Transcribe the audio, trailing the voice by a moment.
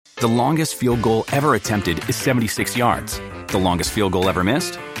The longest field goal ever attempted is 76 yards. The longest field goal ever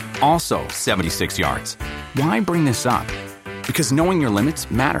missed? Also 76 yards. Why bring this up? Because knowing your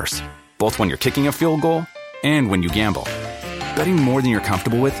limits matters, both when you're kicking a field goal and when you gamble. Betting more than you're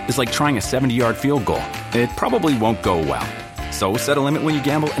comfortable with is like trying a 70-yard field goal. It probably won't go well. So set a limit when you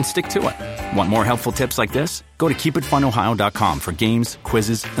gamble and stick to it. Want more helpful tips like this? Go to keepitfunohio.com for games,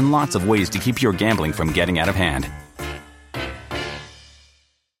 quizzes, and lots of ways to keep your gambling from getting out of hand.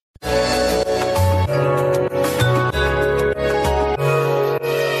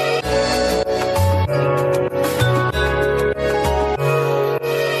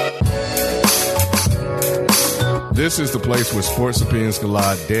 This is the place where sports opinions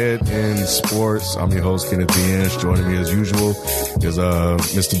collide. Dead End Sports. I'm your host, Kenneth Bienge. Joining me as usual is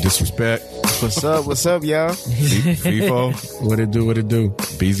Mr. Disrespect. What's up? What's up, y'all? FIFO. What it do? What it do?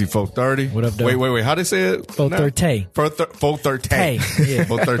 BZ430. What up, though? Wait. How they say it? FOTHIRTE. FOTHIRTE. Yeah.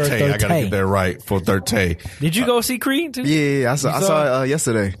 FOTHIRTE. I gotta get that right. FOTHIRTE. Did you go see Creed too? Yeah, I saw it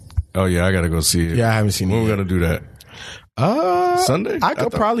yesterday. Oh yeah, I gotta go see it. Yeah, I haven't seen it. When we gonna do that? Sunday? I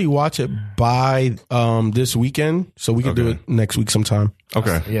could probably watch it by this weekend, so we could do it next week sometime.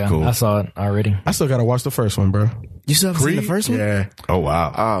 Okay. Yeah, cool. I saw it already. I still gotta watch the first one, bro. You still haven't seen the first one? Yeah. Oh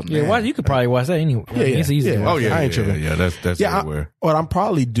wow. Oh, man. Yeah, you could probably watch that anyway. Yeah. It's easy. to Yeah. watch. Oh yeah. I ain't tripping. Yeah. That's everywhere. What I'm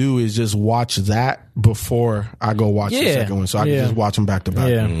probably do is just watch that before I go watch the second one, so I can just watch them back to back.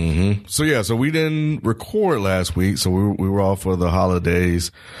 Yeah. Mm-hmm. So we didn't record last week, so we were off for the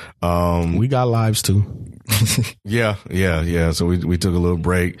holidays. We got lives too. Yeah. So we took a little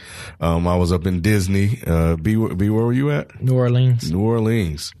break. I was up in Disney. B, where were you at? New Orleans. New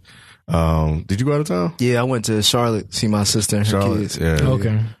Orleans. Did you go out of town? Yeah, I went to Charlotte, see my sister and her Charlotte. kids. Yeah.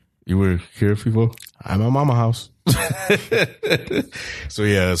 Okay. You were here, people? I'm at my mama's house. So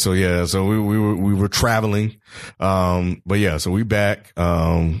we were traveling. But yeah, so we back.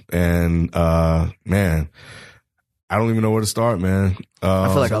 Man, I don't even know where to start, man. I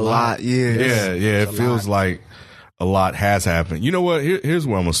feel like a lot. Yeah. Yeah. It feels like a lot has happened. You know what? Here's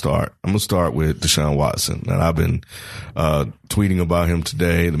where I'm going to start. I'm going to start with Deshaun Watson. And I've been tweeting about him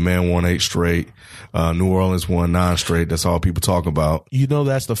today. The man won 8 straight. New Orleans won 9 straight. That's all people talk about. You know,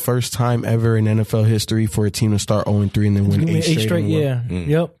 that's the first time ever in NFL history for a team to start 0-3 and then win 8 straight. Yeah.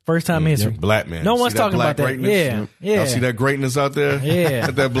 Yep. First time in history. Black man. No one's talking about that. Greatness? Yeah. Y'all see that greatness out there? Yeah.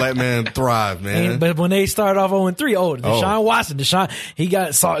 Let that black man thrive, man. But when they started off 0-3, Deshaun Watson, he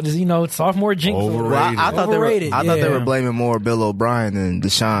got sophomore jinx. Overrated. Well, I thought Overrated. they were blaming more Bill O'Brien than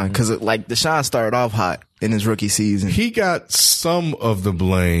Deshaun because Deshaun started off hot in his rookie season. He got some of the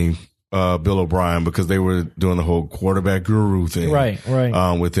blame, Bill O'Brien, because they were doing the whole quarterback guru thing, Right.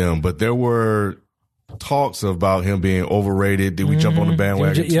 with him. But there were talks about him being overrated. Did we jump on the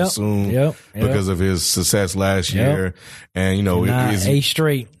bandwagon too soon because of his success last year? And is 8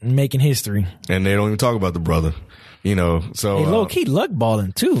 straight making history. And they don't even talk about the brother. So Hey, low key luck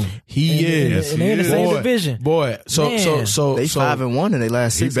balling too. He is. They're in the same division. Boy, so they 5-1 in their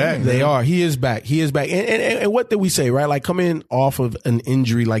last season. back. They are. He is back. And what did we say, right? Like coming off of an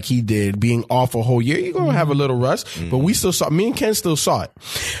injury like he did, being off a whole year, you're going to have a little rust. But we still saw, me and Ken still saw it.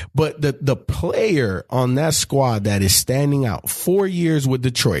 But the player on that squad that is standing out, 4 years with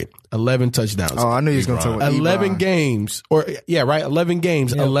Detroit, 11 touchdowns. Oh, I knew he was going to talk about 11 Ebron. games, 11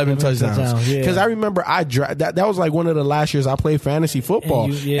 games, 11 touchdowns. Because I remember that was like one of the last years I played fantasy football.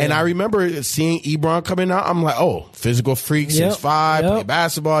 And I remember seeing Ebron coming out. I'm like, oh, physical freak, 6'5", play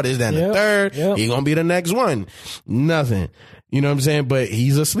basketball, this, that, and the third. He going to be the next one. Nothing. You know what I'm saying? But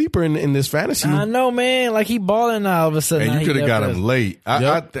he's a sleeper in this fantasy. I know, man. Like he balling now all of a sudden. And you could have got him late.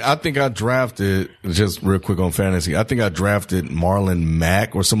 I think I drafted, just real quick on fantasy, I think I drafted Marlon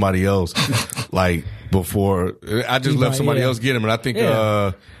Mack or somebody else like before. I just let somebody else get him. And I think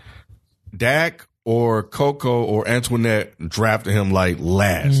Dak or Coco or Antoinette drafted him like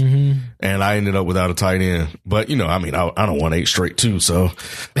last. And I ended up without a tight end. But, I don't want 8 straight too. So,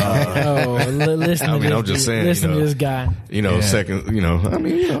 listen I'm just saying, listen to this guy.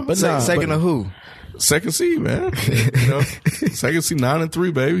 second, But second of who? Second seed, man. Second seed,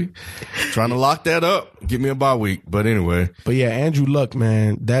 9-3, baby. Trying to lock that up. Give me a bye week. But anyway. But yeah, Andrew Luck,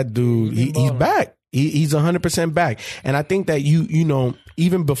 man, that dude, he's back. He's 100% back. And I think that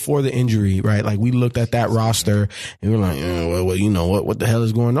even before the injury, right? Like we looked at that roster and we're like, what the hell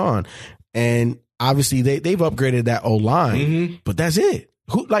is going on? And obviously they've upgraded that O-line, but that's it.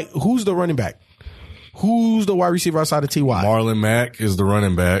 Who's the running back? Who's the wide receiver outside of T.Y.? Marlon Mack is the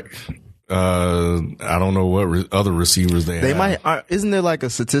running back. I don't know what other receivers they have. Isn't there like a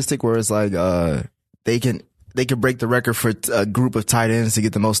statistic where it's like, they can they could break the record for a group of tight ends to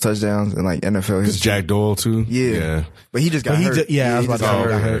get the most touchdowns in like NFL history. Jack Doyle too. Yeah. But he just got hurt. I was about to say he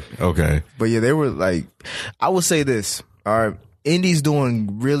got hurt. Okay. But yeah, they were like, I would say this. All right, Indy's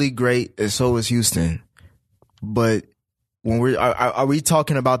doing really great, and so is Houston. But when are we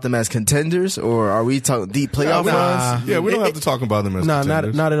talking about them as contenders, or are we talking deep playoff runs? Yeah, we don't have to talk about them as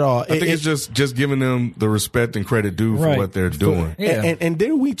contenders. not at all. I think it's just giving them the respect and credit due for what they're doing. Yeah. And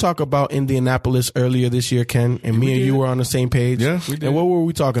didn't we talk about Indianapolis earlier this year, Ken? And me and you were on the same page. Yeah, we did. And what were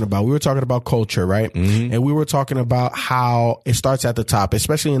we talking about? We were talking about culture, right? Mm-hmm. And we were talking about how it starts at the top,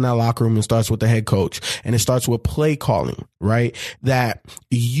 especially in that locker room. It starts with the head coach, and it starts with play calling, right? That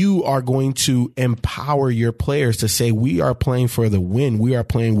you are going to empower your players to say, we are playing for the win. We are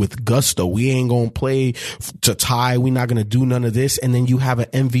playing with gusto. We ain't going to play to tie. We're not going to do none of this. And then you have an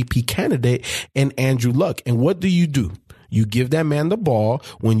MVP candidate in Andrew Luck. And what do? You give that man the ball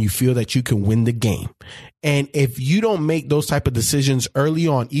when you feel that you can win the game. And if you don't make those type of decisions early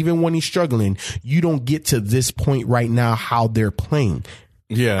on, even when he's struggling, you don't get to this point right now how they're playing.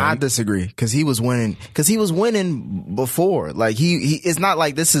 Yeah, I disagree because he was winning. Because he was winning before. Like he, it's not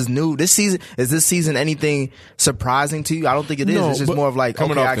like this is new. This season anything surprising to you? I don't think it is. It's just more of like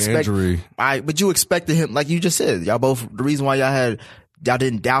coming off the injury. But you expected him, like you just said. Y'all both. The reason why y'all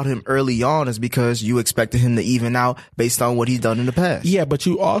didn't doubt him early on is because you expected him to even out based on what he's done in the past. Yeah, but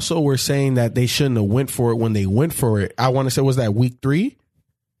you also were saying that they shouldn't have went for it when they went for it. I want to say, was that week 3?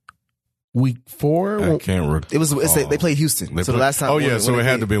 Week 4? I can't remember. They played Houston. The last time. Oh yeah, so it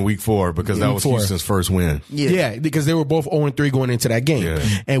had to be in week 4 because that was Houston's first win. Yeah, because they were both 0-3 going into that game,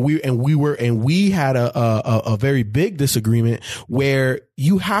 and we had a very big disagreement where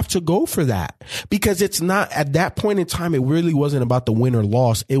you have to go for that because it's not at that point in time. It really wasn't about the win or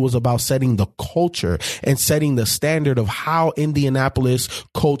loss. It was about setting the culture and setting the standard of how Indianapolis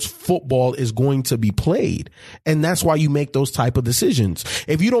Colts football is going to be played, and that's why you make those type of decisions.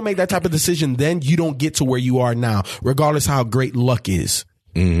 If you don't make that type of decision, then you don't get to where you are now, regardless how great Luck is.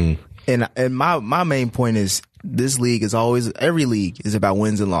 Mm-hmm. And my main point is this league is always, every league is about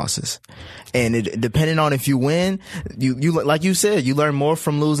wins and losses. And depending on if you win, you like you said, you learn more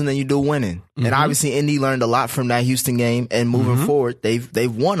from losing than you do winning. Mm-hmm. And obviously Indy learned a lot from that Houston game, and moving forward,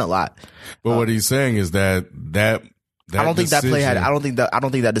 they've won a lot. But what he's saying is that I don't think that play had. I don't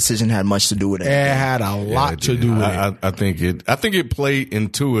think that decision had much to do with it. It had a lot to do with it. I think it played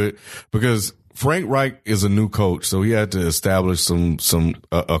into it because Frank Reich is a new coach, so he had to establish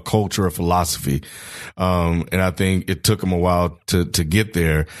a culture, a philosophy, and I think it took him a while to get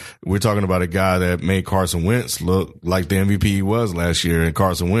there. We're talking about a guy that made Carson Wentz look like the MVP he was last year, and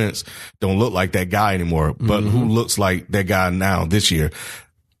Carson Wentz don't look like that guy anymore. But who looks like that guy now this year?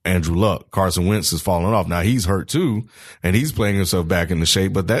 Andrew Luck. Carson Wentz is falling off. Now he's hurt too, and he's playing himself back into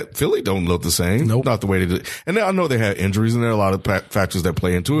shape, but that Philly don't look the same. Nope. Not the way they did. And I know they had injuries and there are a lot of factors that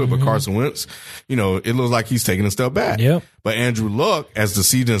play into it, but Carson Wentz, it looks like he's taking a step back. Yep. But Andrew Luck, as the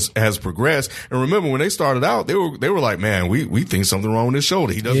season has progressed, and remember when they started out, they were like, man, we think something wrong with his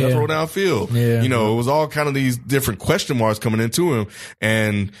shoulder. He doesn't throw downfield. Yeah. It was all kind of these different question marks coming into him,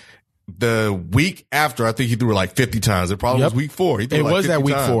 and the week after, I think he threw it like 50 times. It probably was week 4. He threw it like was 50 that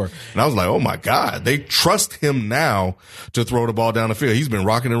week times. 4. And I was like, oh my God, they trust him now to throw the ball down the field. He's been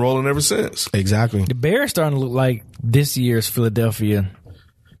rocking and rolling ever since. Exactly. The Bears starting to look like this year's Philadelphia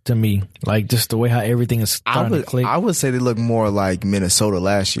to me. Like just the way how everything is starting to click. I would say they look more like Minnesota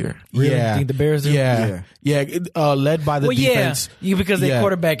last year. Really? Yeah. You think the Bears do? Yeah. Led by the defense. Yeah, because their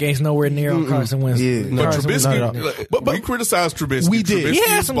quarterback ain't nowhere near on Carson Wentz. Yeah. But Carson Trubisky, but we criticized Trubisky. We did.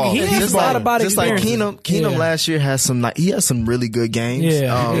 Trubisky He has a lot about just like experience. Keenum last year has some really good games.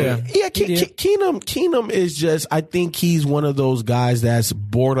 Keenum is just, I think he's one of those guys that's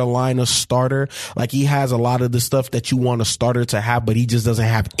borderline a starter. Like he has a lot of the stuff that you want a starter to have, but he just doesn't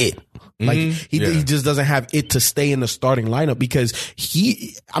have it. Like he just doesn't have it to stay in the starting lineup because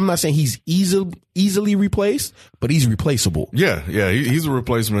I'm not saying he's easily replaced, but he's replaceable. Yeah. He's a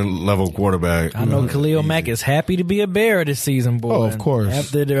replacement level quarterback. I know Khalil Mack is happy to be a Bear this season, boy. Oh, of course.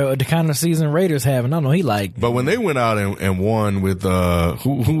 After the kind of season Raiders having, I know he like. But when they went out and won with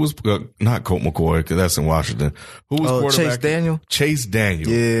who was not Colt McCoy because that's in Washington. Who was quarterback? Chase Daniel.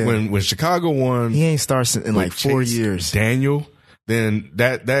 Yeah. When Chicago won, he ain't started in like 4 years. Daniel, then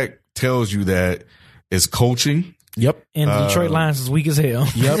that tells you that it's coaching. Yep. And the Detroit Lions is weak as hell.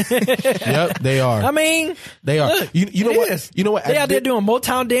 Yep, they are. I mean, they are. Look, you know what? You know what? They out there doing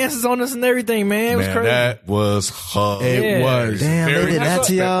Motown dances on us and everything, man. It was crazy. That was It was. Damn, they did that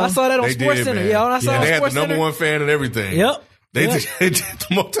to y'all. I saw that on SportsCenter. Yeah, I saw it on they had the SportsCenter. number one fan and everything. Yep. They did the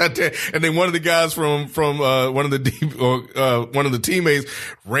multi, and then one of the guys from one of the teammates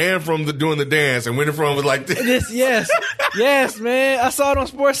ran from doing the dance and went in front of it like this. Yes, man. I saw it on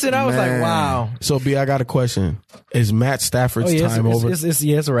SportsCenter. I was like, wow. So B, I got a question. Is Matt Stafford's time over?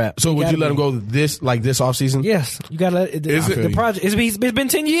 It's a wrap. So would you let him go this offseason? Yes, you got to let the project. It's been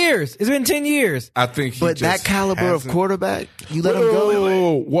 10 years. It's been 10 years. I think, but that caliber of quarterback, you let him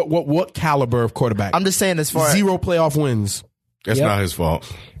go. What caliber of quarterback? I'm just saying, as far as 0 playoff wins. That's not his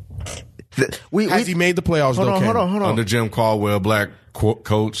fault. Has he made the playoffs? Hold on. Under Jim Caldwell, black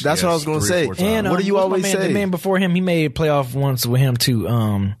coach. That's what I was going to say. And what do you always say? The man before him, he made a playoff once with him too.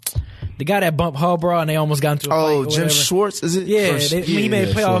 The guy that bumped Hallbrook and they almost got into a fight. Oh, Jim Schwartz, is it? Yeah, he made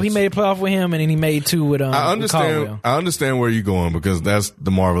a playoff. He made a playoff with him, and then he made 2 with I understand where you're going, because that's the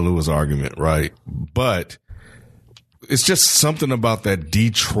Marvin Lewis argument, right? But it's just something about that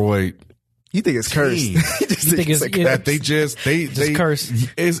Detroit. You think it's cursed? You think it's that they cursed?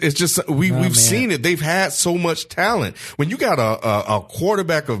 It's just we've seen it. They've had so much talent. When you got a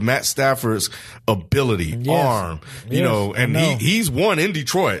quarterback of Matt Stafford's ability, arm, and he's won in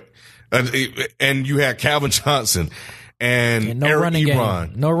Detroit, and you had Calvin Johnson. And no Eric running Ebron.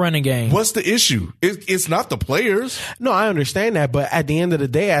 game. No running game. What's the issue? It's not the players. No, I understand that, but at the end of the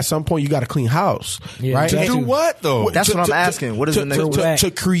day, at some point, you got to clean house, right? To do what though? That's what I'm asking. What is the next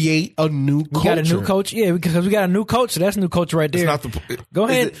to create a new culture? We got a new coach, because we got a new coach. So that's a new coach right there. Go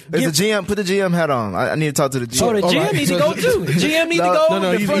ahead. Is the GM? Put the GM hat on. I need to talk to the GM. Oh, the GM needs to go too. The GM needs to go.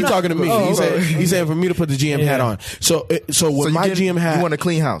 No, he's talking to me. He's saying for me to put the GM hat on. So with my GM hat, you want a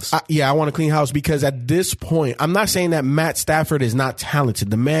clean house? I want a clean house, because at this point, I'm not saying that Matt Stafford is not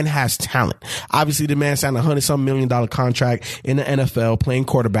talented. The man has talent. Obviously, the man signed $100-some million contract in the NFL playing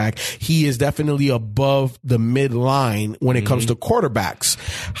quarterback. He is definitely above the midline when it comes to quarterbacks.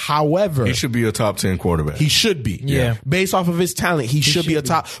 However, he should be a top 10 quarterback. He should be. Yeah. Based off of his talent, he should be a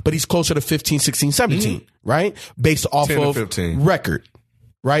top, but he's closer to 15, 16, 17, right? Based off of 15. record.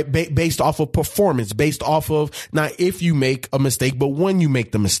 Right? Based off of performance, based off of not if you make a mistake, but when you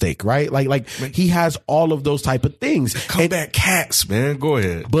make the mistake, right? Like he has all of those type of things. Comeback cats, man. Go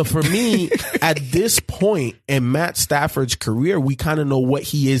ahead. But for me, at this point in Matt Stafford's career, we kind of know what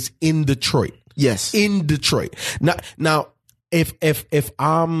he is in Detroit. Yes. In Detroit. Now, if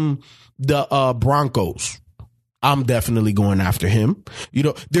I'm the Broncos, I'm definitely going after him.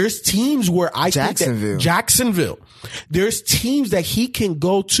 There's teams where Jacksonville. There's teams that he can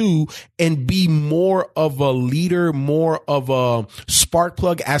go to and be more of a leader, more of a spark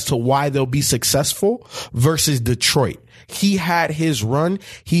plug as to why they'll be successful versus Detroit. He had his run.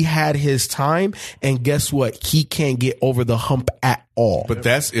 He had his time. And guess what? He can't get over the hump at all. But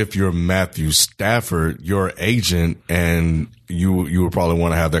that's if you're Matthew Stafford, your agent, and you would probably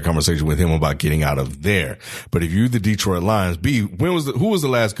want to have that conversation with him about getting out of there. But if you're the Detroit Lions, who was the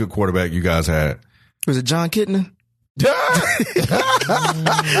last good quarterback you guys had? Was it John Kitna? That's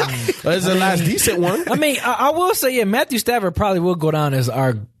the last decent one. I mean, I will say, Matthew Stafford probably will go down as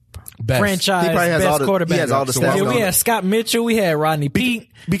our franchise best quarterback. He has all the stats. We had Scott Mitchell. We had Rodney Peete.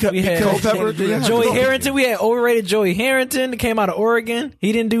 We had Joey Harrington. We had overrated Joey Harrington that came out of Oregon.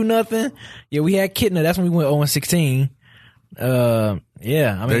 He didn't do nothing. Yeah, we had Kitna. That's when we went 0-16. I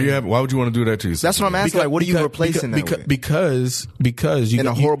mean, there you have. Why would you want to do that to yourself? That's what I'm asking. What are you replacing that with? Because you in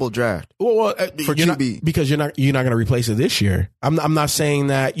a horrible draft. Well, for QB, because you're not going to replace it this year. I'm not saying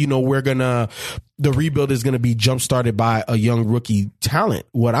that the rebuild is going to be jump started by a young rookie talent.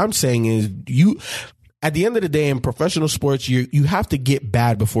 What I'm saying is at the end of the day, in professional sports, you have to get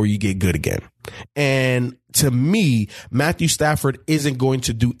bad before you get good again. And to me, Matthew Stafford isn't going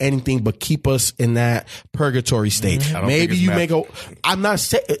to do anything but keep us in that purgatory state. Maybe you I'm not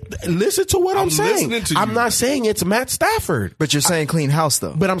saying, listen to what I'm saying. I'm not saying it's Matt Stafford. But you're saying clean house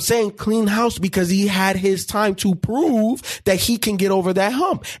though. But I'm saying clean house because he had his time to prove that he can get over that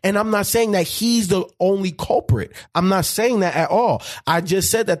hump. And I'm not saying that he's the only culprit. I'm not saying that at all. I just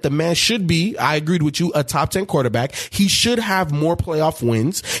said that the man should be, I agreed with you, a top 10 quarterback. He should have more playoff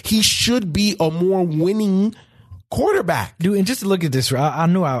wins. He should be a more winning quarterback. Dude, and just to look at this, I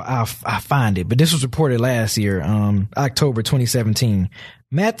knew I'll find it, but this was reported last year, October 2017.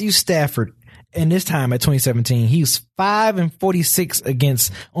 Matthew Stafford, and this time at 2017, he was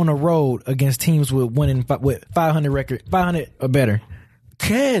 5-46 on the road against teams with 500 record, 500 or better.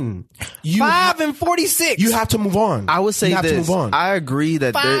 Ken, 5-46. You have to move on. I would say you have this. To move on. I agree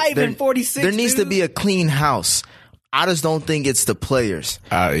that 5-46. There needs to be a clean house. I just don't think it's the players.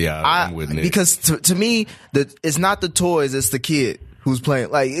 I'm with Nick. Because to me, it's not the toys, it's the kid who's playing.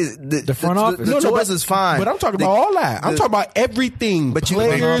 Like the front office. The toys is fine. But I'm talking about all that. I'm talking about everything. But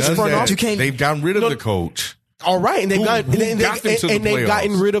players, front office. They've gotten rid of the coach. All right, and they've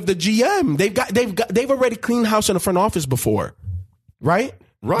gotten rid of the GM. They've already cleaned house in the front office before, right?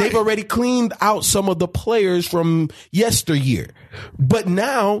 Right. They've already cleaned out some of the players from yesteryear. But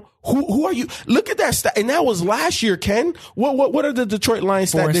now, who are you? Look at that stat. And that was last year, Ken. What are the Detroit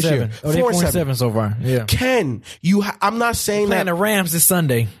Lions stat this year? 4-7 so far. Yeah. Ken, I'm not saying playing that. the Rams this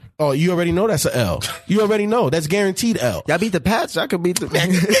Sunday. Oh, you already know that's an L. You already know that's guaranteed L. Y'all beat the Pats. I could beat the.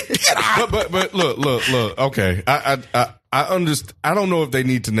 but look. Okay, I understand. I don't know if they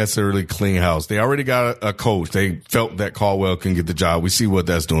need to necessarily clean house. They already got a coach. They felt that Caldwell can get the job. We see what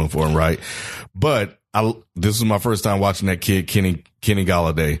that's doing for him, right? But this is my first time watching that kid, Kenny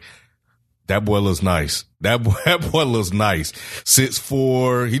Golladay. That boy looks nice. That boy looks nice.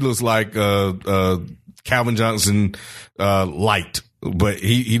 6'4". He looks like Calvin Johnson light. But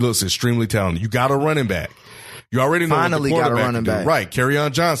he looks extremely talented. You got a running back. You already know Finally what the got a quarterback running can do. back. Right,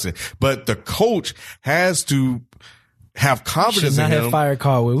 Kerryon Johnson. But the coach has to have confidence Should not in him. have fired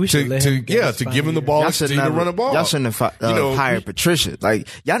Caldwell. We should let him to give him the ball and continue to run the ball. Y'all shouldn't have hired Patricia. Like,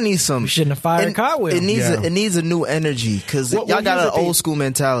 y'all need some. We shouldn't have fired Caldwell. It needs a new energy because y'all got an old school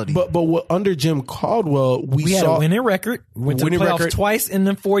mentality. But under Jim Caldwell, we had saw a winning record. Went to the playoffs twice in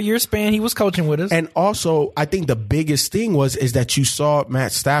the 4-year span he was coaching with us. And also, I think the biggest thing is that you saw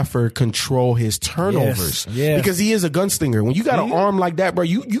Matt Stafford control his turnovers. Yes. Because he is a gunslinger. When you got an arm like that, bro,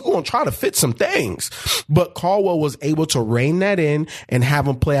 you gonna try to fit some things. But Caldwell was able to rein that in and have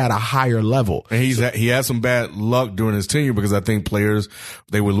him play at a higher level. And he had some bad luck during his tenure because I think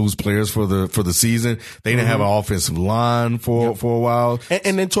they would lose players for the season. They didn't have an offensive line for a while.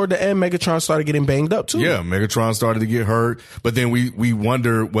 And then toward the end, Megatron started getting banged up too. Yeah, Megatron started to get hurt. But then we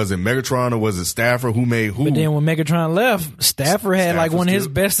wonder, was it Megatron or was it Stafford? Who made who? But then when Megatron left, Stafford had like one of his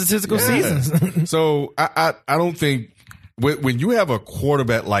best statistical seasons. So I don't think when you have a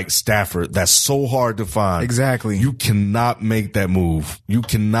quarterback like Stafford that's so hard to find, exactly, you cannot make that move. You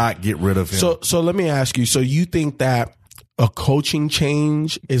cannot get rid of him. So let me ask you. So you think that a coaching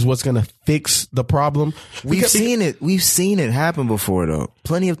change is what's going to fix the problem? We've seen it happen before, though,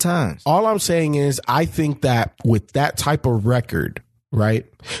 plenty of times. All I'm saying is, I think that with that type of record, right?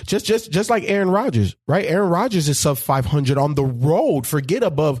 Just like Aaron Rodgers, right? Aaron Rodgers is sub 500 on the road. Forget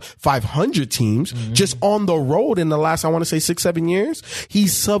above 500 teams. Mm-hmm. Just on the road in the last, I want to say 6-7 years,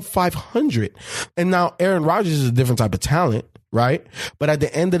 he's sub 500. And now Aaron Rodgers is a different type of talent, right? But at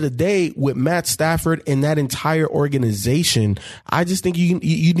the end of the day, with Matt Stafford and that entire organization, I just think you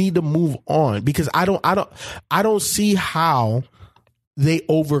need to move on, because I don't see how they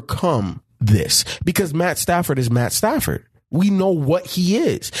overcome this, because Matt Stafford is Matt Stafford. We know what he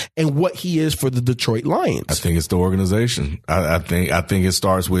is and what he is for the Detroit Lions. I think it's the organization. I think it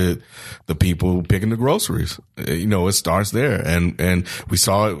starts with the people picking the groceries. It starts there. And we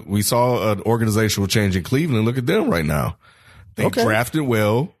saw an organizational change in Cleveland. Look at them right now. They drafted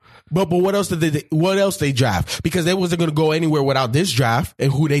well. But what else did they draft? Because they wasn't going to go anywhere without this draft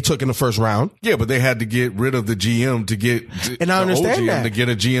and who they took in the first round. Yeah, but they had to get rid of the GM to get and I understand that to get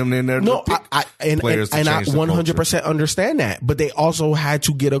a GM in there. No, I 100% understand that. But they also had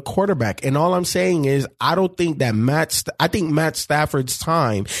to get a quarterback. And all I'm saying is, I don't think that I think Matt Stafford's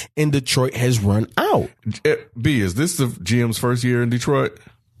time in Detroit has run out. B, is this the GM's first year in Detroit?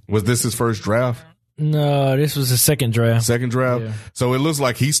 Was this his first draft? No, this was his second draft. Yeah. So it looks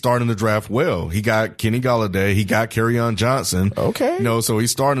like he's starting the draft well. He got Kenny Golladay. He got Kerryon Johnson. Okay. So he's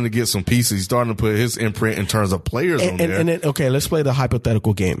starting to get some pieces. He's starting to put his imprint in terms of players on there. And then, let's play the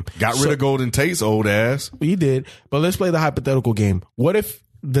hypothetical game. Got rid of Golden Tate's old ass. He did. But let's play the hypothetical game. What if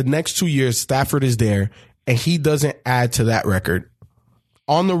the next 2 years Stafford is there and he doesn't add to that record?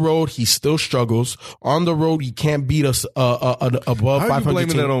 On the road, he still struggles. On the road, he can't beat us above 500. How are you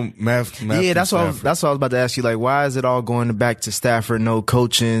blaming that on Matt? Yeah, that's what I was about to ask you. Like, why is it all going back to Stafford? No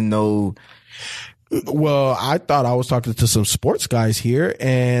coaching, no. Well, I thought I was talking to some sports guys here,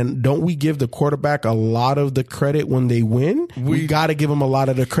 and don't we give the quarterback a lot of the credit when they win? We got to give them a lot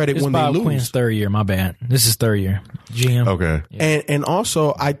of the credit when they lose. Quinn's third year. My bad. This is third year. GM. Okay. Yeah. And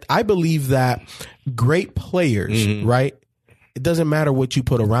also, I believe that great players, right? It doesn't matter what you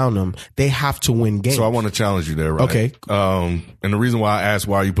put around them. They have to win games. So I want to challenge you there, right? Okay. And the reason why I asked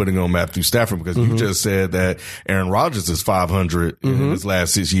why are you putting on Matthew Stafford, because you just said that Aaron Rodgers is 500 in his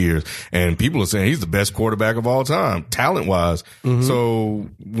last 6 years. And people are saying he's the best quarterback of all time, talent-wise. So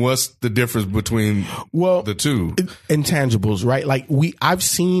what's the difference between the two? Intangibles, right? Like I've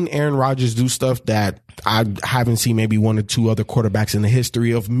seen Aaron Rodgers do stuff that I haven't seen maybe one or two other quarterbacks in the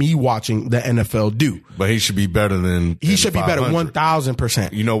history of me watching the NFL do. But he should be better than He should be better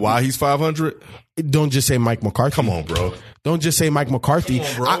 1,000%. You know why he's 500? Don't just say Mike McCarthy. Come on, bro. Don't just say Mike McCarthy.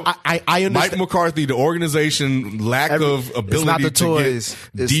 I understand. Mike McCarthy, the organization lack of ability to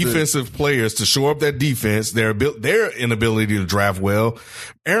get defensive players to shore up that defense, their inability to draft well.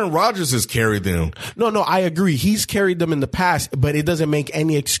 Aaron Rodgers has carried them. No, I agree. He's carried them in the past, but it doesn't make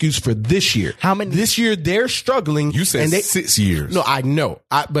any excuse for this year. How many? This year they're struggling. You said 6 years. No, I know.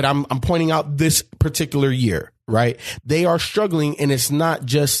 But I'm pointing out this particular year. Right? They are struggling, and it's not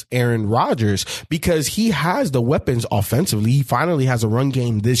just Aaron Rodgers because he has the weapons offensively. He finally has a run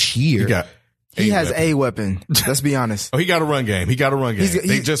game this year. He has a weapon. Let's be honest. He got a run game.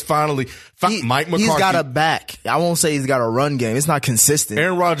 They just finally Mike McCarthy. He's got a back. I won't say he's got a run game. It's not consistent.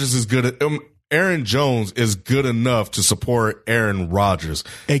 Aaron Rodgers is good at Aaron Jones is good enough to support Aaron Rodgers.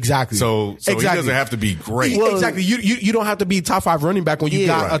 Exactly. So he doesn't have to be great. Well, exactly. You don't have to be top 5 running back when you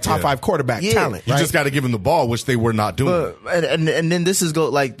got a top 5 quarterback talent. You just got to give him the ball, which they were not doing. And then this is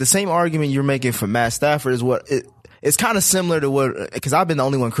like the same argument you're making for Matt Stafford is what it's kind of similar to what, because I've been the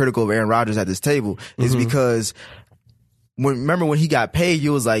only one critical of Aaron Rodgers at this table, is because remember when he got paid,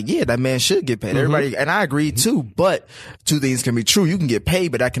 you was like, yeah, that man should get paid. Everybody, and I agree too, but two things can be true. You can get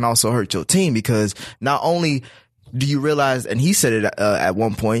paid, but that can also hurt your team because not only do you realize, and he said it at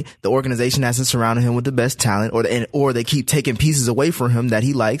one point, the organization hasn't surrounded him with the best talent, or they keep taking pieces away from him that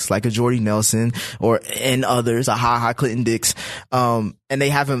he likes, like a Jordy Nelson and others, a Ha Clinton Dix, and they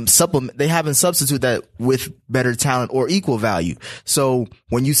haven't substitute that with better talent or equal value. So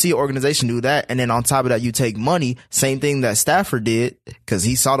when you see an organization do that, and then on top of that you take money, same thing that Stafford did, because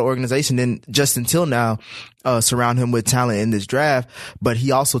he saw the organization then just until now surround him with talent in this draft, but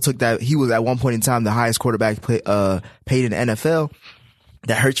he also took that. He was at one point in time the highest quarterback paid in the NFL.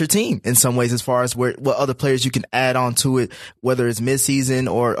 That hurts your team in some ways as far as what other players you can add on to it, whether it's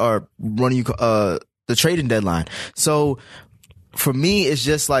midseason or running the trading deadline. So for me, it's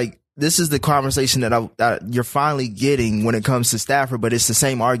just like, this is the conversation that you're finally getting when it comes to Stafford, but it's the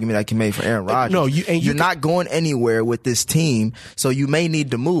same argument I can make for Aaron Rodgers. No, you're not going anywhere with this team, so you may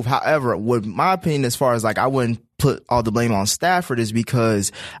need to move. However, what my opinion as far as like I wouldn't put all the blame on Stafford is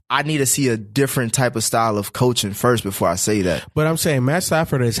because I need to see a different type of style of coaching first before I say that. But I'm saying Matt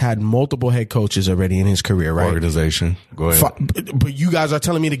Stafford has had multiple head coaches already in his career, right? Organization. Go ahead. But you guys are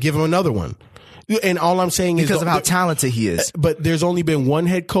telling me to give him another one. And all I'm saying is because of how talented he is. But there's only been one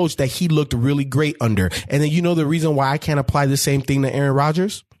head coach that he looked really great under. And then you know the reason why I can't apply the same thing to Aaron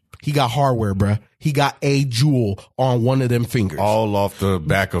Rodgers? He got hardware, bruh. He got a jewel on one of them fingers. All off the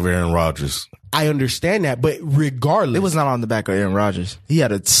back of Aaron Rodgers. I understand that, but regardless, it was not on the back of Aaron Rodgers. He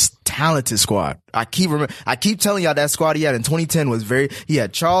had a talented squad. I keep telling y'all that squad he had in 2010 was he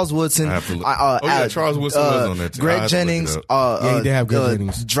had Charles Woodson. Charles Woodson was on that team. Greg Jennings. He did have Greg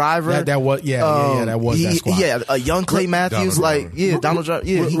Jennings. Driver. That was that squad. Yeah, a young Clay Matthews, Donald Driver.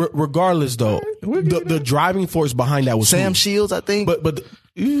 Yeah. Regardless though, the driving force behind that was Sam Shields, I think. But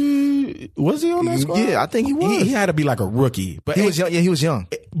was he on that squad? Yeah, I think he was. He had to be like a rookie, but he was young. Yeah, he was young.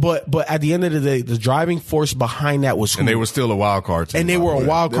 But at the end of the day, the driving force behind that was, and they were still a wild card team. And they were a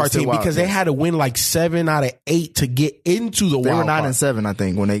wild card team because they had to win like 7 out of 8 to get into the wild card. They were 9-7, I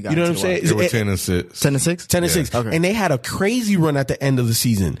think, when they got. You know what I'm saying? They were 10-6. 10-6. 10-6. Okay. And they had a crazy run at the end of the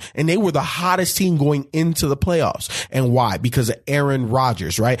season, and they were the hottest team going into the playoffs. And why? Because of Aaron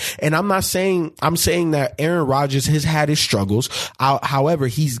Rodgers, right? And I'm saying that Aaron Rodgers has had his struggles. However,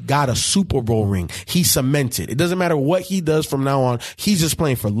 he's got a Super Bowl ring. He's cemented. It doesn't matter what he does from now on. He's just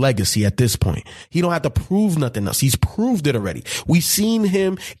playing for legacy at this point. He don't have to prove nothing else. He's proved it already. We've seen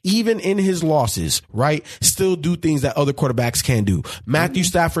him, even in his losses, right, still do things that other quarterbacks can do. Matthew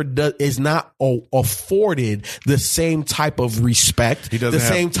Stafford is not afforded the same type of respect, the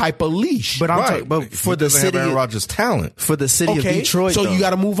same type of leash. But but for the city, Aaron Rodgers' talent for the city of Detroit, so you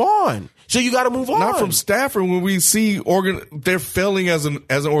got to move on. Not from Stafford when we see they're failing as an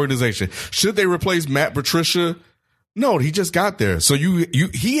organization. Should they replace Matt Patricia? No, he just got there. So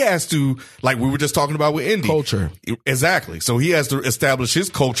he has to, like we were just talking about with Indy. Culture. Exactly. So he has to establish his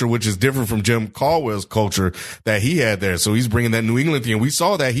culture, which is different from Jim Caldwell's culture that he had there. So he's bringing that New England thing. We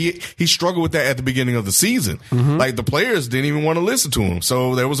saw that he struggled with that at the beginning of the season. Mm-hmm. Like the players didn't even want to listen to him.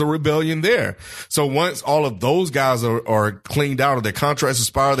 So there was a rebellion there. So once all of those guys are cleaned out of their contracts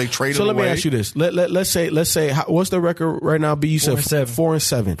expire, they trade them away. So let me ask you this. Let's say, what's the record right now? B, you said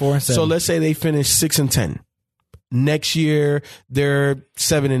 4-7. 4-7. So let's say they finish 6-10. Next year, they're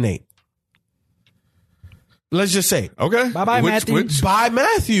 7-8. Let's just say, okay, bye Matthew. Bye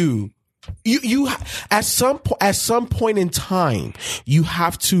Matthew. You at some point in time, you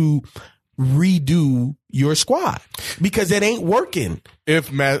have to redo your squad because it ain't working.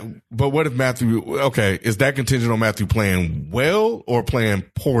 But what if Matthew? Okay, is that contingent on Matthew playing well or playing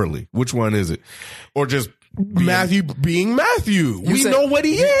poorly? Which one is it? Or just Matthew being Matthew. We know what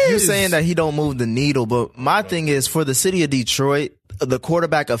he is. You're saying that he don't move the needle, but my thing is for the city of Detroit, the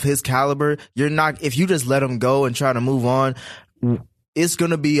quarterback of his caliber, if you just let him go and try to move on, it's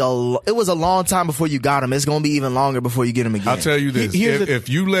going to be it was a long time before you got him. It's going to be even longer before you get him again. I'll tell you this. If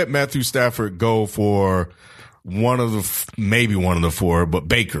you let Matthew Stafford go for maybe one of the four, but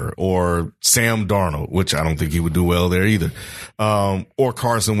Baker or Sam Darnold, which I don't think he would do well there either, or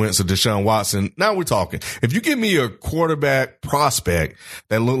Carson Wentz or Deshaun Watson. Now we're talking. If you give me a quarterback prospect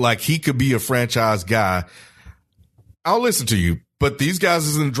that look like he could be a franchise guy, I'll listen to you. But these guys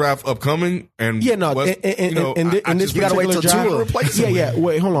is in the draft upcoming, and this you gotta wait till Tua replace him.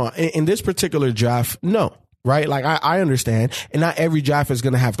 Wait, hold on. In this particular draft, no. Right? Like, I understand. And not every draft is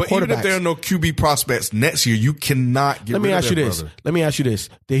going to have quarterbacks. But even if there are no QB prospects next year, you cannot get rid of brother. Let me ask you this.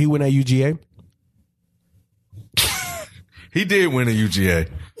 Did he win at UGA? He did win at UGA.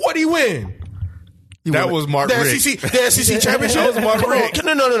 What did he win? That was Mark Richt. The SEC championship? That was Mark Richt.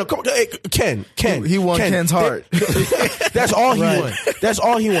 No. Come on. Hey, Ken. He won Ken's heart. That's all he won. That's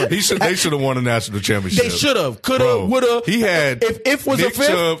all he won. They should have won a national championship. They should have. Could have. Would have. He had. If was Nick a fifth.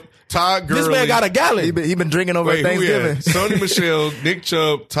 Chubb, Todd Gurley. This man got a gallon. He been drinking over Thanksgiving. Sonny Michel, Nick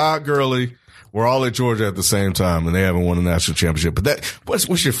Chubb, Todd Gurley were all at Georgia at the same time, and they haven't won a national championship.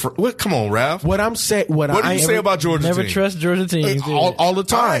 But come on, Ralph. What I'm saying, what do you say about Georgia never team? trust Georgia teams all the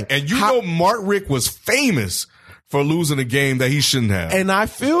time. And know Mark Richt was famous for losing a game that he shouldn't have. And I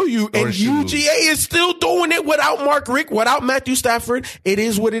feel you. And UGA is still doing it without Mark Richt, without Matthew Stafford. It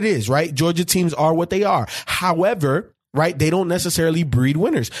is what it is, right? Georgia teams are what they are. However, right, they don't necessarily breed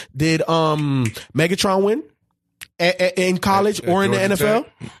winners. Did Megatron win in college or in the NFL?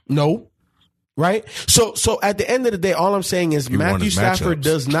 Tech? No. Right? So at the end of the day, all I'm saying is Matthew Stafford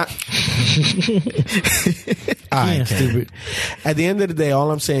does not. Stupid. At the end of the day,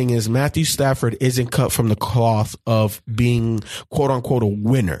 all I'm saying is Matthew Stafford isn't cut from the cloth of being quote unquote a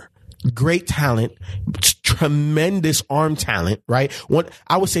winner. Great talent, tremendous arm talent, right?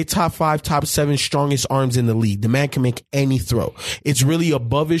 I would say top 5, top 7 strongest arms in the league. The man can make any throw. It's really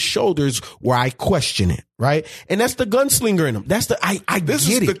above his shoulders where I question it, right? And that's the gunslinger in him. That's the This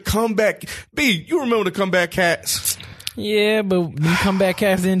is the comeback. B, you remember the comeback cats? Yeah, but the comeback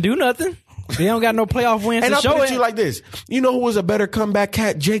cats didn't do nothing. They don't got no playoff wins and to I'll show put it it. to you like this. You know who was a better comeback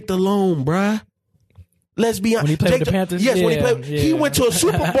cat? Jake Delhomme, bruh. Let's be honest. When he played with the Panthers? Yes, when he played. Yeah. He went to a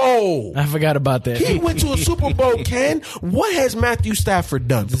Super Bowl. I forgot about that. He went to a Super Bowl, Ken. What has Matthew Stafford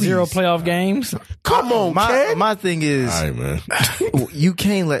done? Please? 0 playoff games. Come on, Ken. My thing is, all right, man. You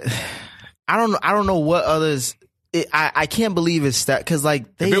can't let. I don't know what others. I can't believe it's that because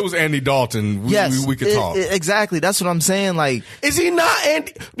if it was Andy Dalton, we could talk. Exactly, that's what I'm saying. Like, is he not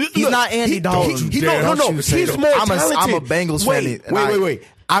Andy? He's not Andy Dalton. No. He's more talented. I'm a Bengals fan. Wait.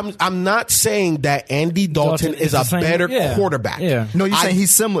 I'm not saying that Andy Dalton is a better quarterback. Yeah. No, you're saying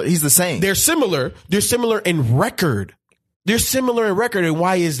he's similar. He's the same. They're similar. They're similar in record. And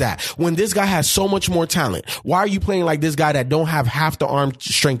why is that? When this guy has so much more talent, why are you playing like this guy that don't have half the arm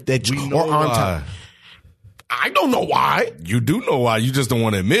strength or arm talent? I don't know why. You do know why. You just don't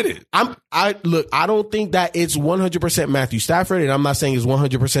want to admit it. I don't think that it's 100% Matthew Stafford, and I'm not saying it's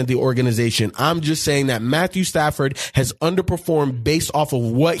 100% the organization. I'm just saying that Matthew Stafford has underperformed based off of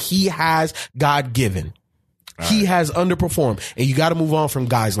what he has God given. He has underperformed, and you got to move on from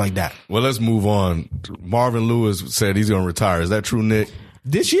guys like that. Well, let's move on. Marvin Lewis said he's going to retire. Is that true, Nick?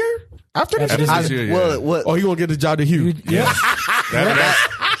 This year? After this year, yeah. Oh, he going to get the job to Hugh. Yeah.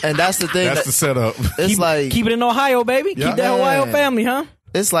 And that's the thing. That's the setup. It's keep it in Ohio, baby. Yeah. Keep that Ohio family, huh?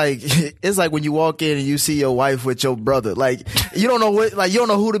 It's like when you walk in and you see your wife with your brother. Like, you don't know you don't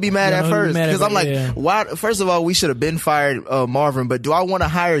know who to be mad at first. Because I'm like, why? First of all, we should have been fired Marvin. But do I want to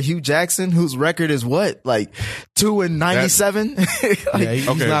hire Hugh Jackson, whose record is what, like 2-97?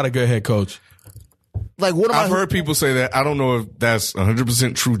 He's not a good head coach. Like, what am I've heard people say that. I don't know if that's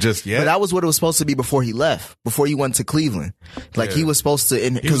 100% true just yet. But that was what it was supposed to be before he left, before he went to Cleveland. Like, he was supposed to.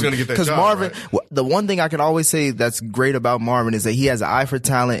 He was going to get that job. Because Marvin, right? The one thing I can always say that's great about Marvin is that he has an eye for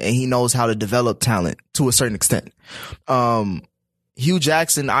talent and he knows how to develop talent to a certain extent. Hugh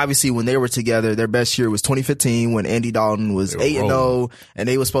Jackson, obviously, when they were together, their best year was 2015 when Andy Dalton was 8-0 and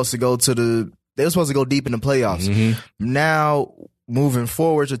they were supposed to go deep in the playoffs. Mm-hmm. Now, moving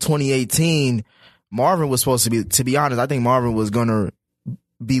forward to 2018, Marvin was supposed to be honest, I think Marvin was going to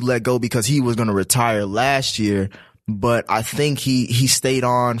be let go because he was going to retire last year, but I think he stayed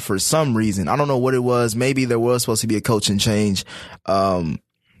on for some reason. I don't know what it was. Maybe there was supposed to be a coaching change,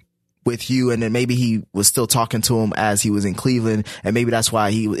 with Hugh, and then maybe he was still talking to him as he was in Cleveland, and maybe that's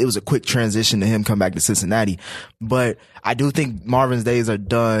why it was a quick transition to him come back to Cincinnati. But I do think Marvin's days are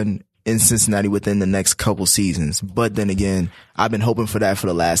done in Cincinnati within the next couple seasons. But then again, I've been hoping for that for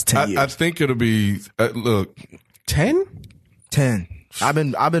the last 10 years. I think it'll be, look, 10? 10. I've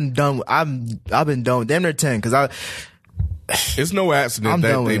been done. I've been done. Damn near 10. Cause it's no accident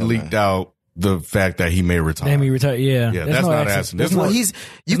that they leaked out the fact that he may retire. Yeah, that's not an accident. Well,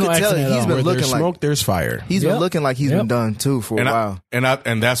 you can tell he's been looking like smoke, there's fire. He's been looking like he's been done too for a while.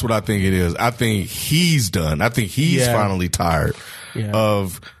 And that's what I think it is. I think he's done. I think he's finally tired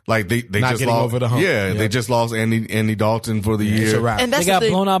of like they not just lost over the hump. They just lost Andy Dalton for the year. And they got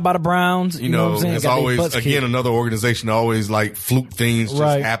blown out by the Browns. You know what I'm saying? It's always again another organization always like fluke things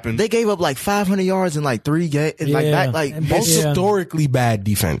just happen. They gave up like 500 yards in like 3 games. Historically bad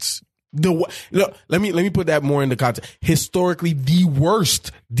defense. Look, let me put that more into context. Historically, the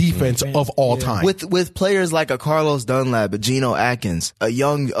worst defense of all time. With players like a Carlos Dunlap, a Geno Atkins, a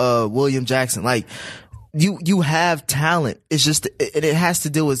young William Jackson, like you have talent. It's just it has to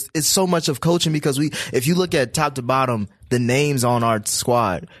do with it's so much of coaching because if you look at top to bottom the names on our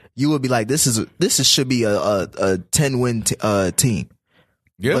squad, you would be like this should be a 10-win team.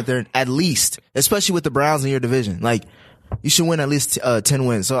 Yeah, but they're at least, especially with the Browns in your division, like. You should win at least 10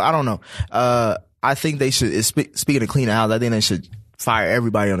 wins. So I don't know. I think they should. Speaking of cleaning house, I think they should fire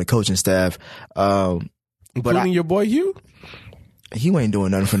everybody on the coaching staff, including your boy Hugh. He ain't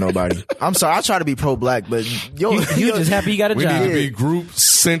doing nothing for nobody. I'm sorry. I try to be pro-black, but you just happy you got a we job. We need to be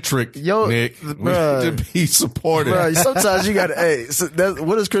group-centric, Nick. Bruh, we need to be supportive. Bruh, sometimes you got to,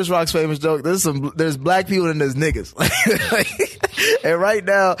 what is Chris Rock's famous joke? There's black people and there's niggas. And right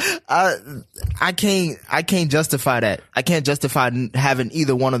now, I can't justify that. I can't justify having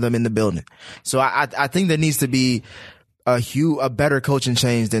either one of them in the building. So I think there needs to be a better coaching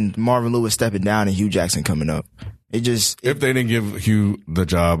change than Marvin Lewis stepping down and Hugh Jackson coming up. If they didn't give Hugh the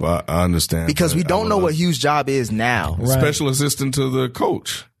job, I understand. Because we don't know what Hugh's job is now. Right. Special assistant to the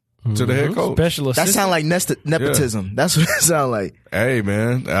coach, to the head coach. Special assistant. That sounds like nepotism. Yeah. That's what it sounds like. Hey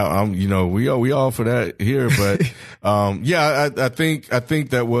man, we all for that here, but I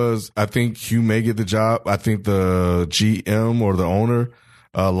think Hugh may get the job. I think the GM or the owner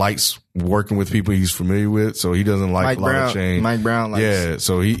likes working with people he's familiar with, so he doesn't like a lot of change. Mike Brown likes. Yeah,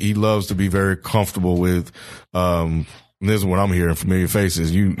 so he loves to be very comfortable with, this is what I'm hearing, familiar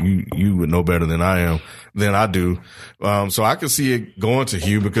faces. You would know better than I do. So I could see it going to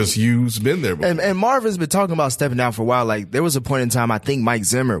Hugh because Hugh's been there before. And Marvin's been talking about stepping down for a while. Like there was a point in time, I think Mike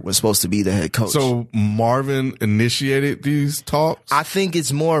Zimmer was supposed to be the head coach. So Marvin initiated these talks? I think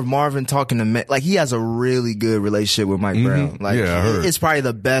it's more of Marvin talking to like he has a really good relationship with Mike Brown. Like I heard. It's probably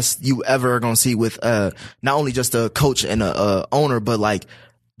the best you ever are going to see with, not only just a coach and a owner, but like,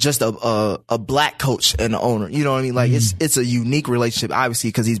 just a black coach and the owner. You know what I mean? Like it's a unique relationship, obviously,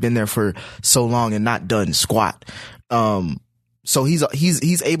 because he's been there for so long and not done squat. So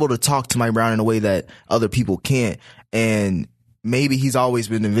he's able to talk to Mike Brown in a way that other people can't. And maybe he's always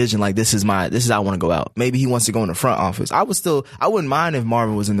been envisioned like this is how I want to go out. Maybe he wants to go in the front office. I wouldn't mind if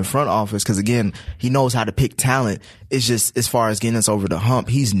Marvin was in the front office because again, he knows how to pick talent. It's just as far as getting us over the hump,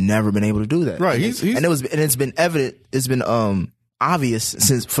 he's never been able to do that. Right. And it's been evident. It's been obvious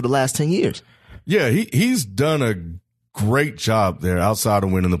for the last 10 years. Yeah, he's done a great job there outside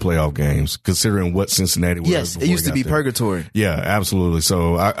of winning the playoff games, considering what Cincinnati was. Yes, it used to be purgatory. Yeah, absolutely.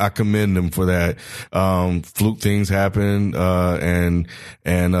 So I commend him for that. Fluke things happen, and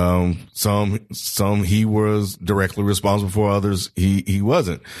some he was directly responsible for, others he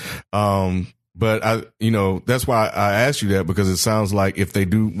wasn't. But that's why I asked you that, because it sounds like if they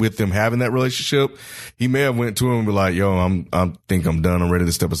do, with them having that relationship, he may have went to him and be like, yo, I think I'm done. I'm ready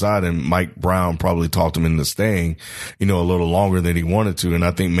to step aside. And Mike Brown probably talked him into staying, a little longer than he wanted to. And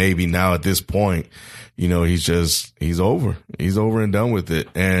I think maybe now at this point, he's over. He's over and done with it.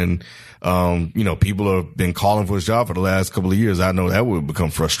 And, people have been calling for his job for the last couple of years. I know that would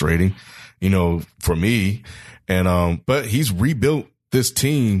become frustrating, for me. And, but he's rebuilt this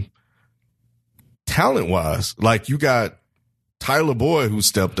team talent wise. Like you got Tyler Boyd who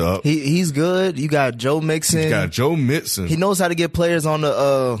stepped up. He's good. You got Joe Mixon. You got Joe Mixon. He knows how to get players on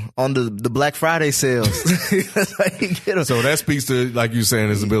the Black Friday sales. So that speaks to, like you saying,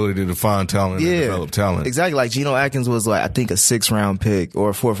 his ability to find talent and develop talent. Exactly. Like Geno Atkins was like, I think a 6th round pick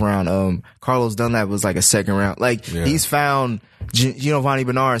or a 4th round. Carlos Dunlap was like a 2nd round. Like he's found Giovanni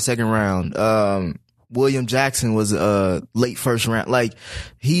Bernard 2nd round. William Jackson was late 1st round. Like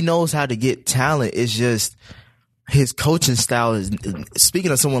he knows how to get talent. It's just his coaching style is,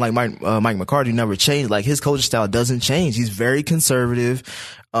 speaking of someone like Mike McCarthy, never changed. Like his coaching style doesn't change. He's very conservative.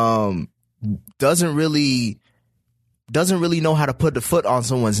 Doesn't really doesn't really know how to put the foot on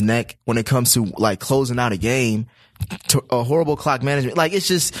someone's neck when it comes to like closing out a game, to a horrible clock management. Like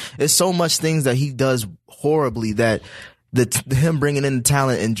it's so much things that he does horribly that him bringing in the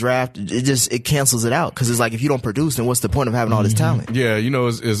talent and draft, it cancels it out. Cause it's like, if you don't produce, then what's the point of having all this talent? Yeah. You know,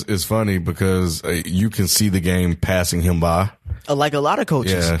 it's funny because you can see the game passing him by. Like a lot of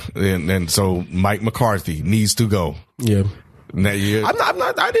coaches. Yeah. And so Mike McCarthy needs to go. Yeah. Now, yeah.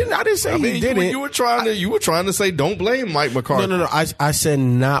 I didn't say he didn't. You were trying to say don't blame Mike McCarthy. No. I said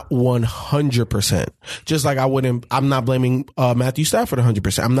not 100%. Just like I'm not blaming Matthew Stafford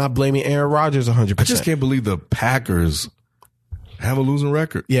 100%. I'm not blaming Aaron Rodgers 100%. I just can't believe the Packers have a losing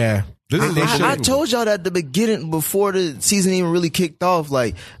record. Yeah. I told y'all that at the beginning, before the season even really kicked off,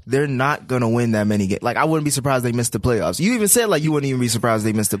 like, they're not going to win that many games. Like, I wouldn't be surprised they missed the playoffs. You even said, like, you wouldn't even be surprised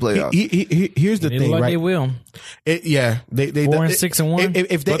they missed the playoffs. Here's the thing, right? They will. They 4-6-1.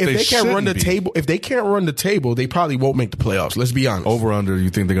 If they can't run the table, if they can't run the table, they probably won't make the playoffs. Let's be honest. Over under, you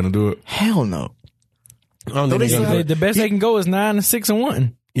think they're going to do it? Hell no. The best they can go is 9-6-1.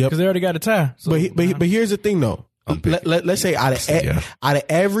 Yep. Because they already got a tie. So, but here's the thing, though. Let's say out of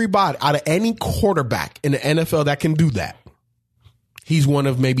everybody, out of any quarterback in the NFL that can do that, he's one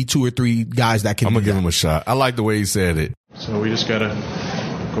of maybe 2 or 3 guys that can. I'm gonna give him a shot. I like the way he said it. So we just gotta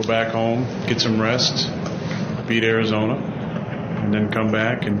go back home, get some rest, beat Arizona, and then come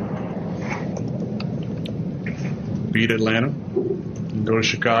back and beat Atlanta, and go to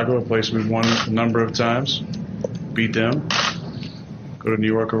Chicago, a place we've won a number of times, beat them, go to New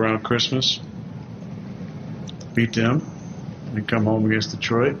York around Christmas, beat them, and come home against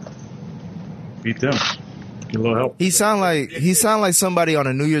Detroit, beat them. Get a little help. He sound like somebody on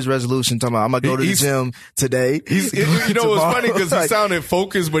a New Year's resolution talking about, I'm gonna go to the gym today. You know, it's funny because he sounded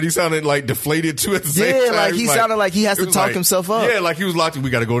focused, but he sounded like deflated too at the same time. Yeah, like he sounded like he has to talk himself up. Yeah, like he was locked in. We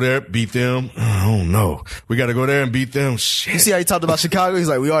got to go there, beat them. Oh no, we got to go there and beat them. Shit. You see how he talked about Chicago? He's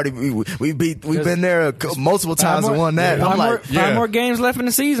like, we've been there multiple times and won that. I'm like, 5 more games left in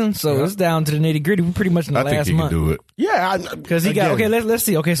the season, so it's down to the nitty gritty. We're pretty much in the last month. I think he can do it. Yeah, because he got Let's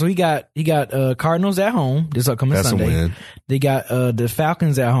see. Okay, so he got Cardinals at home this upcoming That's Sunday. A win. They got the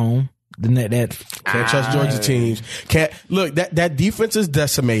Falcons at home. Can't trust Georgia teams. Look, that defense is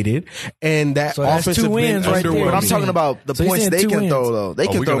decimated, and that offense has been right there. But I'm talking about the points they can throw, though. They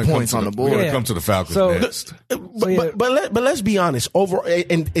can throw points on the board. We're going to come to the Falcons next. But let's be honest. Overall,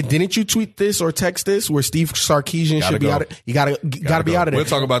 and didn't you tweet this or text this where Steve Sarkisian should be out? You gotta be out of there. We'll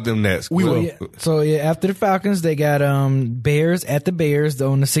talk about them next. We will. So after the Falcons, they got Bears at the Bears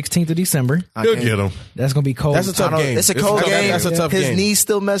on the 16th of December. They'll get them. That's gonna be cold. That's a tough game. It's a cold game. That's a tough game. His knee's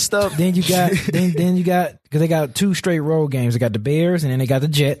still messed up. Then you got because they got 2 straight road games. They got the Bears and then they got the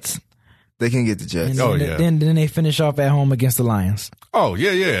Jets. They can get the Jets. Then they finish off at home against the Lions. Oh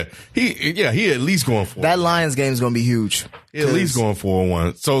yeah. He at least going for that Lions game is going to be huge. At least going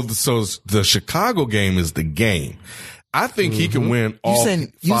 4-1. So the Chicago game is the game. I think he can win all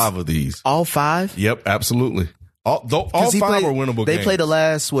 5 of these. All 5? Yep, absolutely. All 5 are winnable games. They play the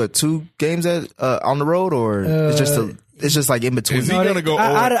last 2 games on the road, or it's just like in between. Is he going to go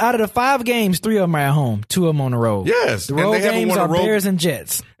out of the 5 games, 3 of them are at home, 2 of them on the road? Yes. The road games are Bears and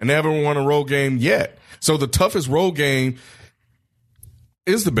Jets. And they haven't won a road game yet. So the toughest road game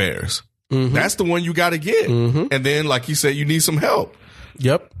is the Bears. Mm-hmm. That's the one you got to get. Mm-hmm. And then, like you said, you need some help.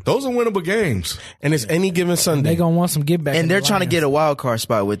 Yep. Those are winnable games. And it's any given Sunday. They're going to want some get back. And they're trying to get a wild card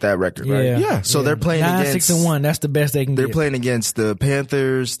spot with that record, right? Yeah. So they're playing 9-6-1. That's the best they can get. They're playing against the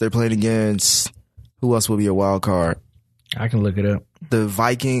Panthers. They're playing against, who else will be a wild card? I can look it up. The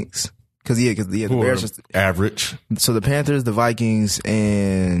Vikings. Because the Bears just average. So the Panthers, the Vikings,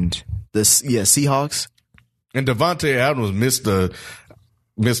 and the Seahawks. And Devontae Adams missed the.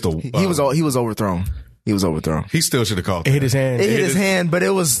 He was overthrown. He was overthrown. He still should have called. It hit his hand. It hit his hand, but it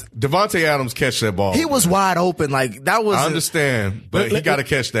was Devontae Adams catch that ball. He was wide open. Like that was. I understand, but he got to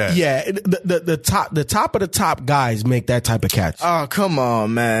catch that. Yeah, the top of the top guys make that type of catch. Oh come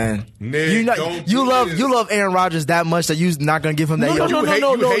on, man! Nick, you love Aaron Rodgers that much that you're not gonna give him that.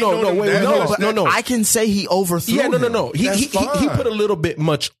 No. I can say he overthrew. Yeah, no. He put a little bit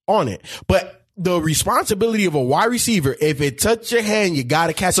much on it, but. The responsibility of a wide receiver, if it touch your hand, you got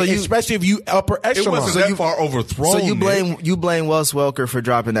to catch it, especially if you upper echelon. It wasn't that far overthrown. So you blame Wes Welker for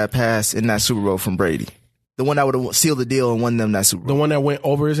dropping that pass in that Super Bowl from Brady. The one that would have sealed the deal and won them that Super Bowl. The one that went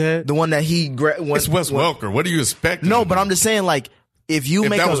over his head? The one that it's Wes Welker. What do you expect? No, but I'm just saying, like, if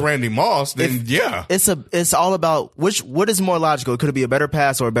that was Randy Moss, then yeah. It's all about what is more logical. Could it be a better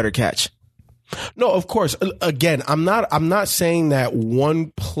pass or a better catch? No, of course. Again, I'm not saying that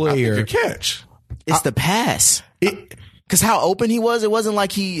one player I think a catch. It's the pass. Because how open he was, it wasn't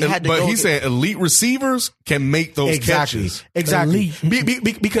like he had to But go. he's saying elite receivers can make those catches. Exactly.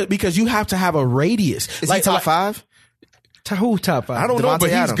 Because you have to have a radius. Is he top 5? Who top 5? I don't know, Devontae but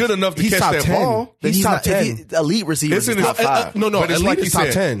he's Adams. good enough to He's catch top that 10. ball. Then He's top not, if 10. he, elite receivers is top 5. No, but it's elite like is he top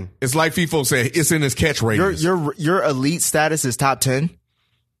said, 10. It's like FIFO said, it's in his catch radius. Your elite status is top 10.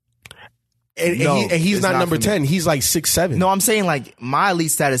 And he's it's not number for me. 10. He's like 6'7". No, I'm saying like my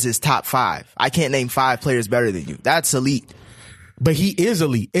elite status is top 5. I can't name 5 players better than you. That's elite. But he is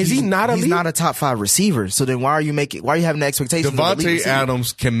elite. Is he not elite? He's not a top 5 receiver. So then why are you having the expectation of elite Devontae receiver?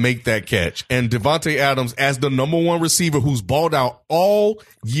 Adams can make that catch. And Devontae Adams, as the number 1 receiver who's balled out all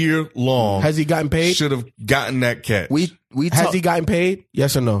year long. Has he gotten paid? Should have gotten that catch. Has he gotten paid?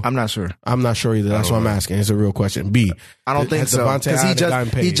 Yes or no? I'm not sure. I'm not sure either. That's what I'm asking. It's a real question. B. I don't think has so. Devontae Because Adams gotten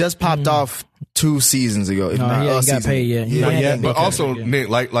paid? he just popped off 2 seasons ago. If No, not he a ain't got season. paid yet. He Yeah. ain't yet, But got also, paid yet. Nick,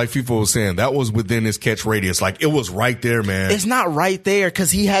 like FIFA was saying, that was within his catch radius. Like, it was right there, man. It's not right there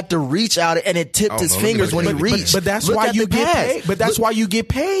because he had to reach out and it tipped his fingers when he reached. But that's Look why at you the get pass. paid. But that's why you get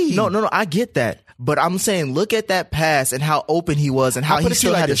paid. No, I get that. But I'm saying, look at that pass and how open he was and how he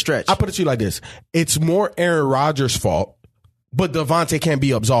still had to stretch. I put it to you like this. It's more Aaron Rodgers' fault, but Devontae can't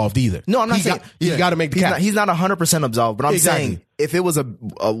be absolved either. No, I'm not saying He's got to make the he's catch. not, he's not 100% absolved, but I'm Exactly. saying if it was a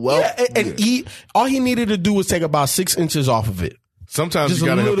all he needed to do was take about 6 inches off of it. Sometimes Just you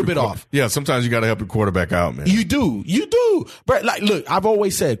got to a help little your bit quarter- off. Yeah, sometimes you got to help your quarterback out, man. You do. But like, look, I've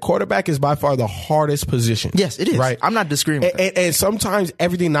always said quarterback is by far the hardest position. yes, it is. Right. I'm not disagreeing with that. And sometimes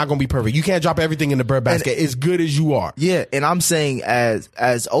everything not going to be perfect. You can't drop everything in the bird basket as good as you are. Yeah, and I'm saying as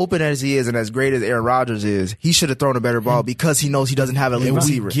open as he is and as great as Aaron Rodgers is, he should have thrown a better ball because he knows he doesn't have a elite And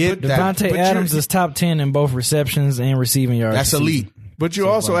we receiver. get that. Devontae But Adams you're- is top 10 in both receptions and receiving yards. That's this season. elite. But you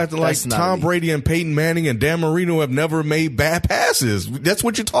also acting like That's not Tom elite. Brady and Peyton Manning and Dan Marino have never made bad passes. That's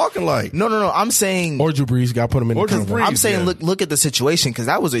what you're talking like. No. I'm saying Or Drew Brees got to put him in Or the Drew cover. Brees. I'm saying yeah. look at the situation because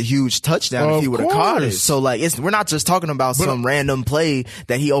that was a huge touchdown Of if he would have caught it. course. So like we're not just talking about some random play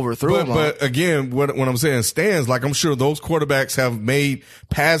that he overthrew him on. But again, what I'm saying stands, like I'm sure those quarterbacks have made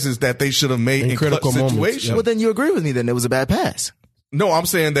passes that they should have made in critical clutch moments, situations. Well, then you agree with me. Then it was a bad pass. No, I'm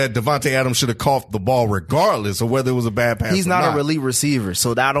saying that Devontae Adams should have caught the ball regardless of whether it was a bad pass. He's or not not a elite receiver,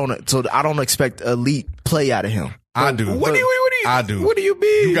 so I don't expect elite play out of him. I do. I do. What do you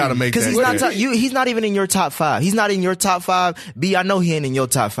mean? You got to make Because that. he's not even in your top 5. He's not in your top 5. B, I know he ain't in your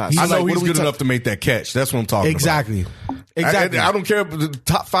top 5. I So, know like, what he's are we good talk- enough to make that catch. That's what I'm talking Exactly. about. Exactly. I don't care about the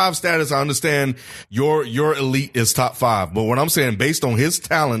top 5 status. I understand your elite is top 5. But what I'm saying, based on his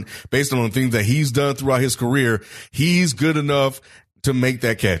talent, based on the things that he's done throughout his career, he's good enough to make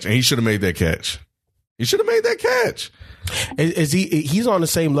that catch. And he should have made that catch. He should have made that catch. Is he? He's on the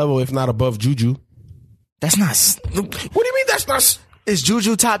same level, if not above Juju. That's not. What do you mean? That's not. Is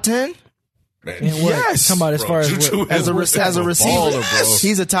Juju top 10? Man, And what? Yes. Talking about as far as Juju what? As a receiver? baller, bro.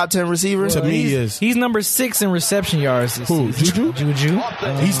 He's a top 10 receiver? To me, he is. He's number 6 in reception yards. This Who? season. Juju? Juju.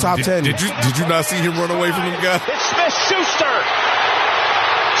 He's top 10. Did you not see him run away from them guys? It's Smith-Schuster.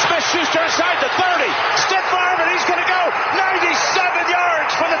 Smith-Schuster inside the 30. Stiff arm, and he's going to go 97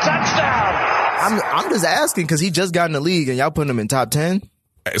 yards for the touchdown. I'm just asking because he just got in the league and y'all putting him in top 10?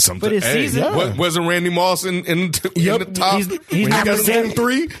 But his season- Yeah. wasn't Randy Moss in the top? He's when he number got in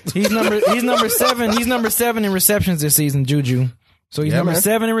 3. He's number 7. He's number 7 in receptions this season, Juju. So he's Yeah, number man.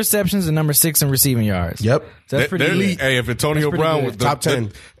 7 in receptions and number 6 in receiving yards. Yep. So that's pretty elite. Hey, if Antonio pretty Brown good. was the Top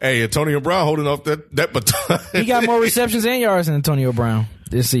 10. Hey, Antonio Brown holding off that baton. He got more receptions and yards than Antonio Brown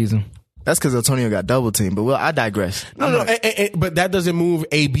this season. That's because Antonio got double teamed, but I digress. No. But that doesn't move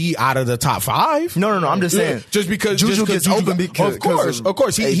AB out of the top 5. No. I'm just saying. Just because Juju gets open of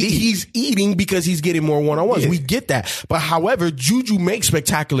course, AD. he's eating because he's getting more one-on-ones. Yeah. We get that. But however, Juju makes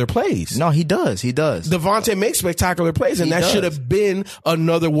spectacular plays. No, he does. Devontae makes spectacular plays, and He that does. should have been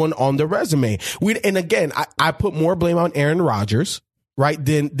another one on the resume. And again, I put more blame on Aaron Rodgers, right,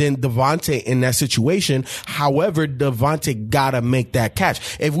 than Devontae in that situation. However, Devontae gotta make that catch.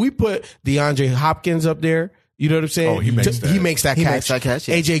 If we put DeAndre Hopkins up there, you know what I'm saying? Oh, he makes that. He makes that He catch. makes that catch,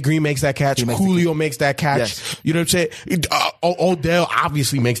 yeah. AJ Green makes that catch. makes the Julio makes that catch. Yes. You know what I'm saying? Odell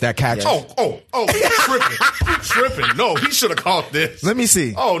obviously makes that catch. Yes. You tripping. No, he should have caught this. Let me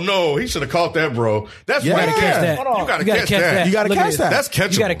see. Oh, no, he should have caught that, bro. That's Yeah. right. You gotta catch that. Hold on. You got to You gotta catch catch that. that. You gotta Look at catch this. that. That's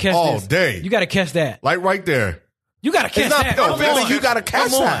catchable You got to catch all this. day. You got to catch that. Like right there. You got to catch not that. no, Come Billy, on. you gotta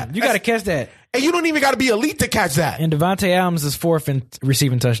catch Come on. that. You got to catch that. And you don't even got to be elite to catch that. And Devontae Adams is 4th in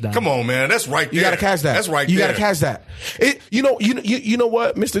receiving touchdown. Come on, man. That's right there. You got to catch that. That's right You there. got to catch that. You know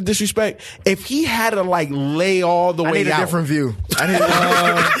what, Mr. Disrespect? If he had to like lay all the I way need a out, different view. I need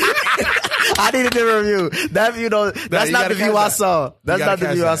I need a different view. That view, that's not the view I saw. That's not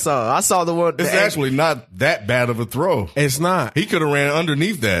the view I saw. I saw the one. It's actually not that bad of a throw. It's not. He could have ran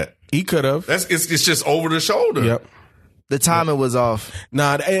underneath that. He could have. It's just over the shoulder. Yep. The timing was off.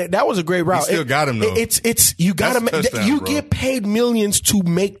 Nah, that was a great route. He still got him though. It's you got to you get paid millions to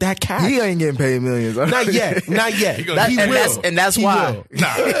make that catch. He ain't getting paid millions. Not yet. He will. And that's why.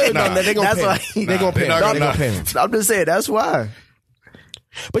 Nah. They're gonna pay him. They're gonna pay him. They're gonna pay him. I'm just saying that's why.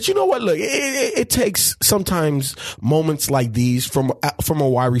 But you know what? Look, it takes sometimes moments like these from a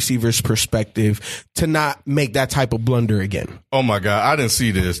wide receiver's perspective to not make that type of blunder again. Oh my God, I didn't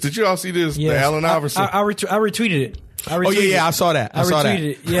see this. Did you all see this? Yes. The Allen Iverson. I retweeted it. I saw that. I saw that.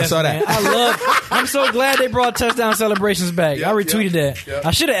 Yes, I saw that. I'm so glad they brought touchdown celebrations back. I retweeted that. Yep.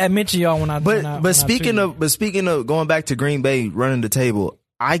 I should have mentioned y'all when I. But speaking of going back to Green Bay running the table,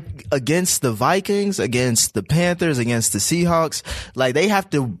 against the Vikings, against the Panthers, against the Seahawks, like they have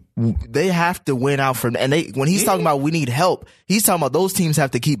to win out from, and when he's talking about we need help, he's talking about those teams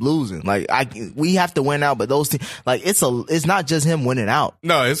have to keep losing. Like we have to win out, but those teams, like it's not just him winning out.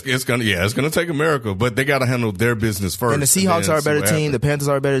 No, it's gonna take a miracle, but they got to handle their business first. And the Seahawks are a better team, the Panthers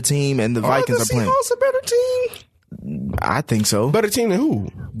are a better team, and the Vikings are playing. The Seahawks a better team? I think so. Better team than who?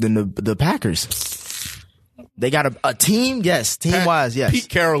 Than the Packers. They got a team, yes. Team-wise, yes. Pete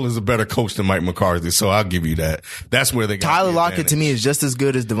Carroll is a better coach than Mike McCarthy, so I'll give you that. That's where they got Tyler Lockett to me is just as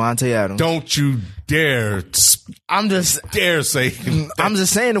good as Devontae Adams. Don't you dare! I'm just say. I'm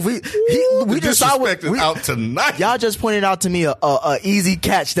just saying if we just saw what out tonight. Y'all just pointed out to me a easy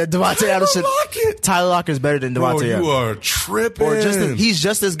catch that Devontae Adams should. Tyler Lockett is better than Devontae Adams. You are tripping. Or he's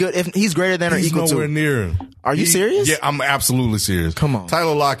just as good. If he's greater than or equal to. Nowhere near. Are you serious? Yeah, I'm absolutely serious. Come on.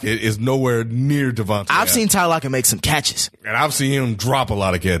 Tyler Lockett is nowhere near Devontae. I've seen Tyler Lockett make some catches. And I've seen him drop a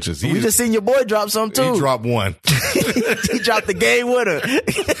lot of catches. We just seen your boy drop some too. He dropped one. He dropped the game winner.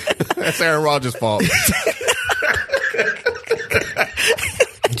 That's Aaron Rodgers' fault.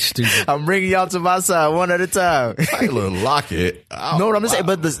 Stupid. I'm bringing y'all to my side one at a time. Tyler Lockett. No, what I'm saying,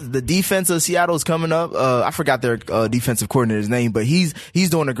 but the defense of Seattle is coming up. I forgot their defensive coordinator's name, but he's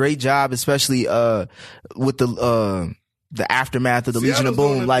doing a great job, especially with the aftermath of the Legion of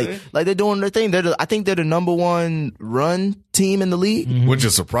Boom. Like they're doing their thing. I think they're the number one run team in the league. Which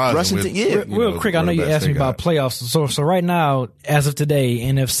is surprising. Rushing team, yeah. Real quick, I know you asked me about playoffs. So right now, as of today,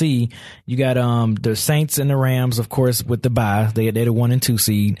 NFC, you got the Saints and the Rams, of course, with the bye. They're the 1 and 2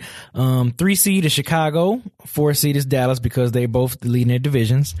 seed. 3 seed is Chicago. 4 seed is Dallas because they're both leading their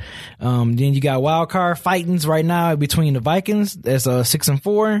divisions. Then you got wild card fightings right now between the Vikings. That's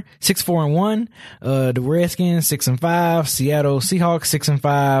 6-4, 6-4-1. The Redskins 6-5. Seattle Seahawks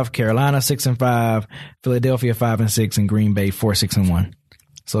 6-5. Carolina 6-5. Philadelphia 5-6, and Green Bay 4-6-1.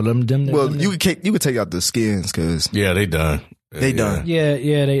 So them. You could take out the Skins because they done. They done. Yeah,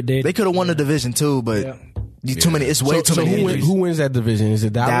 they could have won the division too, but too many. It's way too many injuries. Who wins that division? Is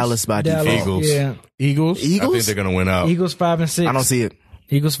it Dallas? Dallas by default. Eagles. Yeah. Eagles. I think they're gonna win out. Eagles 5-6. I don't see it.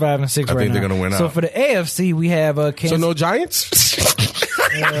 Eagles 5-6 right now. I think they're gonna win out. So for the AFC, we have Kansas. So no Giants.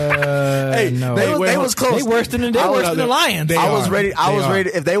 No. They was close. They worse than the Lions. I was ready.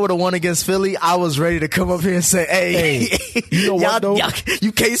 If they would have won against Philly, I was ready to come up here and say, "Hey, you know what though?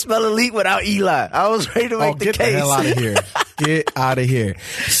 You can't spell elite without Eli." I was ready to make the case. Get the hell out of here. Get out of here.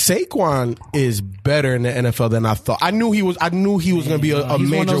 Saquon is better in the NFL than I thought. I knew he was going to be a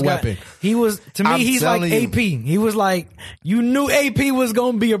major weapon. He was, to me, he's like AP. He was like, you knew AP was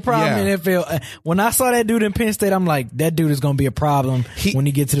going to be a problem in the NFL. When I saw that dude in Penn State, I'm like, that dude is going to be a problem when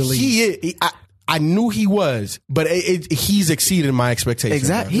he gets to the league. I knew he was, but he's exceeded my expectations.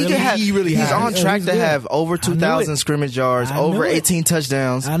 Exactly. He's on track to have over 2,000 scrimmage yards, over 18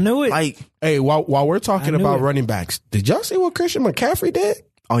 touchdowns. I knew it. Hey, while we're talking about running backs, did y'all see what Christian McCaffrey did?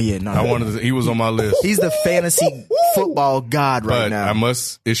 Oh yeah, no. He was on my list. He's the fantasy football god right now. I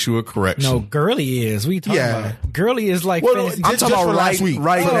must issue a correction. No, Gurley is. What are you talking about? Gurley is like fantasy. I'm talking about last week.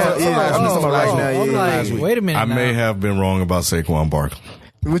 Right now. I'm talking about right now. I'm like, wait a minute. I may have been wrong about Saquon Barkley.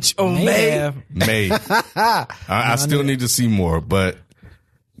 Which may. I still need to see more, but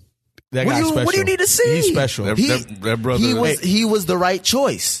that guy's special. What do you need to see? He's special. That brother. He was the right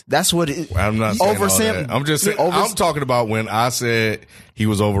choice. That's what it. I'm not saying all that. I'm just saying. I'm talking about when I said he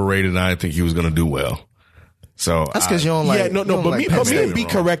was overrated and I didn't think he was going to do well. So that's because you don't like. Yeah, no. But me and B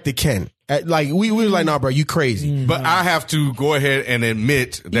corrected Ken. Like we were like, nah, bro, you crazy. But I have to go ahead and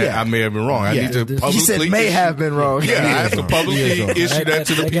admit that I may have been wrong. I need to publicly. He said may have been wrong. Yeah, I have to publicly issue that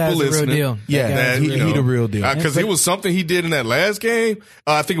to the people listening. Yeah, he the real deal. Because it was something he did in that last game.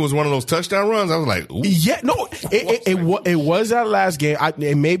 I think it was one of those touchdown runs. I was like, ooh. Yeah, no, it was that last game.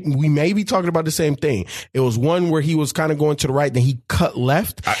 We may be talking about the same thing. It was one where he was kind of going to the right, then he cut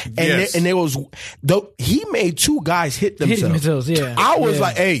left, and there was he made two guys hit themselves. Yeah, I was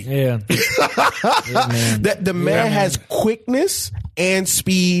like, hey, man. the man has quickness and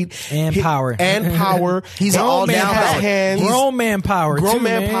speed and power. He's an all down hands. Grown man power.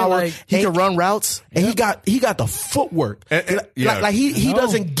 Like, he can run routes, and he got the footwork. Like he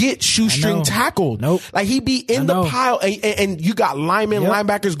doesn't get shoestring tackled. Nope. Like he be in the pile, and you got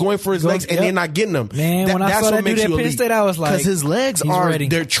linebackers going for his legs, and they're not getting them. Man, when I saw that dude at Penn State, I was like, because his legs are ready.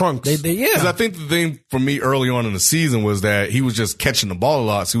 They're trunks. Because I think the thing for me early on in the season was that he was just catching the ball a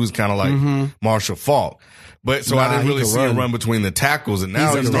lot, so he was kind of like Marshall Faulk. But so I didn't really see him run between the tackles, and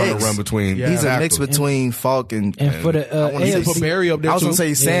now he's starting to run between. He's a mix between Falk and for the AFC. Put Barry up there. I was going to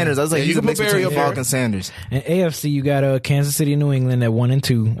say Sanders. I was like, he's a mix between Falk and Sanders. And AFC, you got Kansas City, New England at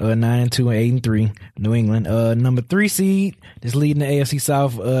 1-2, 9-2, 8-3. New England, number 3 seed is leading the AFC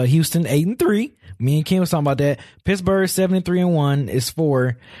South. Houston 8-3. Me and Ken was talking about that. Pittsburgh 7-3-1 is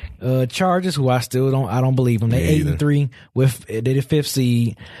 4. Chargers, who I don't believe them. They 8-3 they're the 5th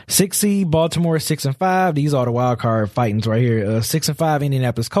seed. 6th seed Baltimore 6-5. These are the wild card fightings right here. 6-5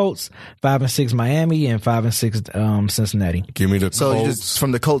 Indianapolis Colts, 5-6 Miami, and 5-6 Cincinnati. Give me the Colts. So just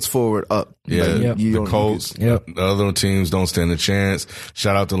from the Colts forward up. Yeah, the Colts. The other teams don't stand a chance.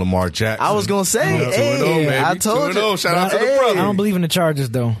 Shout out to Lamar Jackson. I was gonna say, I told you. Shout out to the brother. I don't believe in the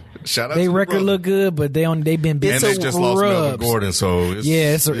Chargers though. Shout out they to record the look good, but they've been bit. And they just lost Melvin Gordon, so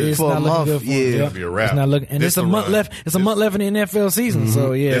it's for not a month. looking good. It'll be a wrap. It's not looking, and it's a month left. It's a month left in the NFL season,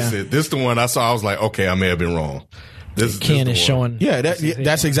 so yeah. That's it. This is the one I saw. I was like, okay, I may have been wrong. Ken is showing. Yeah,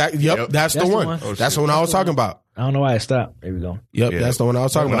 that's exactly. Yep, that's the one. That's the one I was talking about. I don't know why it stopped. There we go. Yep, that's the one I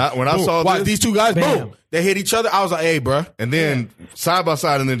was talking about. When I saw this, these two guys, boom, they hit each other. I was like, hey, bro. And then side by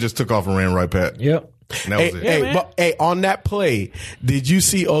side, and then just took off and ran right past. Yep. And that was it. Hey, on that play, did you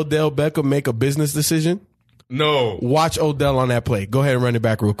see Odell Beckham make a business decision? No. Watch Odell on that play. Go ahead and run it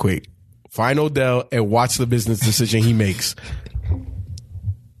back real quick. Find Odell and watch the business decision he makes.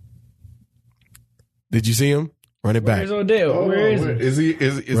 Did you see him? Run it back. Where's Odell? Where is he?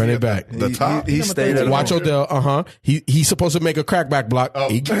 Is run he it back. The top. He stayed at Watch Odell. He's supposed to make a crackback block. Oh.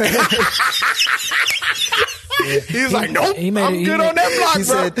 He's like, nope, I'm good on that block, he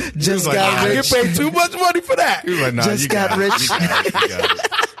bro. Said, just got rich. You paid too much money for that. He was like, nah, just got rich. You got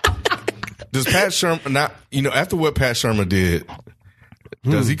it. Does Pat Sherman after what Pat Sherman did,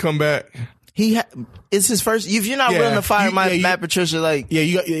 does he come back? It's his first. If you're not willing to fire Matt Patricia, like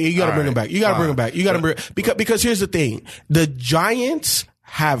you got to bring him back. You got to bring him back. You got to bring because here's the thing: the Giants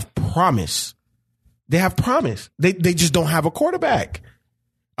have promise. They have promise. They just don't have a quarterback.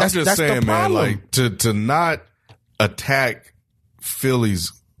 I'm just saying, man, like to not attack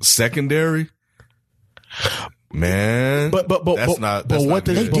Philly's secondary, man. But what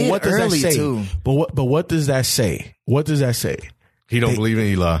does that say? Too. But what does that say? What does that say? He don't believe in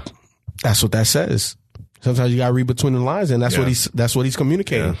Eli. That's what that says. Sometimes you got to read between the lines, and that's what he's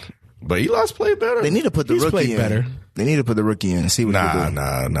communicating. Yeah. But Eli's played better. They need to put the rookie in. Better. They need to put the rookie in and see what he do.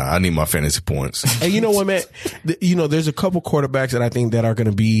 Nah. I need my fantasy points. And you know what, man? There's a couple quarterbacks that I think that are going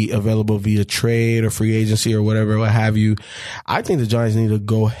to be available via trade or free agency or whatever, what have you. I think the Giants need to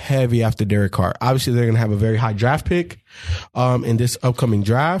go heavy after Derek Carr. Obviously, they're going to have a very high draft pick in this upcoming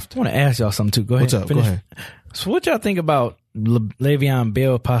draft. I want to ask y'all something too. Go ahead. What's up? Finish. Go ahead. So what y'all think about Le'Veon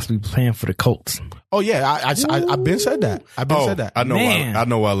Bell possibly playing for the Colts? Oh yeah, I've been said that. Said that. I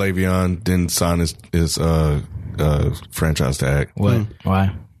know why Le'Veon didn't sign his franchise tag. What?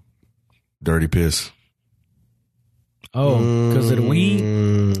 Why? Dirty piss. Oh, because of the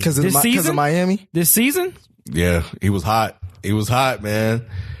weed? Because of Miami? This season? Yeah, he was hot. He was hot, man.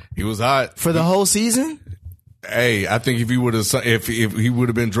 He was hot for the whole season. Hey, I think if he would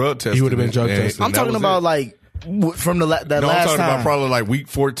have been drug tested, he would have been drug tested. I'm talking about like from that last time. I'm talking about probably like week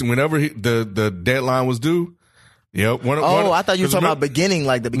 14, whenever the deadline was due. Yep. I thought you were talking about beginning,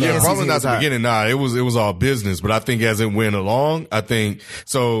 like the beginning. Yeah, probably not the beginning. Nah, it was all business. But I think as it went along, I think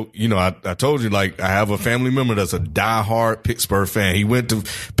so. You know, I told you, like, I have a family member that's a diehard Pittsburgh fan. He went to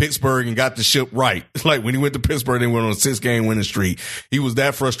Pittsburgh and got the ship right. Like when he went to Pittsburgh, they went on a 6-game winning streak. He was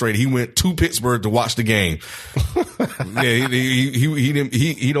that frustrated. He went to Pittsburgh to watch the game. Yeah,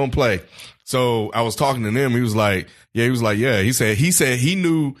 he don't play. So I was talking to them. He was like, yeah. He said he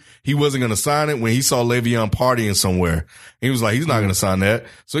knew he wasn't going to sign it when he saw Le'Veon partying somewhere. He was like, he's not going to sign that.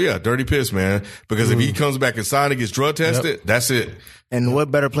 So yeah, dirty piss, man. Because if he comes back and signs and gets drug tested, that's it. And what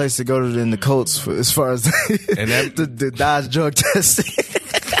better place to go to than the Colts as far as the Dodge drug testing?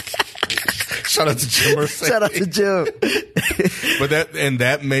 Shout out to Jim Irsay. Shout out to Jim. But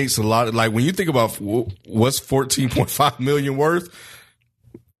that makes a lot of, like, when you think about what's $14.5 million worth,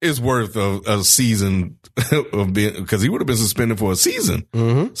 it's worth a season of being, because he would have been suspended for a season.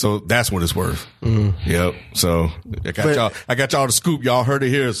 Mm-hmm. So that's what it's worth. Mm-hmm. Yep. So I got y'all the scoop. Y'all heard it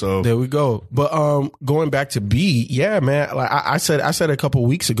here. So there we go. But going back to B, yeah, man. Like I said a couple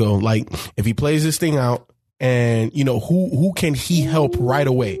weeks ago, like if he plays this thing out, and you know who can he help right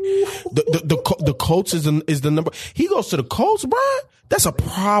away? The Colts is the number. He goes to the Colts, bro. That's a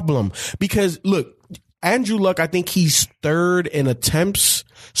problem because look, Andrew Luck. I think he's third in attempts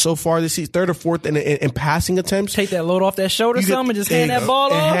so far this season, third or fourth in passing attempts. Take that load off that shoulder, and just hand that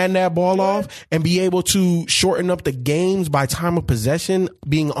ball off. Hand that ball off, and be able to shorten up the games by time of possession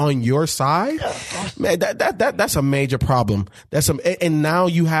being on your side. Man, that's a major problem. And now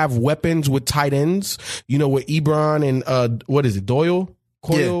you have weapons with tight ends. You know, with Ebron and what is it, Doyle?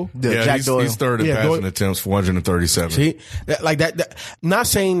 Coyle? Yeah, Jack Doyle. He's third in passing attempts, 437. See, that, not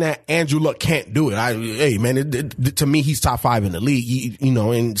saying that Andrew Luck can't do it. Hey, man, to me, he's top 5 in the league. You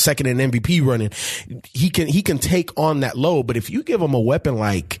know, and second in MVP running. He can take on that load. But if you give him a weapon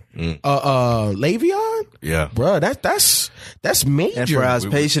like Le'Veon, yeah, bro, that's major. And for as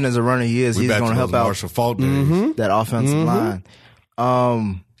patient as a runner he is, he's going to help out Marshall Faulk that offensive line.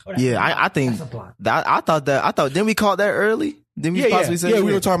 Yeah, I think that I thought didn't we call that early? Didn't we possibly say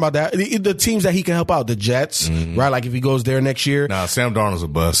we were talking about that. The teams that he can help out, the Jets, right? Like if he goes there next year. Nah, Sam Darnold's a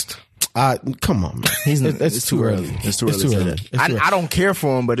bust. Come on, man. It's too early. It's too early to say that. I don't care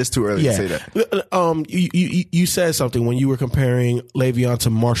for him, but it's too early to say that. You said something when you were comparing Le'Veon to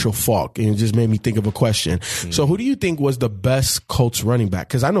Marshall Faulk, and it just made me think of a question. So who do you think was the best Colts running back?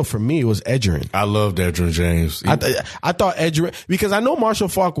 Because I know for me it was Edgerrin. I loved Edgerrin James. I thought Edgerrin, because I know Marshall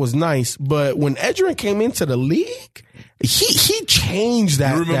Faulk was nice, but when Edgerrin came into the league, he changed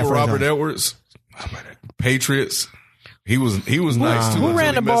that. You remember Robert Edwards? Patriots. He was nice too. Who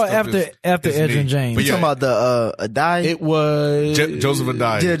ran the ball after Edgerrin James? You talking about the Adai? It was Joseph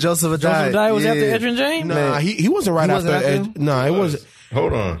Adai. Yeah, Joseph Adai. Joseph Adai was after Edgerrin James? Nah, he wasn't right after Edgerrin. Nah, it wasn't.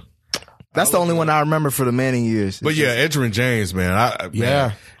 Hold on. That's the only one I remember for the Manning years. But yeah, Edgerrin James, man.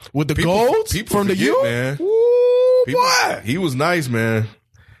 Man. With the gold from the U, man. Boy, he was nice, man.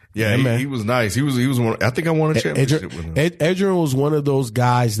 Yeah, he was nice. He was one. I think I won a championship with him. Edgerrin was one of those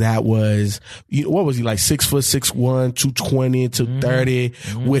guys that was, what was he, like 6', 6'1", 220 to 30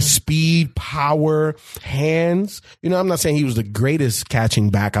 with speed, power, hands. You know, I'm not saying he was the greatest catching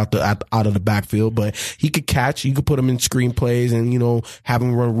back out of the backfield, but he could catch. You could put him in screenplays and, you know, have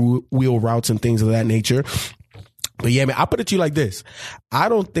him run wheel routes and things of that nature. But yeah, man, I put it to you like this. I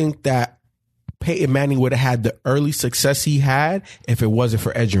don't think that Peyton Manning would have had the early success he had if it wasn't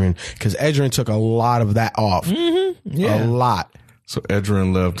for Edgerrin, because Edgerrin took a lot of that off. A lot. So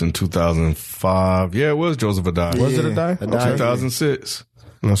Edgerrin left in 2005. Yeah, it was Joseph Adai. Was it Adai? 2006.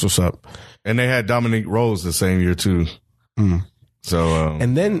 That's what's up. And they had Dominique Rose the same year too. So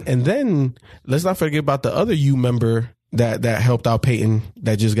and then let's not forget about the other U member that helped out Peyton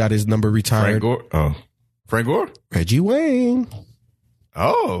that just got his number retired. Frank Gore? Reggie Wayne.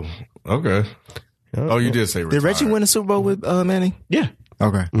 Oh, okay. Oh, you did say retired. Did Reggie win a Super Bowl with Manning? Yeah.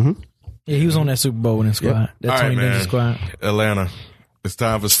 Okay. Yeah, he was on that Super Bowl winning squad. That 20 Ninja squad. Atlanta. It's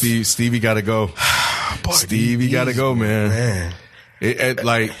time for Steve. Stevie got to go. Stevie got to go, man.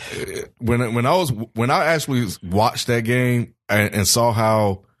 When I actually watched that game and saw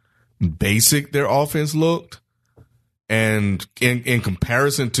how basic their offense looked, and in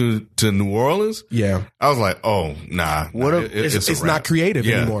comparison to New Orleans, I was like, oh, nah. It's not creative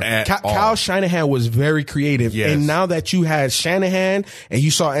anymore. Kyle Shanahan was very creative. Yes. And now that you had Shanahan and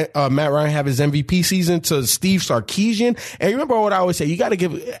you saw Matt Ryan have his MVP season to Steve Sarkisian, and remember what I always say, you got to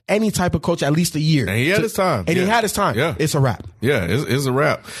give any type of coach at least a year. And he had his time. And he had his time. Yeah. It's a wrap. Yeah, it's a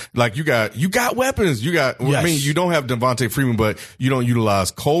wrap. Like you got weapons. I mean, you don't have Devontae Freeman, but you don't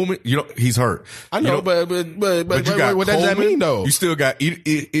utilize Coleman. He's hurt. I know, but you got what does that mean though? You still got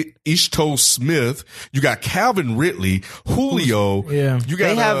Ishto Smith. You got Calvin Ridley, Julio. Yeah. You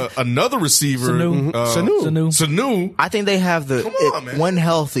got another receiver, Sanu. I think they have when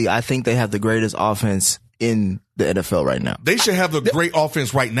healthy, I think they have the greatest offense in the NFL right now. They should have the great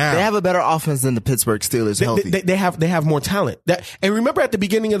offense right now. They have a better offense than the Pittsburgh Steelers healthy. They have more talent. And remember at the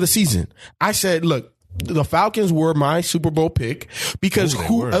beginning of the season, I said, look, the Falcons were my Super Bowl pick because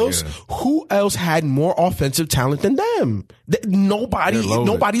who else had more offensive talent than them?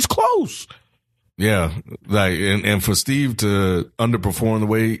 Nobody's close. Yeah, like and for Steve to underperform the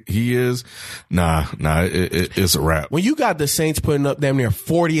way he is, it's a wrap. When you got the Saints putting up damn near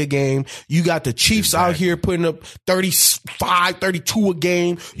 40 a game, you got the Chiefs out here putting up 35, 32 a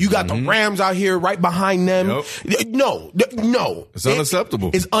game. You got the Rams out here right behind them. Yep. No, it's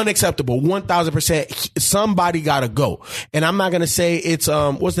unacceptable. It's unacceptable. 1,000%. Somebody got to go, and I'm not gonna say it's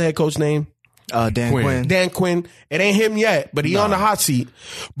what's the head coach name? Dan Quinn. Dan Quinn. It ain't him yet, but he on the hot seat.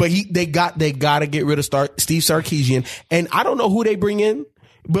 But they got to get rid of Steve Sarkisian, and I don't know who they bring in,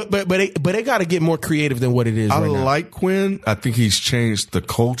 but they got to get more creative than what it is. I right now. like Quinn. I think he's changed the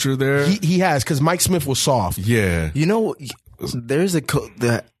culture there. He has, because Mike Smith was soft. Yeah, you know, there's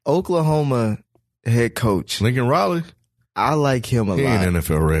the Oklahoma head coach Lincoln Riley. I like him a lot. He ain't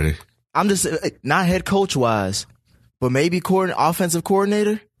NFL ready. I'm just not head coach wise, but maybe offensive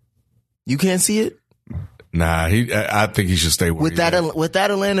coordinator. You can't see it? Nah, I think he should stay with that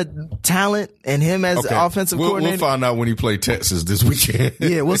Atlanta talent and him as the offensive coordinator. We'll find out when he play Texas this weekend.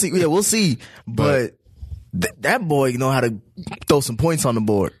 Yeah, we'll see. Yeah, we'll see. But that boy know how to throw some points on the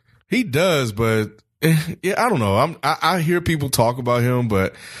board. He does, but yeah, I don't know. I hear people talk about him,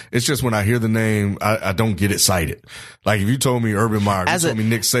 but it's just when I hear the name, I don't get excited. Like if you told me Urban Meyer, you told me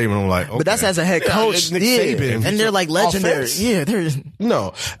Nick Saban, I'm like, okay. But that's as a head coach. Nick Saban. And they're like legendary. Offense. Yeah, they're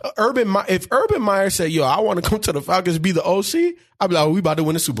no. If Urban Meyer said, "Yo, I want to come to the Falcons, be the OC," I'd be like, "We about to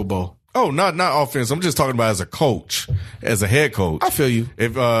win the Super Bowl." Oh, not offense. I'm just talking about as a coach, as a head coach. I feel you.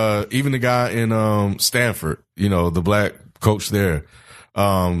 If even the guy in Stanford, the black coach there.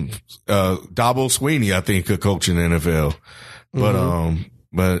 Dabo Sweeney, I think, could coach in the NFL,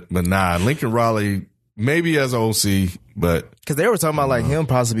 but nah, Lincoln Riley maybe as an OC, but because they were talking about like him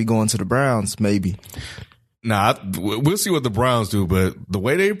possibly going to the Browns, maybe. Nah, we'll see what the Browns do, but the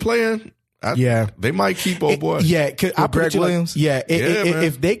way they playing. They might keep old boy. Yeah, Greg Williams.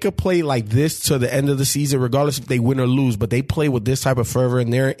 If they could play like this to the end of the season, regardless if they win or lose, but they play with this type of fervor,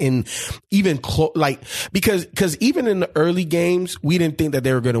 and they're in even because even in the early games, we didn't think that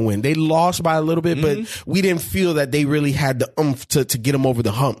they were going to win. They lost by a little bit, but we didn't feel that they really had the oomph to get them over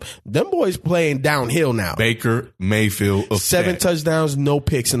the hump. Them boys playing downhill now. Baker Mayfield effect. 7 touchdowns, no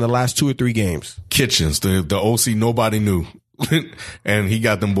picks in the last 2 or 3 games. Kitchens, the OC nobody knew. And he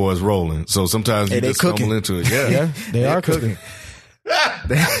got them boys rolling. So sometimes you just stumble into it. Yeah, they are cooking.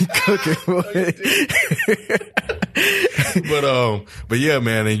 They cooking. But yeah,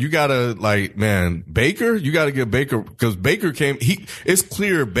 man, and you gotta Baker, you gotta get Baker because Baker it's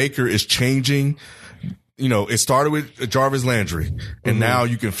clear Baker is changing. It started with Jarvis Landry, and now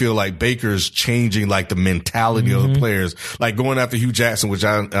you can feel like Baker's changing like the mentality of the players, like going after Hugh Jackson, which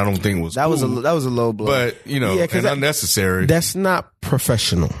I don't think was that cool. was a low blow, but and unnecessary. That's not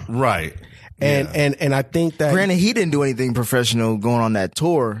professional, right? And I think that granted he didn't do anything professional going on that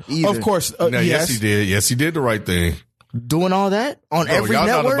tour either. Of course, yes he did. Yes, he did the right thing. Doing all that on every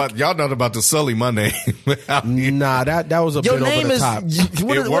network. Y'all not about to sully my name. Nah, that was a bit over the top.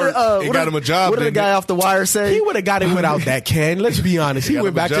 It got him a job. What did the guy off the wire say? He would have got it without that, Ken. Let's be honest. He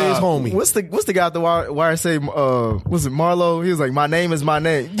went back to his homie. What's the guy off the wire say? Was it Marlo? He was like, "My name is my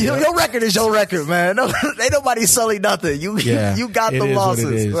name." Yeah. Your record is your record, man. No, ain't nobody sully nothing. You got the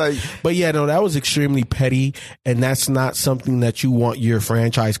losses. But that was extremely petty, and that's not something that you want your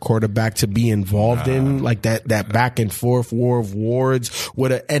franchise quarterback to be involved in, like that back and forth war of words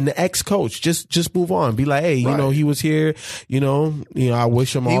and the ex-coach. Just move on. Be like, hey, he was here. I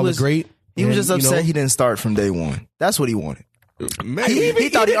wish him all the great. He was just upset he didn't start from day one. That's what he wanted. He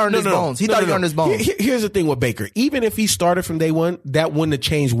thought he earned his bones. He thought he earned his bones. Here's the thing with Baker. Even if he started from day one, that wouldn't have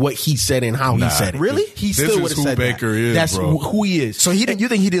changed what he said and how he said it. Really? He still would have said Baker that. Is, That's bro. who he is. So you think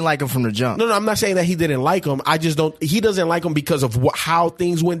he didn't like him from the jump? No, I'm not saying that he didn't like him. I just don't. He doesn't like him because of how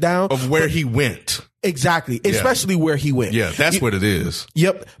things went down. Of where he went. Exactly, especially where he went. Yeah, that's what it is.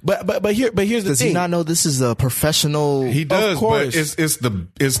 Yep, but here's the thing. Does he not know this is a professional? He does, but it's the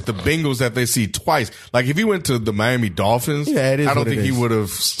Bengals that they see twice. Like if he went to the Miami Dolphins, I don't think he would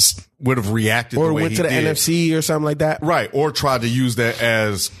have reacted or the way went to the NFC or something like that. Right, or tried to use that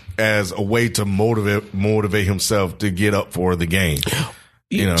as a way to motivate himself to get up for the game.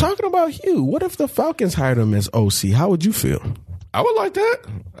 Talking about Hugh, what if the Falcons hired him as OC? How would you feel? I would like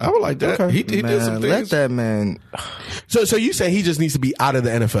that. Okay. He did some things. Let that man. So you say he just needs to be out of the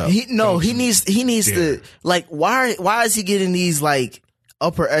NFL? He needs to why is he getting these like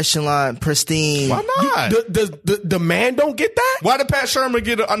upper echelon pristine? Why not? Does the man don't get that? Why did Pat Shermer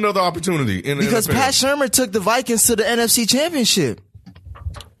get another opportunity in the Because NFL? Pat Shermer took the Vikings to the NFC Championship.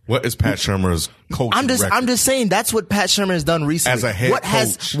 What is Pat Shurmur's coaching record? I'm just saying that's what Pat Shurmur has done recently. As a head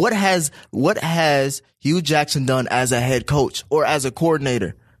coach. What has Hugh Jackson done as a head coach or as a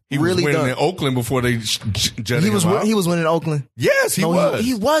coordinator? He really was winning done. in Oakland before they jetted him out. He was winning in Oakland. Yes, he was.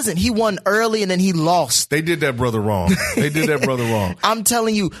 He wasn't. He won early and then he lost. They did that brother wrong. I'm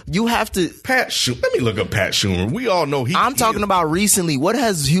telling you, you have to. Pat Shurmur. Let me look up Pat Shurmur. We all know I'm talking about recently. What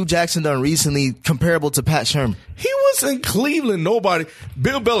has Hugh Jackson done recently comparable to Pat Shurmur? He was in Cleveland. Nobody.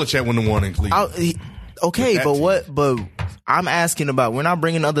 Bill Belichick wouldn't have won in Cleveland. Okay, but team. what? But I'm asking about. We're not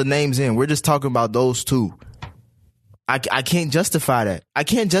bringing other names in. We're just talking about those two. I can't justify that. I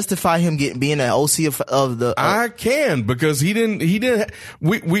can't justify him being an OC of the. I can, because he didn't. He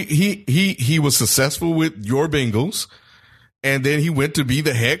was successful with your Bengals, and then he went to be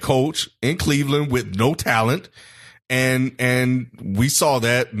the head coach in Cleveland with no talent, and we saw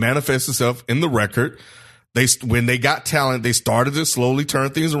that manifest itself in the record. When they got talent, they started to slowly turn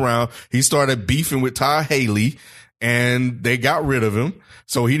things around. He started beefing with Todd Haley, and they got rid of him.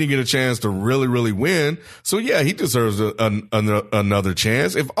 So he didn't get a chance to really, really win. So yeah, he deserves another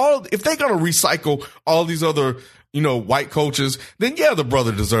chance. If they're going to recycle all these other, white coaches, then yeah, the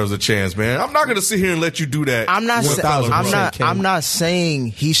brother deserves a chance, man. I'm not going to sit here and let you do that. I'm not saying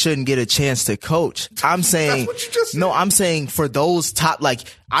he shouldn't get a chance to coach. I'm saying, that's what you just said. No, I'm saying for those top,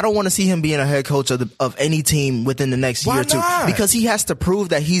 I don't want to see him being a head coach of any team within the next year or two, because he has to prove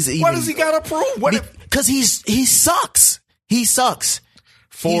that he's even. What does he got to prove? Because he sucks. He sucks.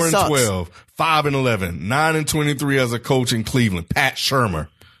 4-12, 5-11, 9-23 as a coach in Cleveland. Pat Shurmur.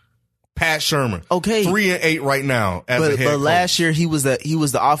 Okay. 3-8 right now as a head coach. But last year he was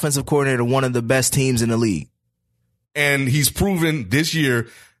the offensive coordinator of one of the best teams in the league. And he's proven this year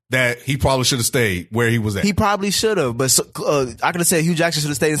that he probably should have stayed where he was at. He probably should have, but I could have said Hugh Jackson should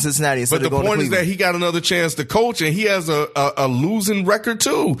have stayed in Cincinnati instead of going to Cleveland. But the point is that he got another chance to coach, and he has a losing record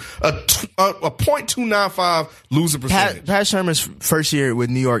too, a .295 losing percentage. Pat Shurmur's first year with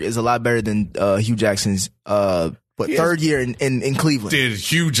New York is a lot better than Hugh Jackson's third year in Cleveland. Did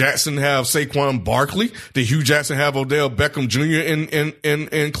Hugh Jackson have Saquon Barkley? Did Hugh Jackson have Odell Beckham Jr.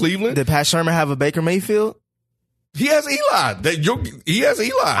 in Cleveland? Did Pat Shurmur have a Baker Mayfield? He has Eli. He has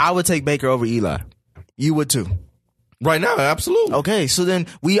Eli. I would take Baker over Eli. You would too. Right now, absolutely. Okay, so then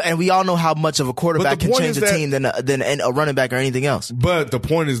we all know how much of a quarterback can change a team than a running back or anything else. But the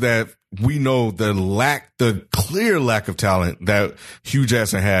point is that we know the clear lack of talent that Hugh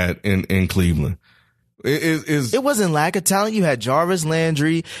Jackson had in Cleveland. It wasn't lack of talent. You had Jarvis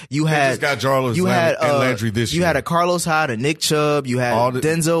Landry. You had Landry this year. You had a Carlos Hyde, a Nick Chubb. You had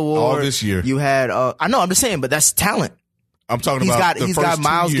Denzel Ward all this year. You had I know. I'm just saying, but that's talent. I'm talking about he's got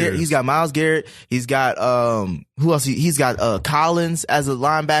Myles Garrett. He's got Myles Garrett. He's got who else? He's got Collins as a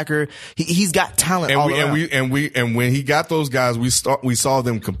linebacker. He's got talent all around. And when he got those guys, we saw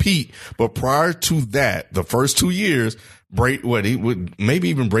them compete. But prior to that, the first 2 years, maybe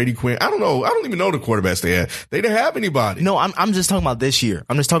even Brady Quinn. I don't know. I don't even know the quarterbacks they had. They didn't have anybody. No, I'm just talking about this year.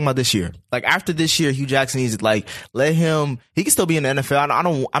 Like after this year, Hugh Jackson needs to let him. He can still be in the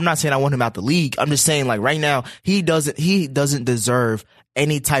NFL. I'm not saying I want him out the league. I'm just saying right now he doesn't deserve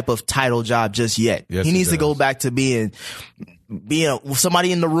any type of title job just yet. Yes, he needs to go back to being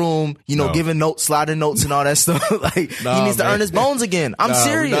somebody in the room, giving notes, sliding notes and all that stuff. He needs to earn his bones again. I'm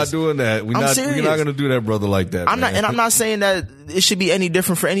serious. We're not doing that. We're not going to do that, brother, like that. I'm not saying that it should be any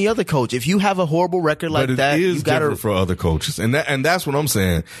different for any other coach. If you have a horrible record like that, you got different for other coaches. And that's what I'm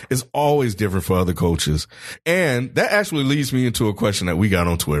saying. It's always different for other coaches. And that actually leads me into a question that we got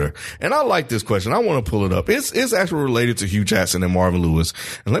on Twitter. And I like this question. I want to pull it up. It's actually related to Hugh Jackson and Marvin Lewis.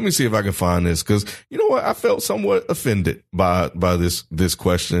 And let me see if I can find this, because you know what? I felt somewhat offended by this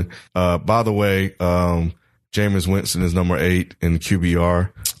question. By the way, Jameis Winston is number 8 in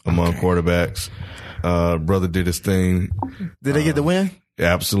QBR among quarterbacks. Brother did his thing. Did they get the win?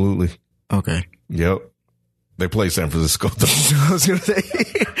 Absolutely. Okay. Yep. They play San Francisco. I was gonna say,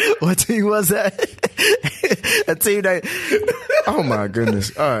 what team was that? A team that. Oh my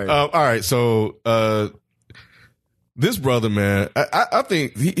goodness! All right. All right. So, this brother, man, I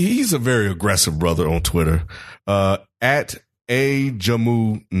think he's a very aggressive brother on Twitter. At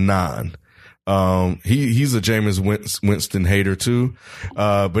Jamu9. He's a Jameis Winston hater too.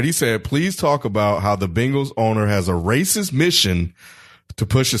 But he said, please talk about how the Bengals owner has a racist mission to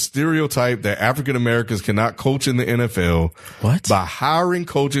push a stereotype that African Americans cannot coach in the NFL. What? By hiring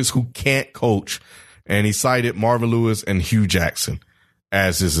coaches who can't coach. And he cited Marvin Lewis and Hugh Jackson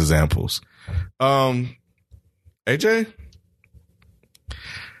as his examples. AJ?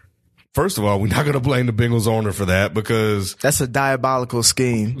 First of all, we're not going to blame the Bengals owner for that because that's a diabolical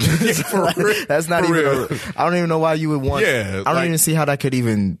scheme. for real, that's not even. I don't even know why you would want. Yeah, I don't even see how that could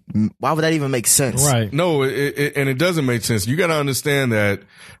even. Why would that even make sense? Right. No, and it doesn't make sense. You got to understand that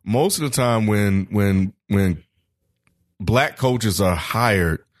most of the time when black coaches are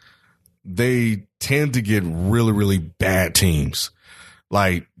hired, they tend to get really, really bad teams.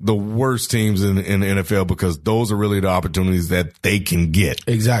 Like the worst teams in the NFL because those are really the opportunities that they can get.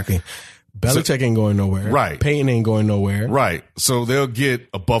 Exactly. Belichick ain't going nowhere. Right. Peyton ain't going nowhere. Right. So they'll get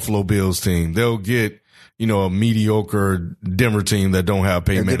a Buffalo Bills team. They'll get, a mediocre Denver team that don't have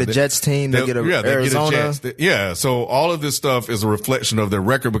Peyton. They'll get a Jets team. They'll get a Arizona. Yeah. So all of this stuff is a reflection of their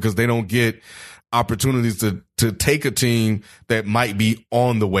record because they don't get opportunities to take a team that might be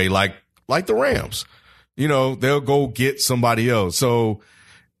on the way, like the Rams. They'll go get somebody else. So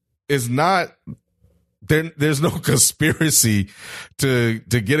it's not, there's no conspiracy to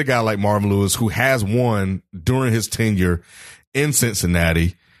get a guy like Marvin Lewis who has won during his tenure in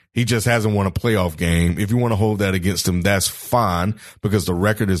Cincinnati. He just hasn't won a playoff game. If you want to hold that against him, that's fine because the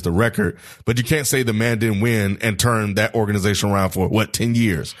record is the record. But you can't say the man didn't win and turn that organization around for 10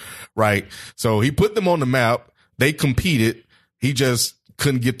 years, right? So he put them on the map. They competed. He just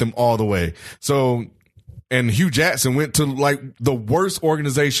couldn't get them all the way. So, and Hugh Jackson went to like the worst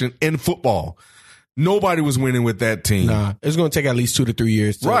organization in football. Nobody was winning with that team. Nah, it's going to take at least 2 to 3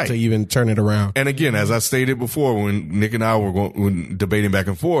 years to even turn it around. And again, as I stated before, when Nick and I were debating back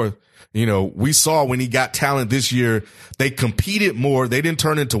and forth, we saw when he got talent this year, they competed more. They didn't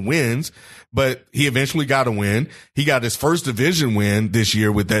turn into wins, but he eventually got a win. He got his first division win this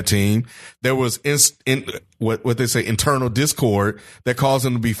year with that team. There was what they say internal discord that caused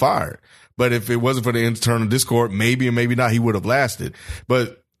him to be fired. But if it wasn't for the internal discord, maybe and maybe not, he would have lasted.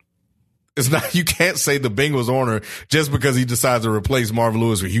 But it's not, you can't say the Bengals owner, just because he decides to replace Marvin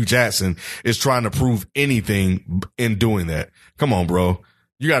Lewis with Hugh Jackson, is trying to prove anything in doing that. Come on, bro.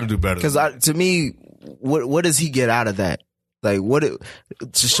 You got to do better. Because to me, what does he get out of that? Like, to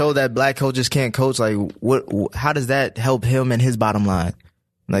show that black coaches can't coach, like, how does that help him and his bottom line?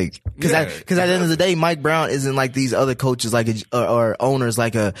 Like, cause at the end of the day, Mike Brown isn't like these other coaches, like, or owners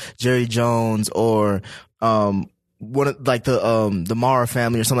like a Jerry Jones or, one of like the Mara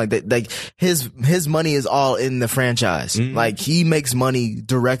family or something like that. Like his money is all in the franchise. Mm-hmm. Like he makes money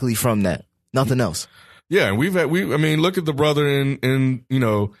directly from that. Nothing else. Yeah. And look at the brother in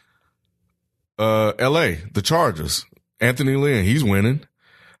LA, the Chargers, Anthony Lynn, he's winning.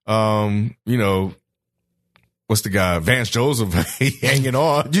 What's the guy? Vance Joseph hanging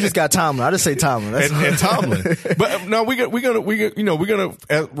on. You just got Tomlin. I just say Tomlin. And Tomlin. But no, we're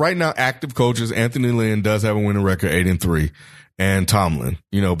gonna right now active coaches. Anthony Lynn does have a winning record, 8-3, and Tomlin.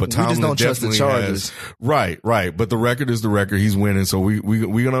 But Tomlin just don't trust the Chargers. Right. But the record is the record. He's winning, so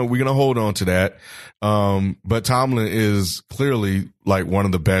we're gonna hold on to that. But Tomlin is clearly like one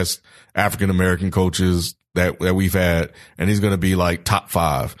of the best African American coaches that we've had, and he's gonna be like top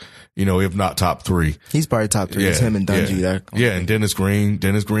 5. If not top 3. He's probably top 3. It's him and Dungy. Yeah, and Dennis Green.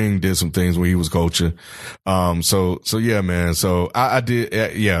 Dennis Green did some things when he was coaching. So yeah, man. So I did.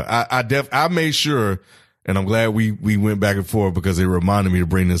 I made sure, and I'm glad we went back and forth because it reminded me to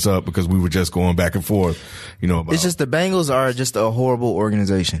bring this up because we were just going back and forth. About, it's just the Bengals are just a horrible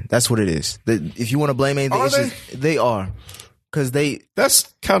organization. That's what it is. If you want to blame anything, they are.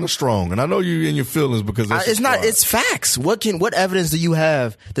 That's kind of strong, and I know you in your feelings because that's it's not. It's facts. What evidence do you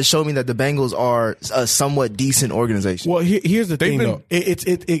have to show me that the Bengals are a somewhat decent organization? Well, here's the thing, though.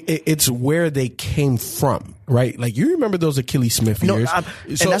 It's where they came from, right? Like you remember those Achilles Smith years, and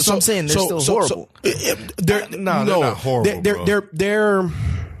that's what I'm saying. They're still horrible. They're not horrible.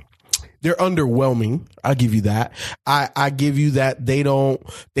 They're underwhelming. I'll give you that. I give you that they don't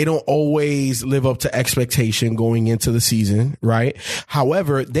always live up to expectation going into the season, right?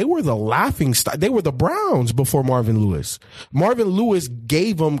 However, they were the laughing stock. They were the Browns before Marvin Lewis. Marvin Lewis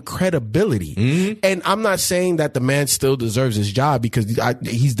gave them credibility. Mm-hmm. And I'm not saying that the man still deserves his job because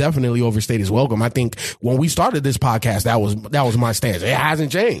he's definitely overstayed his welcome. I think when we started this podcast, that was my stance. It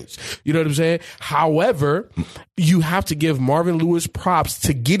hasn't changed. You know what I'm saying? However, you have to give Marvin Lewis props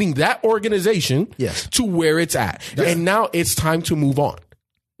to getting that organization to where it's at. Yeah. And now it's time to move on.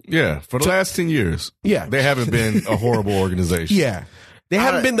 Yeah. For the last 10 years. Yeah. They haven't been a horrible organization. Yeah. They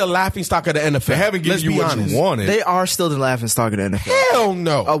haven't been the laughing stock of the NFL. They haven't given you what you wanted. They are still the laughing stock of the NFL. Hell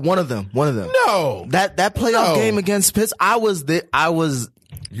no. One of them. No. That playoff game against Pitts, I was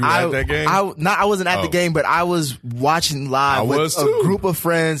You were at that game? I wasn't at the game, but I was watching live with a group of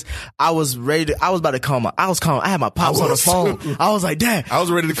friends. I was ready. I was about to call I had my pops on the phone. I was like, Dad. I was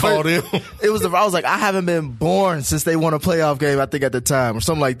ready to call them. I was like, I haven't been born since they won a playoff game, I think at the time, or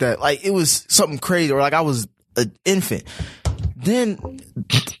something like that. Like, it was something crazy, or like I was an infant. Then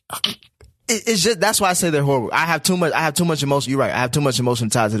it's just, that's why I say they're horrible. I have too much emotion. You're right. I have too much emotion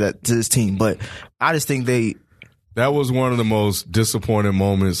tied to this team, but I just think that was one of the most disappointing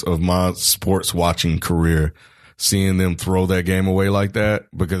moments of my sports watching career, seeing them throw that game away like that,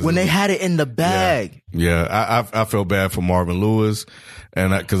 because when they had it in the bag. Yeah. I felt bad for Marvin Lewis,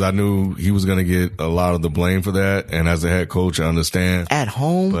 and because I knew he was going to get a lot of the blame for that. And as a head coach, I understand at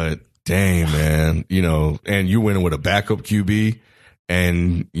home, but dang, man, and you went in with a backup QB.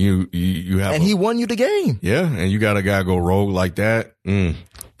 And you have, and he won you the game. Yeah, and you got a guy go rogue like that.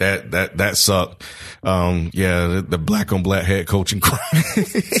 That sucked. The black on black head coaching crime.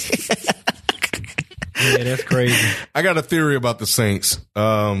 Yeah, that's crazy. I got a theory about the Saints.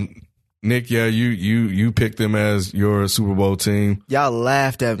 Nick, you picked them as your Super Bowl team. Y'all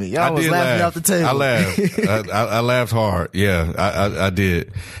laughed at me. Y'all was laughing off the table. I laughed. I laughed hard. Yeah, I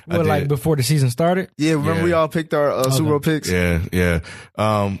did. Like before the season started? Yeah, remember we all picked our Super Bowl picks? Yeah.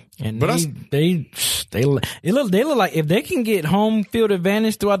 And they look like if they can get home field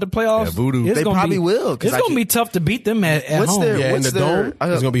advantage throughout the playoffs, they probably will. It's going to be tough to beat them at home. In the dome, it's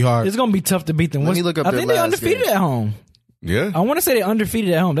going to be hard. It's going to be tough to beat them. Let me look up I think they're undefeated at home. Yeah, I want to say they're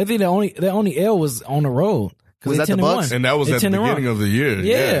undefeated at home. They think the only L was on the road. Was that the Bucs? And that was at the beginning of the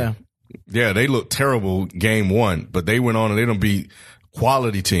year. Yeah, they looked terrible game one, but they went on and they don't beat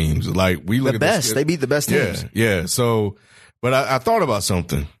quality teams. Like we look the at best. They beat the best teams. Yeah. So, but I thought about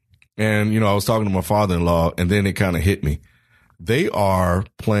something, and I was talking to my father-in-law, and then it kind of hit me. They are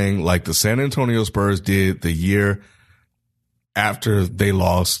playing like the San Antonio Spurs did the year after they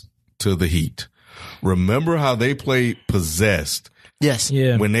lost to the Heat. Remember how they played possessed? Yes.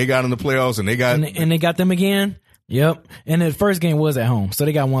 Yeah. When they got in the playoffs and they got them again. Yep. And the first game was at home, so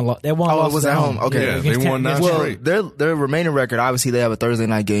they got one loss. That one loss was at home. Okay. Yeah, they won 9 straight. Their remaining record, obviously, they have a Thursday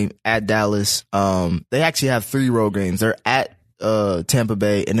night game at Dallas. They actually have 3 road games. They're at Tampa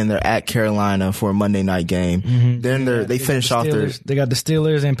Bay, and then they're at Carolina for a Monday night game. Mm-hmm. Then they finish off they got the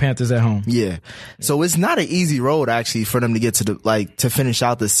Steelers and Panthers at home. Yeah. So it's not an easy road actually for them to get to finish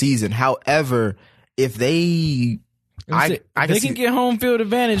out the season. However, if they can get home field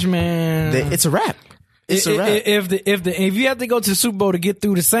advantage, man, it's a wrap. It's a wrap. If you have to go to the Super Bowl to get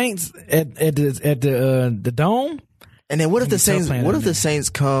through the Saints at the Dome. And then what if the Saints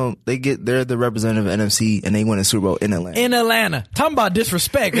come? They're the representative of NFC, and they win a Super Bowl in Atlanta. In Atlanta, talking about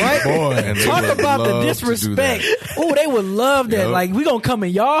disrespect, right? Boy, talk about the disrespect. Oh, they would love that. Yep. Like, we gonna come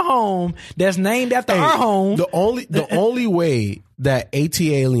in your home that's named after our home. The only way that AT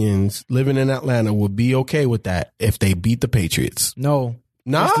aliens living in Atlanta would be okay with that if they beat the Patriots. No.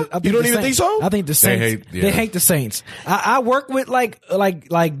 Nah, you don't even think so? I think the Saints. They hate the Saints. I work with like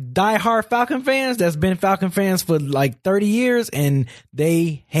diehard Falcon fans that's been Falcon fans for like 30 years, and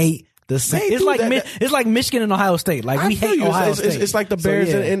they hate the Saints. It's like Michigan and Ohio State. Like, we hate Ohio State. It's like the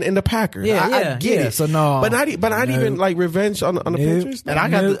Bears and the Packers. I get it. So no, but not even like revenge on the Patriots. And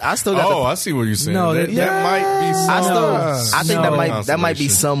I still got. I see what you're saying. No, that might be. I think that might be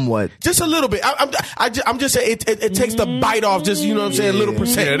somewhat. Just a little bit. I'm just saying it takes the bite off. Just, you know what I'm saying, a little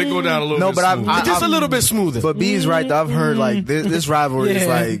percent. Yeah, they go down a little. No, but just a little bit smoother. But B's right. I've heard like this rivalry is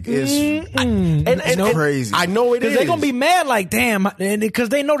like it's crazy. I know it is. They're gonna be mad like, damn, because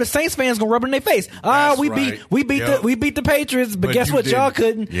they know the Saints fans gonna rub it in their face. We beat the Patriots, but guess what? Y'all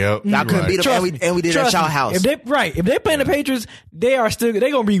couldn't. Yep, y'all couldn't beat them, and we did it at y'all house. If they playing the Patriots, they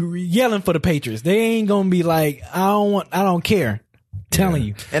gonna be yelling for the Patriots. They ain't gonna be like, I don't care. Telling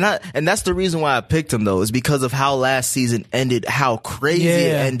you, and that's the reason why I picked them though, is because of how last season ended, how crazy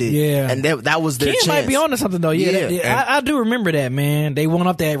it ended, and that was their chance. Might be onto something though. I do remember that, man. They won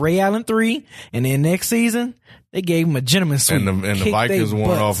up that Ray Allen 3, and then next season they gave him a gentleman's sweep. And the Vikings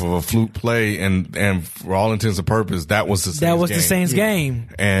won off of a fluke play, and for all intents and purposes, that was the Saints game.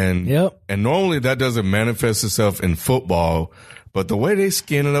 And and normally that doesn't manifest itself in football. But the way they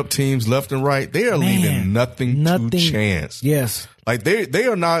skinning up teams left and right, they are leaving nothing to chance. Yes. Like they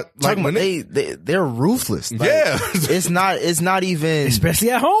are not like they're ruthless. Like, it's not even,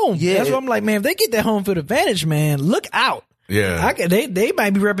 especially at home. Yeah, that's what I'm like, man. If they get that home field advantage, man, look out. Yeah, they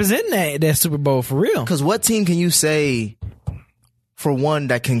might be representing that Super Bowl for real. Because what team can you say for one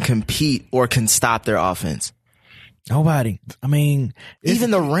that can compete or can stop their offense? Nobody. I mean,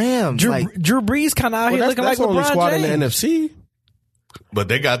 even the Rams. Drew Brees kind of out here looking like LeBron James. That's the only squad James. in the NFC. But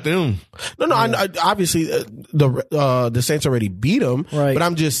they got them. No. I obviously the Saints already beat them. Right. But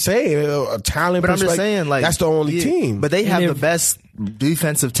I'm just saying, talent. But I'm just saying, like, that's the only team. But they have And the best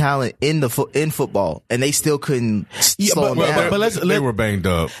defensive talent in football, and they still couldn't slow them down. but They were banged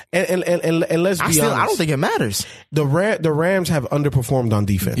up. And let's be honest. I don't think it matters. The Rams have underperformed on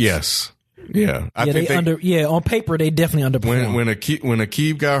defense. Yes. Yeah. I think on paper they definitely underperformed. when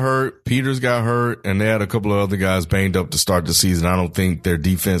Akeem got hurt, Peters got hurt, and they had a couple of other guys banged up to start the season, I don't think their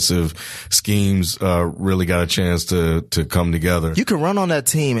defensive schemes really got a chance to come together. You can run on that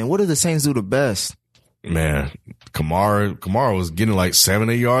team, and what do the Saints do the best? Man, Kamara was getting like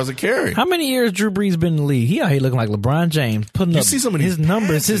 7-8 yards a carry. How many years Drew Brees been in the league? He out here looking like LeBron James, putting up see some of his these numbers.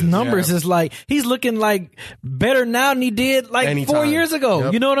 passes, His numbers is like he's looking like better now than he did like Anytime. 4 years ago.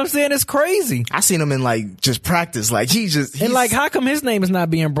 Yep. You know what I'm saying? It's crazy. I seen him in like just practice, like he's And like, how come his name is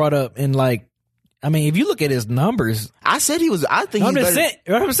not being brought up in like? I mean, if you look at his numbers, I said he was. I think I'm he's just better.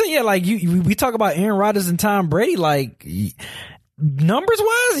 saying. I'm saying, yeah, like we talk about Aaron Rodgers and Tom Brady, like. Numbers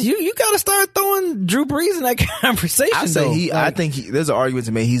wise, you got to start throwing Drew Brees in that conversation. I say though. I think there's an argument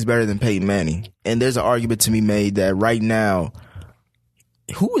to be made he's better than Peyton Manning, and there's an argument to be made that right now,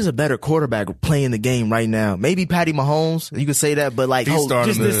 who is a better quarterback playing the game right now? Maybe Patty Mahomes. You could say that, but like, He's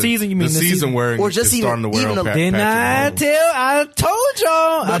starting just the season, you mean the the season season? wearing Or just is starting to wear even on a- Didn't I Patrick Mahomes. I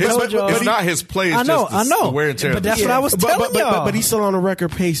told y'all. It's not his play. It's I know, just the wear and tear. but that's what I was telling y'all. But he's still on a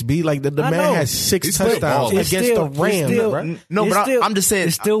record pace, B. Like the I man know. has 6 He's still touchdowns balling. against It's still- the Rams. it's still- right? No, It's but still- I'm just saying.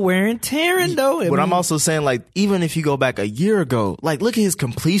 it's still wearing and tearing though. But I'm also saying, like, even if you go back a year ago, like, look at his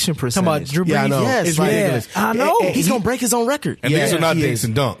completion percentage. talking about Drew Brees. Yeah, I know. Yes, It's like, ridiculous. I know. He's gonna break his own record. And these are not he dinks is.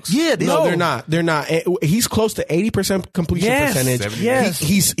 and dunks. Yeah, No, they're not. They're not. He's close to 80% completion Yes, percentage. yes.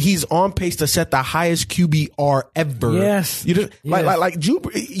 He's on pace to set the highest QBR ever. Yes. You just, Yes. like Drew.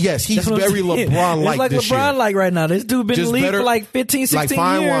 Yes, he's That's what I'm very saying. LeBron-like It's like this LeBron year. like right now. This dude been in Just the league better- for like 15, 16 like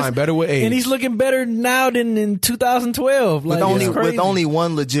fine years. wine, better with age. And he's looking better now than in 2012. Like, with it's crazy. only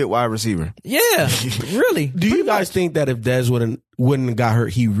one legit wide receiver. Yeah, really. Do you guys think that if Dez wouldn't have got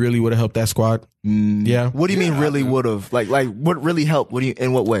hurt, he really would have helped that squad? Yeah. What do you mean really would have? Like what really helped?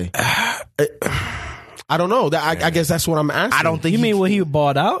 In what way? I don't know. I guess that's what I'm asking. I don't think You mean when he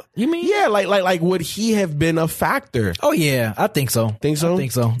balled out? You mean? Yeah, like would he have been a factor? Oh yeah, I think so. Think so? I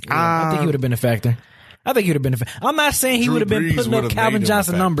think so. Yeah, I think he would have been a factor. I think he would have been a factor. I'm not saying he Drew would have been Brees putting would up have Calvin made him a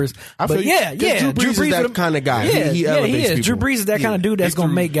Johnson factor. numbers. I But feel- yeah, 'cause yeah. Drew Brees is that would've- kind of guy. Yeah, He he elevates is. Drew people. Brees is that kind of dude that's He gonna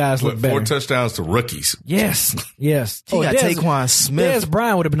threw, make guys look better. 4 touchdowns to rookies. Yes, yes. He got Dez- Taquan Smith. Dez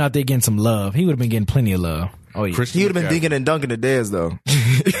Bryant would have been out there getting some love. He would have been getting plenty of love. Oh yeah. Christian He would have been McCaffrey. dinking and dunking to Dez though.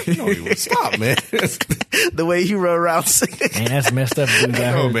 No, he would. Stop, man. The way he run around. Man, that's messed up. Dude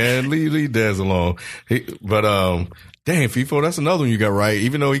got Oh hurt. man, leave Dez alone. Damn, FIFO, that's another one you got right.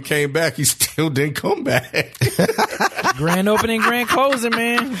 Even though he came back, he still didn't come back. Grand opening, grand closing,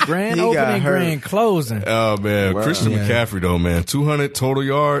 man. Grand He got opening, hurt. grand closing. Oh man, Christian McCaffrey though, man, 200 total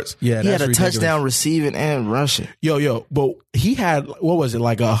yards. Yeah, He had that's a ridiculous. touchdown receiving and rushing. Yo, but he had, what was it,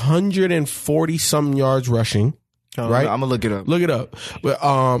 like 140 some yards rushing, right? I'm gonna look it up. Look it up. But,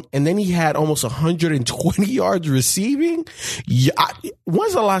 and then he had almost 120 yards receiving. Yeah,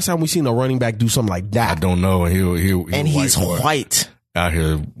 when's the last time we seen a running back do something like I that? don't know. And he's white. out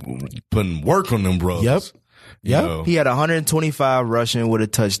here putting work on them brothers. Yep. You Yep. know. He had 125 rushing with a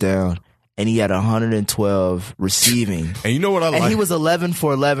touchdown, and he had 112 receiving. And you know what I like? And he was 11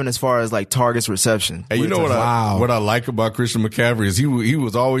 for 11 as far as like targets reception. And you know what I like about Christian McCaffrey is he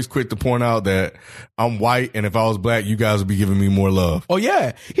was always quick to point out that I'm white, and if I was black, you guys would be giving me more love. Oh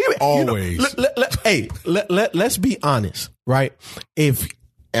yeah, Always. Let's be honest, right?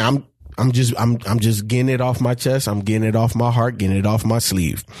 I'm just getting it off my chest. I'm getting it off my heart, getting it off my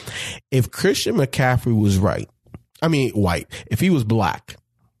sleeve. If Christian McCaffrey was white, if he was black,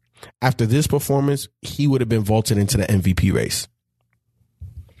 after this performance, he would have been vaulted into the MVP race.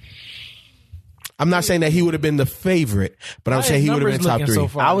 I'm not saying that he would have been the favorite, but I'm saying he would have been top 3. So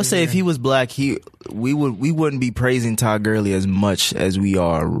far I would say if he was black, we wouldn't be praising Todd Gurley as much as we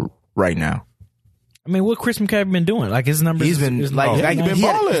are right now. I mean, what Chris McCaffrey been doing? Like his numbers. He's been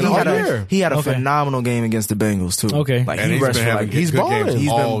he had a phenomenal game against the Bengals too. Okay. like And he he's rushed been for having like good he's games balling. he's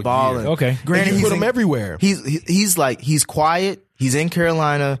all been balling. year. Okay. Granted, You put him everywhere. He's quiet. He's in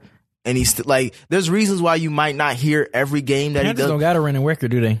Carolina, and he's like. There's reasons why you might not hear every game that he Panthers does. don't got a running record,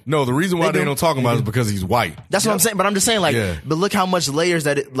 do they? No, the reason why they don't talk about it is because he's white. That's what I'm saying. But I'm just saying, like, Yeah. but look how much layers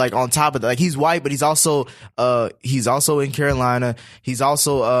that it, like on top of that. Like he's white, but he's also in Carolina. He's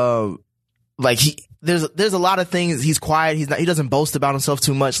also like there's a lot of things. He's quiet. He doesn't boast about himself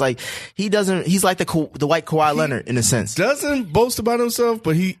too much. Like he's like the white Kawhi Leonard in a sense. Doesn't boast about himself,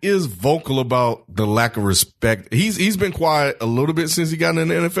 but he is vocal about the lack of respect. He's been quiet a little bit since he got in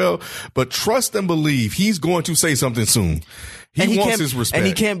the NFL, but trust and believe he's going to say something soon. He wants his respect. And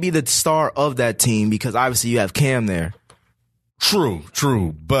he can't be the star of that team because obviously you have Cam there.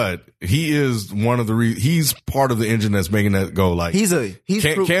 True, but he is one of the he's part of the engine that's making that go. Like Cam's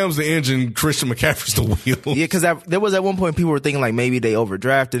the engine, Christian McCaffrey's the wheel. Yeah, because there was at one point people were thinking like maybe they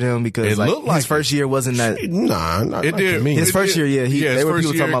overdrafted him because his first year wasn't that. Nah, it did. His first year, they were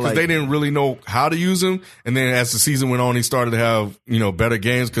people talking about like they didn't really know how to use him, and then as the season went on, he started to have better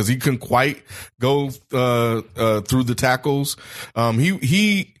games because he couldn't quite go through the tackles.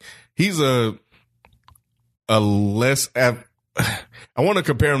 He's a less. I want to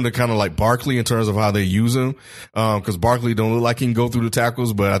compare him to kind of like Barkley in terms of how they use him, because Barkley don't look like he can go through the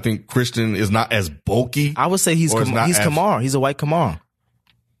tackles, but I think Christian is not as bulky. I would say he's Kamar. He's a white Kamar.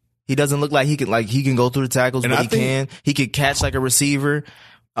 He doesn't look like he can go through the tackles, but he can catch like a receiver.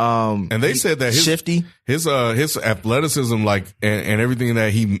 And they said that his athleticism, like, and everything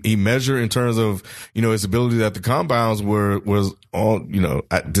that he measured in terms of, his ability at the combines was on,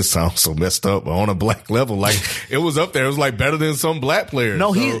 this sounds so messed up, but on a black level, like it was up there. It was like better than some black players.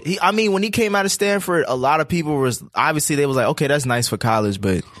 No, I mean, when he came out of Stanford, a lot of people was obviously they was like, okay, that's nice for college,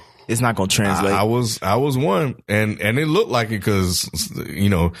 but it's not going to translate. I was one, and it looked like it because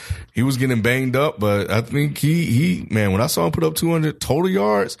he was getting banged up, but I think he when I saw him put up 200 total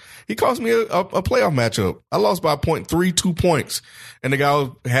yards, he cost me a playoff matchup. I lost by 0.32 points, and the guy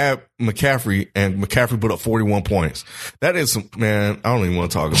had McCaffrey, and McCaffrey put up 41 points. That is I don't even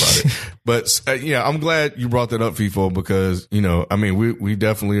want to talk about it. But I'm glad you brought that up, FIFO, because we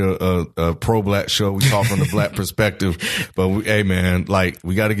definitely a pro black show. We talk from the black perspective, but hey man, like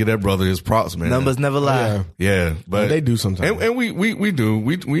we got to get that brother his props, man. Numbers never lie. Yeah, but they do sometimes, and we do.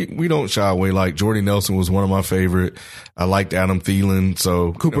 We don't shy away. Like Jordy Nelson was one of my favorite. I liked Adam Thielen.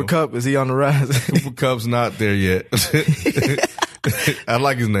 So Cooper Kupp, is he on the rise? Cooper Kupp's not there yet. I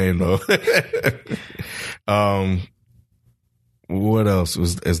like his name though. What else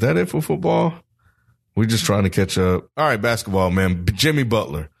is that it for football? We're just trying to catch up. All right, basketball, man. Jimmy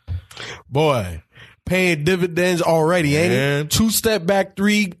Butler, boy, paying dividends already, ain't it? 2-step back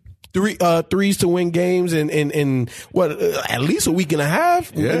threes to win games in what at least a week and a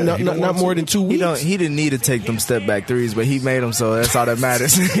half. Yeah, not more than 2 weeks. He didn't need to take them step back threes, but he made them, so that's all that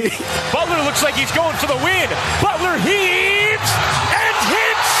matters. Butler looks like he's going for the win. Butler heaves and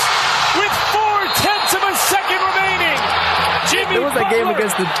hits with 0.4 of a second remaining. Jimmy there was that game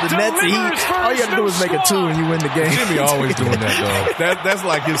against the Nets. All you have to do is make a 2 and you win the game. Jimmy always doing that though. That's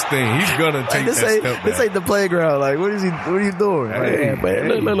like his thing. He's gonna take that step back. This ain't the playground. Like what are you doing? Hey, but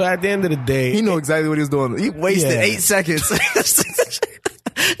look, at the end of the day, he knew exactly what he was doing. He wasted 8 seconds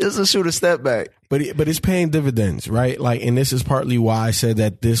just to shoot a step back. But it's paying dividends, right? Like, and this is partly why I said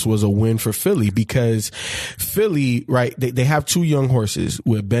that this was a win for Philly, because Philly, right, they have 2 young horses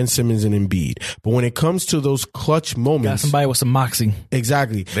with Ben Simmons and Embiid. But when it comes to those clutch moments, got somebody with some moxie.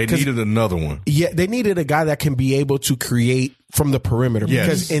 Exactly. They needed another one. Yeah, they needed a guy that can be able to create from the perimeter. Yes.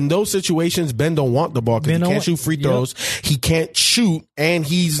 Because in those situations, Ben don't want the ball because he can't shoot free throws. Yep. He can't shoot, and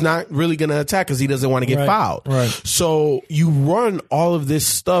he's not really going to attack because he doesn't want to get fouled. Right. So you run all of this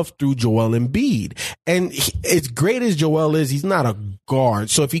stuff through Joel Embiid. And as great as Joel is, he's not a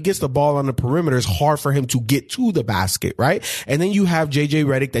guard. So if he gets the ball on the perimeter, it's hard for him to get to the basket, right? And then you have JJ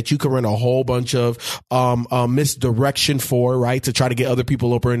Redick that you can run a whole bunch of misdirection for, right? To try to get other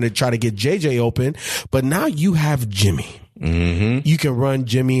people open and to try to get JJ open. But now you have Jimmy. Mm-hmm. You can run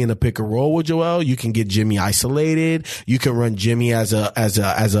Jimmy in a pick and roll with Joel. You can get Jimmy isolated. You can run Jimmy as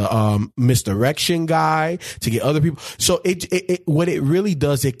a misdirection guy to get other people. So it what it really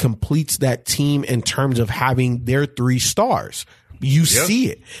does, it completes that team in terms of having their 3 stars. You see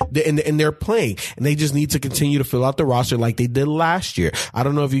it, and they're playing, and they just need to continue to fill out the roster like they did last year. I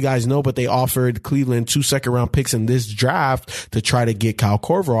don't know if you guys know, but they offered Cleveland 2 second-round picks in this draft to try to get Kyle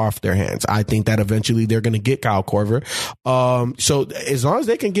Korver off their hands. I think that eventually they're going to get Kyle Korver. So as long as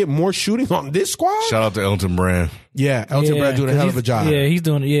they can get more shooting on this squad, shout out to Elton Brand. Yeah, Elton Brand doing a hell of a job. Yeah, he's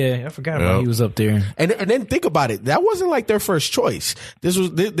doing. Yeah, I forgot about he was up there. And then think about it. That wasn't like their first choice. This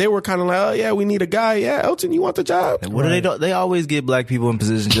was they were kind of like, oh yeah, we need a guy. Yeah, Elton, you want the job? What do they do? They always get black people in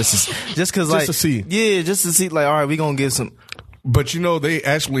position just because like to see. Yeah, just to see. Like, all right, we gonna give some. But they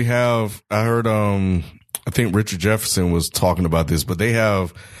actually have. I heard. I think Richard Jefferson was talking about this, but they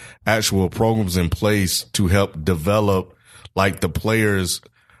have actual programs in place to help develop like the players'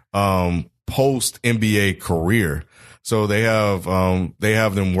 post NBA career. So they have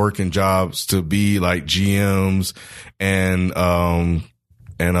them working jobs to be like GMs and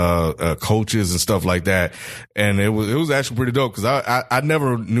coaches and stuff like that. And it was actually pretty dope because I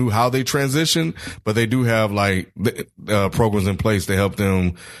never knew how they transitioned, but they do have like programs in place to help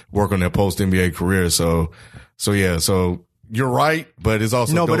them work on their post NBA career. So you're right, but it's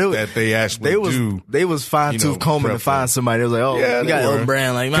also dope that they actually They was fine tooth combing to find somebody. It was like, oh, you got Elton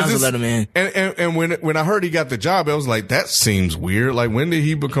Brand, like, might as well let him in. And when I heard he got the job, I was like, that seems weird. Like, when did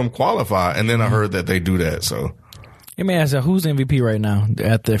he become qualified? And then I heard that they do that. So, let me ask you, who's MVP right now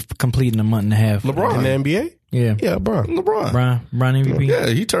after completing a month and a half? LeBron in the NBA. Yeah, LeBron MVP. Yeah,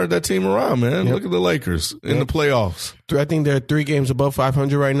 he turned that team around, man. Yep. Look at the Lakers in the playoffs. I think they're 3 games above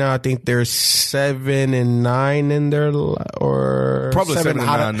 500 right now. I think they're 7-9 in their, or probably 7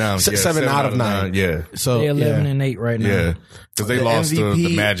 out of 9 now. 7 out of 9. Yeah, so they're 11-8 right now. Yeah, because they lost to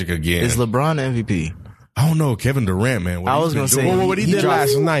the Magic again. Is LeBron MVP? I don't know, Kevin Durant, man. I was gonna say what he did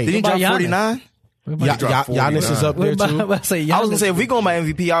last night. Did he drop 49? Giannis is up there too. I was gonna say, if we go by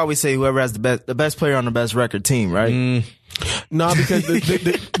MVP, I always say whoever has the best player on the best record team, right? No, because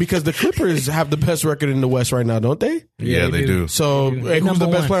because the Clippers have the best record in the West right now, don't they? Yeah, they do. So who's the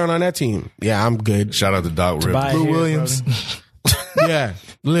best player on that team? Yeah, I'm good. Shout out to Doc Rivers. Lou Williams. Yeah,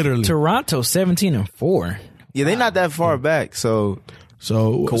 literally. Toronto 17-4. Yeah, they're not that far back. So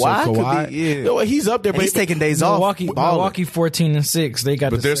Kawhi could be, no, he's up there, but he's taking days off. Milwaukee 14-6. They got,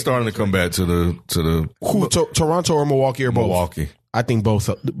 but they're starting to come back to the Toronto or Milwaukee or both? Milwaukee. I think both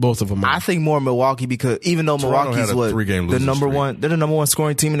of them. I think more Milwaukee, because even though Milwaukee's the number one, they're the number one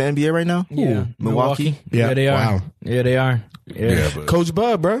scoring team in the NBA right now. Yeah, Milwaukee. Yeah, they are. Wow. Yeah, they are. Yeah, Coach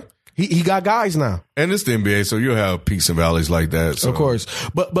Bud, bro. He got guys now. And it's the NBA, so you'll have peaks and valleys like that. So. Of course.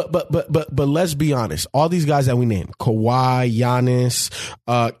 But let's be honest. All these guys that we named, Kawhi, Giannis,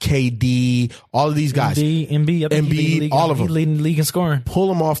 KD, all of these guys. Embiid, all of them. Leading the league in scoring. Pull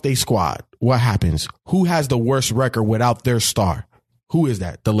them off their squad. What happens? Who has the worst record without their star? Who is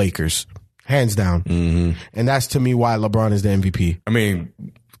that? The Lakers. Hands down. Mm-hmm. And that's, to me, why LeBron is the MVP. I mean,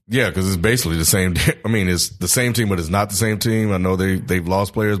 yeah, because it's basically the same. I mean, it's the same team, but it's not the same team. I know they've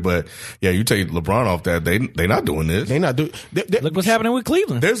lost players, but yeah, you take LeBron off that, they're not doing this. They're not doing. Look what's happening with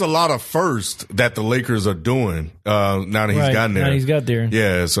Cleveland. There's a lot of firsts that the Lakers are doing now that he's gotten there. Now he's got there.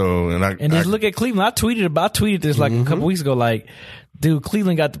 Yeah. So just look at Cleveland. I tweeted this like a couple weeks ago. Like, dude,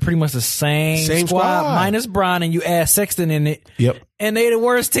 Cleveland got pretty much the same squad minus Bron, and you add Sexton in it. Yep. And they the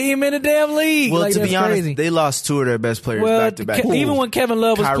worst team in the damn league. Well, like, to be honest, crazy. they lost 2 of their best players back to back. Even when Kevin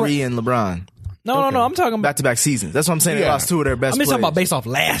Love was Kyrie and LeBron. No, I'm talking about back to back seasons. That's what I'm saying. They lost 2 of their best players. I'm talking about based off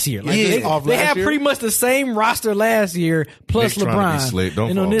last year. Like, they have year? pretty much the same roster last year plus Nick's LeBron.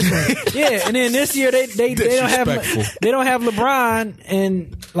 Don't fall. Yeah, and then this year they don't have LeBron,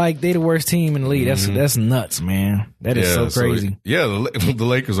 and like they the worst team in the league. That's nuts, man. That is so crazy. The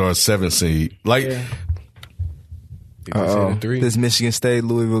Lakers are a 7 seed. Like. Yeah. This Michigan State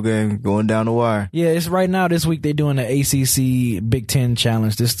Louisville game going down the wire. Yeah, it's right now. This week they're doing the ACC Big Ten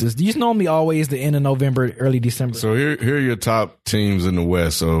Challenge. These normally always the end of November, early December. So here are your top teams in the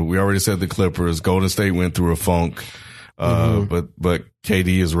West. So we already said the Clippers. Golden State went through a funk, but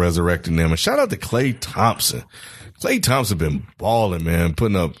KD is resurrecting them. And shout out to Klay Thompson. Klay Thompson been balling, man,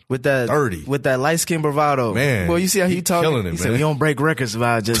 putting up with that 30 with that light skin bravado, man. Well, you see how he talking. Killing it, he said, "We don't break records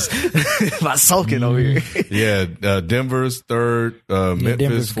by just by sulking over here." Yeah, Denver's 3rd,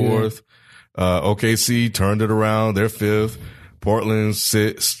 Memphis 4th, OKC turned it around. They're 5th, Portland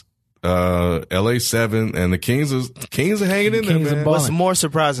 6th, LA 7th, and the Kings are hanging in there, man. What's more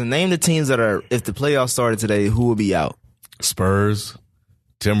surprising? Name the teams that are, if the playoffs started today, who would be out? Spurs,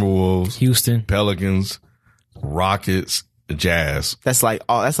 Timberwolves, Houston, Pelicans, Rockets, Jazz. That's like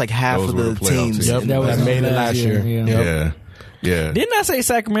half of the teams. Yep, that made it last year. Yeah. Didn't I say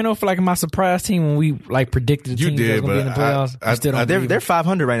Sacramento for like my surprise team when we like predicted the team that was going to be in the playoffs? They're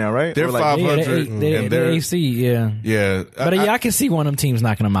 500 right now, right? They're 500. They're AC, yeah. Yeah. But I can see one of them teams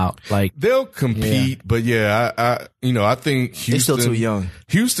knocking them out. Like they'll compete, but I think Houston. They're still too young.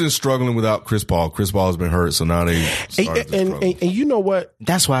 Houston's struggling without Chris Paul. Chris Paul has been hurt, so now they and you know what?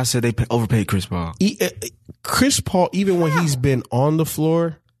 That's why I said they overpaid Chris Paul. Chris Paul, even when he's been on the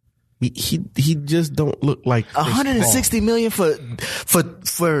floor, he just don't look like Chris $160 Paul. million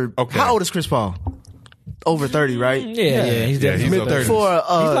for okay. How old is Chris Paul? Over 30, right? Yeah. He's mid-30s. He's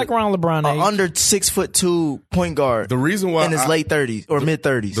like around LeBron age. Under 6'2" point guard. The reason why in his late 30s or mid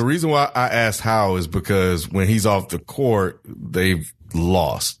 30s. The reason why I asked how is because when he's off the court, they've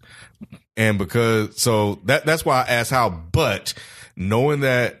lost, and that's why I asked how. But knowing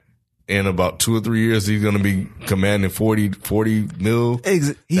that in about 2 or 3 years, he's going to be commanding 40 mil.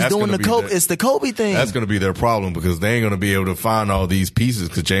 He's doing the Kobe. It's the Kobe thing. That's going to be their problem because they ain't going to be able to find all these pieces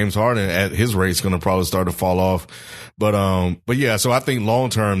because James Harden at his rate is going to probably start to fall off. But yeah, so I think long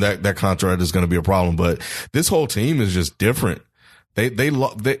term that contract is going to be a problem. But this whole team is just different. They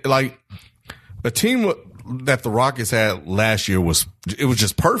like the team that the Rockets had last year was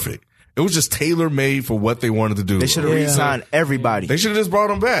just perfect. It was just tailor-made for what they wanted to do. They should have re-signed everybody. They should have just brought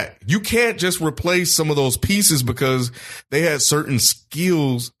them back. You can't just replace some of those pieces because they had certain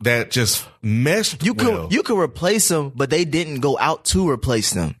skills that just meshed well. You could replace them, but they didn't go out to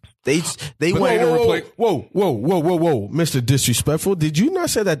replace them. They wanted to replace. Whoa, Mr. Disrespectful. Did you not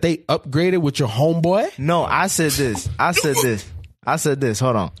say that they upgraded with your homeboy? No, I said this.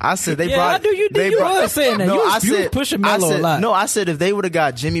 Hold on. I said they brought. You were saying that. No, you was pushing Melo a lot. No, I said if they would have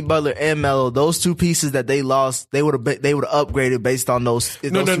got Jimmy Butler and Melo, those two pieces that they lost, they would have upgraded based on those.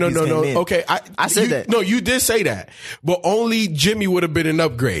 No. Okay, I said that. No, you did say that, but only Jimmy would have been an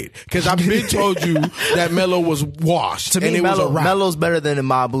upgrade because I've been told you that Melo was washed. To me, Melo's better than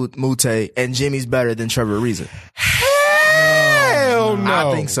Mbah Moute, and Jimmy's better than Trevor Ariza. Hell no,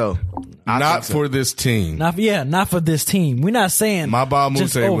 I think so. Not for this team. Not for this team. We're not saying Mbah Moute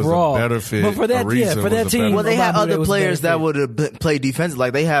was a better fit. But for that team. Well, they had other players that would have played defense.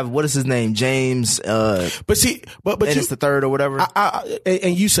 Like they have, what is his name? James. But it's the third or whatever.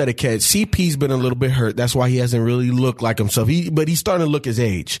 And you said it, Ken. CP's been a little bit hurt. That's why he hasn't really looked like himself. But he's starting to look his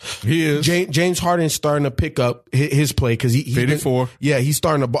age. He is. James Harden's starting to pick up his play because he's 54. He's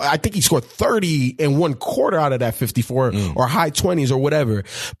starting to. I think he scored 30 in 1/4 out of that 54 or high 20s or whatever.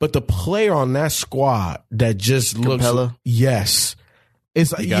 But the player on that squad that just looks, yes,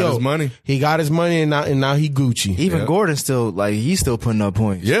 it's like, he got his money. He got his money, and now he Gucci. Even Gordon he's still putting up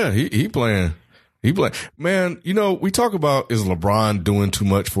points. Yeah, he playing. Man, we talk about is LeBron doing too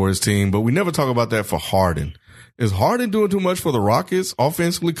much for his team, but we never talk about that for Harden. Is Harden doing too much for the Rockets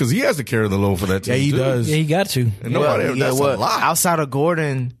offensively? Because he has to carry the load for that team. Yeah, he does. Yeah, he got to. And that's a lot. Outside of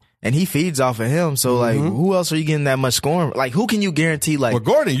Gordon. And he feeds off of him. So, who else are you getting that much scoring? Like, who can you guarantee, like... Well,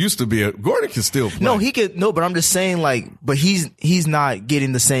 Gordon can still play. No, he could... No, but I'm just saying, like... But he's not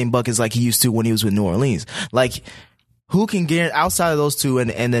getting the same buckets like he used to when he was with New Orleans. Like, who can guarantee... Outside of those two,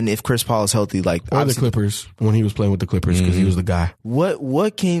 and then if Chris Paul is healthy, like... Or the Clippers, when he was playing with the Clippers, because he was the guy. What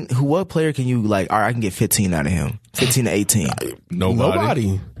player can you, like... All right, I can get 15 out of him. 15 to 18.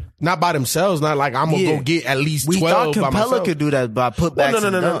 Nobody. Not by themselves. Not like I'm gonna go get at least 12. We thought by Capella myself. could do that by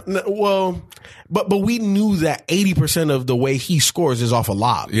putbacks. No. Well, but we knew that 80% of the way he scores is off a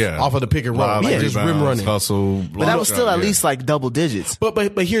lob. Yeah, off of the pick and roll. Just rim running, hustle. But that was still at least like double digits.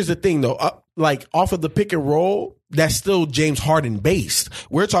 But here's the thing though. Like off of the pick and roll, that's still James Harden based.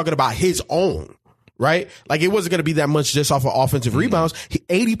 We're talking about his own. Right? Like, it wasn't going to be that much just off of offensive rebounds.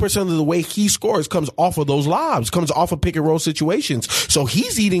 80% of the way he scores comes off of those lobs, comes off of pick and roll situations. So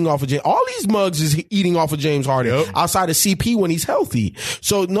he's eating off of James. All these mugs is eating off of James Harden outside of CP when he's healthy.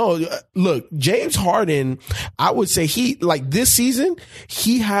 So no, look, James Harden, I would say this season,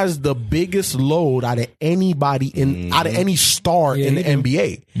 he has the biggest load out of anybody out of any star in the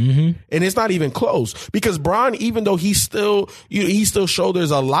NBA. Mm-hmm. And it's not even close because Bron, even though he still shoulders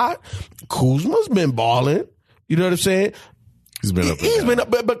a lot, Kuzma's been balling. You know what I'm saying? He's been up. He's been up,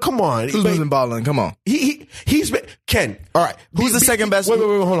 but come on. Who's been balling? Come on. He's been Ken. All right. Who's the second best? Wait,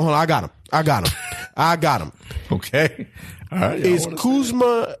 hold on. I got him. Okay. All right. Is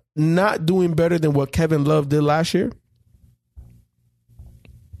Kuzma not doing better than what Kevin Love did last year?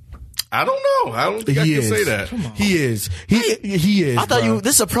 I don't know. I don't think I can say that. He is. He is. I thought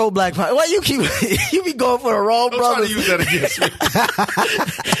this is a pro black. Why you be going for the wrong brother? Trying to use that against me.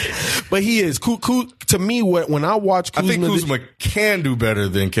 But he is. To me, when I watch Kuzma, I think Kuzma can do better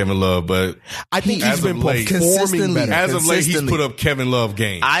than Kevin Love, but I think he's been performing better. As of late, he's put up Kevin Love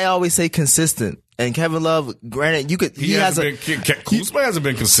games. I always say consistent. And Kevin Love, granted, Kuzma hasn't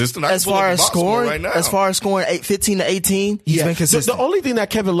been consistent. As far as scoring, right now. as far as scoring 15 to 18, he's been consistent. The only thing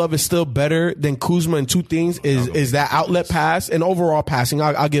that Kevin Love is still better than Kuzma in two things is that outlet pass and overall passing.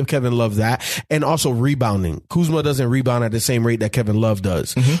 I'll give Kevin Love that, and also rebounding. Kuzma doesn't rebound at the same rate that Kevin Love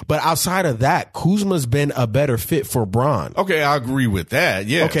does. Mm-hmm. But outside of that, Kuzma's been a better fit for Bron. Okay, I agree with that.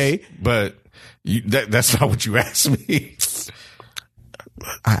 Yeah. Okay, but that's not what you asked me.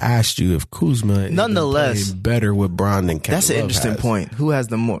 I asked you if Kuzma nonetheless better with Bron than Kevin. That's an interesting point. Who has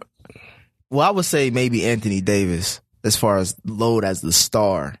the more? Well, I would say maybe Anthony Davis as far as load as the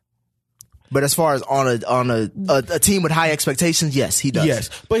star. But as far as on a team with high expectations, yes, he does. Yes,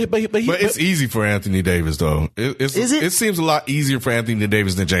 but it's easy for Anthony Davis though. It seems a lot easier for Anthony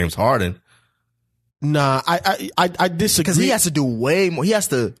Davis than James Harden. Nah, I disagree. Because he has to do way more. He has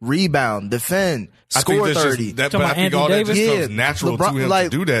to rebound, defend, score 30. But I think all that just comes natural to him to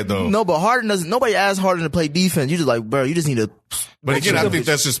do that, though. No, but Harden doesn't. Nobody asks Harden to play defense. You just like, bro, you just need to. But again, I think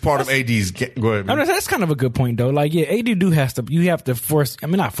that's just part of AD's. Go ahead, man. That's kind of a good point, though. Like, yeah, AD you have to force. I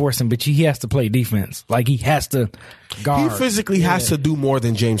mean, not force him, but he has to play defense. Like, he has to guard. He physically has to do more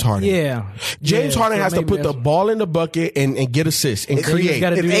than James Harden. Yeah, James Harden has to put the ball in the bucket and get assists and create.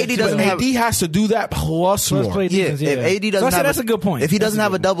 If AD doesn't have, AD has to do that plus more. Play defense, If AD doesn't have, that's a good point. If he doesn't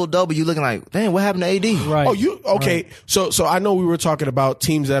have a double, you looking like, damn, what happened to AD? Right. Oh, okay. Right. So I know we were talking about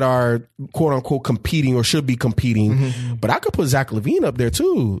teams that are quote unquote competing or should be competing, but I could put Zach LaVine up there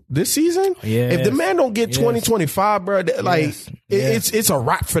too this season. Yes. If the man don't get 20-25, bro, like it's a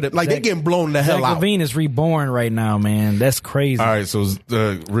wrap for them. Like they're getting blown the hell out. LaVine is reborn right now, man. That's crazy. All right, so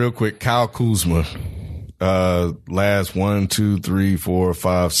real quick, Kyle Kuzma. Last 1, 2, 3, 4,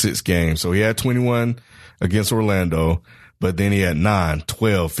 5, 6 games. So he had 21 against Orlando, but then he had 9,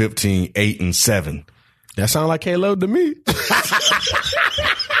 12, 15, 8, and 7. That sounds like K-Lo to me.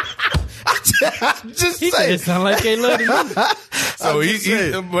 Just say it sounds like K-Lo to me. So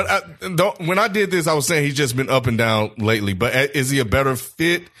when I did this, I was saying he's just been up and down lately. But is he a better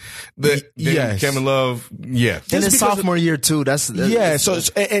fit than Kevin Love? Yeah, in his sophomore year too. That's yeah. So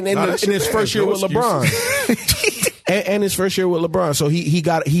in his first year with LeBron. And his first year with LeBron. So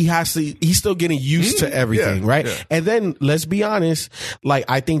he's still getting used to everything, right? Yeah. And then let's be honest, like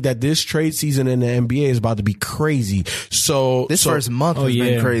I think that this trade season in the NBA is about to be crazy. So this first month has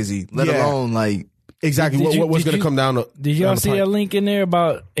been crazy, let alone like exactly what's going to come down to. Did y'all see that link in there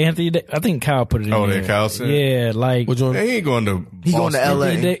about Anthony? I think Kyle put it in there. Oh, that Kyle said? Yeah, like he ain't going to Boston. He going to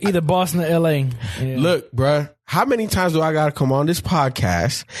LA. Either Boston or LA. Yeah. Look, bruh. How many times do I got to come on this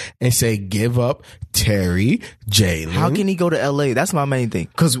podcast and say, give up Terry, Jalen? How can he go to LA? That's my main thing.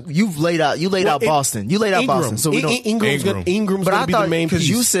 Cause you laid out Boston. You laid out Boston. So we don't. Ingram's going to be the main piece. Cause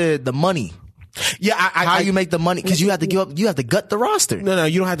you said the money. Yeah, how you make the money? Cause you have to give up, you have to gut the roster. No,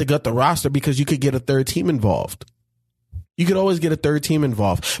 you don't have to gut the roster because you could get a third team involved. You could always get a third team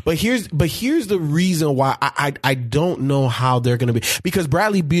involved. But here's the reason why I don't know how they're going to be, because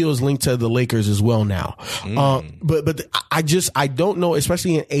Bradley Beal is linked to the Lakers as well now. But I don't know,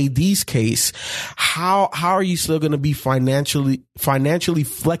 especially in AD's case, how are you still going to be financially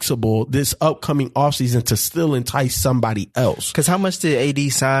flexible this upcoming offseason to still entice somebody else? Cause how much did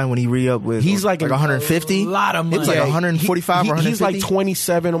AD sign when he re-up with? He's like 150? A lot of money. It's like 145 or 150. He's like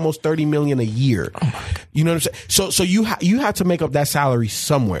 27, almost 30 million a year. Oh my God. You know what I'm saying? So you have to make up that salary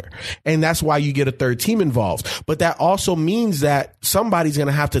somewhere. And that's why you get a third team involved. But that also means that somebody's going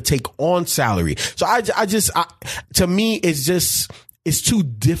to have to take on salary. So to me, it's too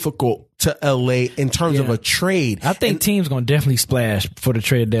difficult to LA in terms of a trade. I think teams going to definitely splash for the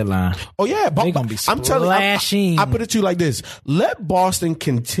trade deadline. Oh yeah. They're going to be splashing. I'm telling you, I put it to you like this. Let Boston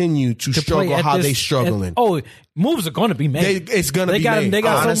continue to struggle how they struggling. Moves are going to be made. It's going to be made. They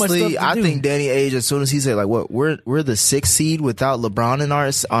got honestly, so much stuff to do. I think Danny Ainge, as soon as he said like, what, we're the 6th seed without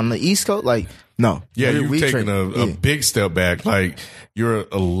LeBron on the East Coast, like, no. Yeah, you've taken a big step back. Like, you're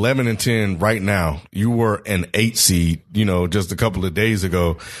 11-10 right now. You were an 8 seed, just a couple of games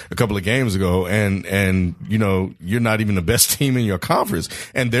ago, and you're not even the best team in your conference.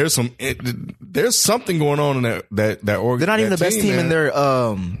 And there's something going on in that organization. They're not even the best team in their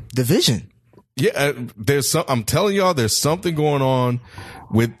division. Yeah, I'm telling y'all, there's something going on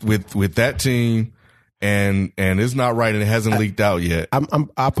with that team. And it's not right, and it hasn't leaked out yet.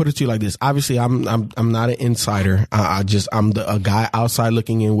 I'll put it to you like this. Obviously, I'm not an insider. I'm a guy outside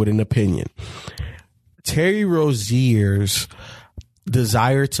looking in with an opinion. Terry Rozier's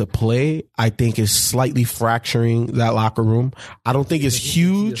desire to play, I think, is slightly fracturing that locker room. I don't think it's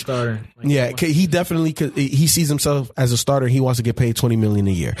huge. Yeah, he definitely he sees himself as a starter. He wants to get paid $20 million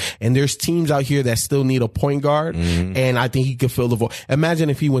a year, and there's teams out here that still need a point guard, and I think he could fill the void.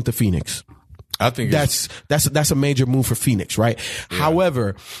 Imagine if he went to Phoenix. I think that's a major move for Phoenix, right? Yeah.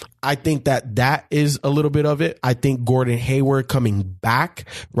 However, I think that is a little bit of it. I think Gordon Hayward coming back,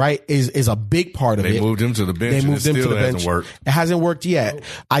 right, is a big part of it. They moved him to the bench. Hasn't worked. It hasn't worked yet.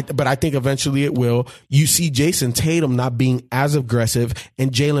 But I think eventually it will. You see Jason Tatum not being as aggressive,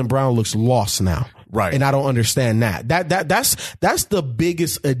 and Jaylen Brown looks lost now. Right. And I don't understand that. That's the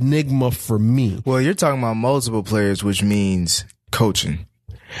biggest enigma for me. Well, you're talking about multiple players, which means coaching.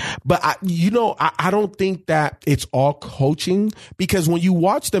 But I don't think that it's all coaching, because when you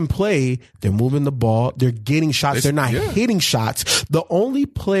watch them play, they're moving the ball, they're getting shots, they're not hitting shots. The only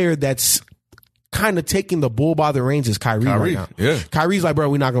player that's kind of taking the bull by the reins is Kyrie right now. Yeah. Kyrie's like, bro,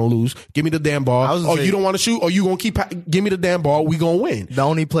 we're not going to lose. Give me the damn ball. Oh, you don't want to shoot? Or you going to give me the damn ball? We going to win. The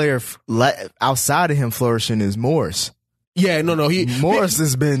only player outside of him flourishing is Morris. Yeah, no. Morris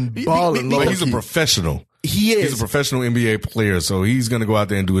has been balling. But he's a professional. He is. He's a professional NBA player, so he's going to go out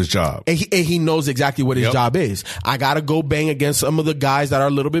there and do his job. And he knows exactly what his job is. I got to go bang against some of the guys that are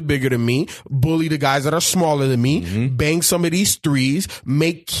a little bit bigger than me, bully the guys that are smaller than me, bang some of these threes,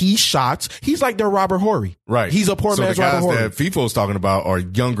 make key shots. He's like their Robert Horry. Right. He's a poor man's Robert Horry. So the guys that FIFO's talking about are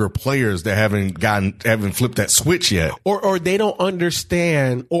younger players that haven't flipped that switch yet. Or they don't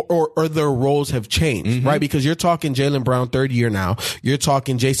understand or their roles have changed, right? Because you're talking Jaylen Brown 3rd year now. You're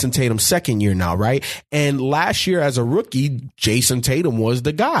talking Jason Tatum 2nd year now, right? And last year as a rookie, Jason Tatum was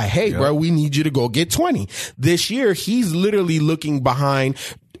the guy. Hey, bro, we need you to go get 20. This year, he's literally looking behind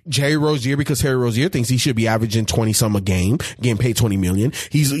Terry Rozier because Terry Rozier thinks he should be averaging 20-some a game, getting paid $20 million.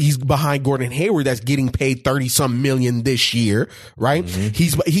 He's behind Gordon Hayward that's getting paid $30-some million this year, right?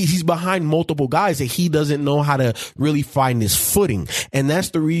 He's behind multiple guys that he doesn't know how to really find his footing. And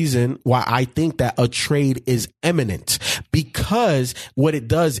that's the reason why I think that a trade is imminent, because what it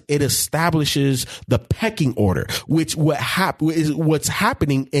does, it establishes the pecking order, which is what's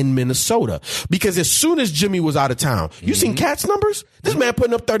happening in Minnesota. Because as soon as Jimmy was out of town, you seen Cat's numbers? This man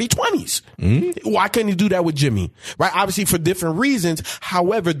putting up 30-20s. Why couldn't he do that with Jimmy? Right? Obviously for different reasons.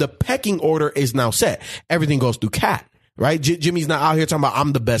 However, the pecking order is now set. Everything goes through Cat. Right? Jimmy's not out here talking about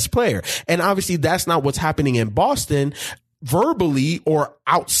I'm the best player. And obviously that's not what's happening in Boston verbally or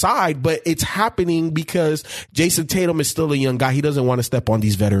outside, but it's happening because Jason Tatum is still a young guy. He doesn't want to step on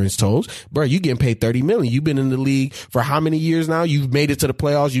these veterans' toes. Bro, you getting paid $30 million. You've been in the league for how many years now? You've made it to the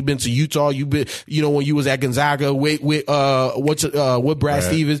playoffs. You've been to Utah. You've been, when you was at Gonzaga with Brad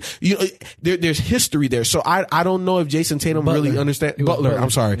Stevens. There's history there. So I don't know if Jason Tatum really understands Butler. I'm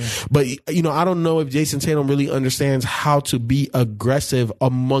sorry. Yeah. But I don't know if Jason Tatum really understands how to be aggressive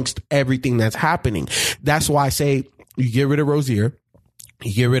amongst everything that's happening. That's why I say, you get rid of Rozier,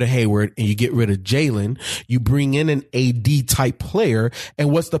 you get rid of Hayward, and you get rid of Jaylen. You bring in an AD type player,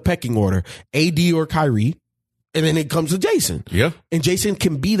 and what's the pecking order? AD or Kyrie, and then it comes to Jason. Yeah, and Jason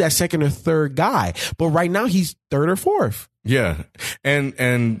can be that 2nd or 3rd guy, but right now he's 3rd or 4th. Yeah,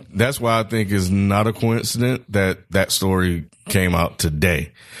 and that's why I think it's not a coincidence that story came out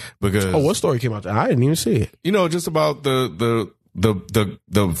today. Because what story came out? I didn't even see it. Just about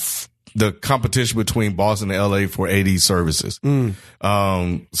the competition between Boston and LA for AD services. So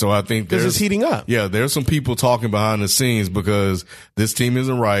I think because it's heating up. Yeah, there's some people talking behind the scenes because this team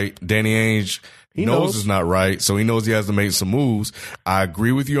isn't right. Danny Ainge knows it's not right, so he knows he has to make some moves. I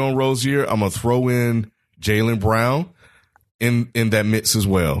agree with you on Rozier. I'm gonna throw in Jaylen Brown in that mix as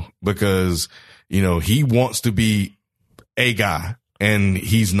well because he wants to be a guy. And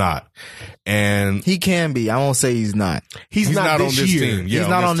he's not. And he can be. I won't say he's not. He's not this on this year. team. Yeah, he's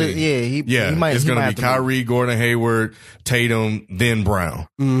not on this. Yeah, he might. It's going to be Kyrie, Gordon Hayward, Tatum, then Brown.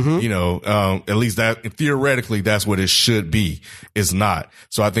 At least that theoretically that's what it should be. It's not.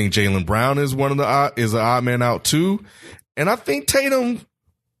 So I think Jaylen Brown is an odd man out too, and I think Tatum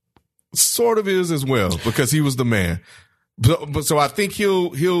sort of is as well because he was the man. So I think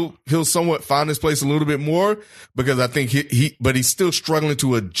he'll somewhat find his place a little bit more because I think but he's still struggling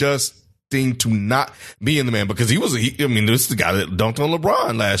to adjusting to not being the man because this is the guy that dunked on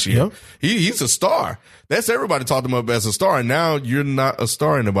LeBron last year. Yep. He's a star. That's everybody talked him up as a star, and now you're not a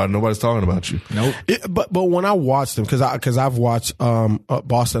star anymore. Nobody's talking about you. Nope. But when I watched him, because I've watched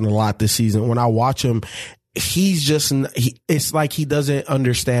Boston a lot this season, when I watch him, it's like he doesn't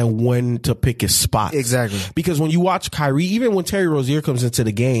understand when to pick his spots. Exactly. Because when you watch Kyrie, even when Terry Rozier comes into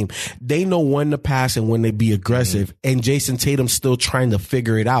the game, they know when to pass and when to be aggressive. And Jason Tatum's still trying to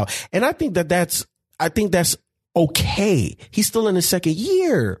figure it out. And I think that's okay. He's still in his 2nd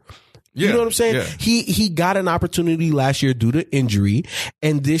year. Yeah, you know what I'm saying? Yeah. He got an opportunity last year due to injury,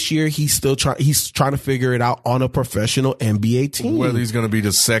 and this year he's trying to figure it out on a professional NBA team. Whether he's going to be the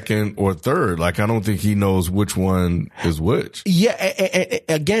 2nd or 3rd, I don't think he knows which one is which. Yeah,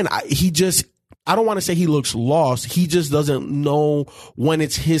 again, I don't want to say he looks lost. He just doesn't know when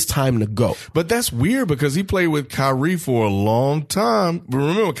it's his time to go. But that's weird because he played with Kyrie for a long time.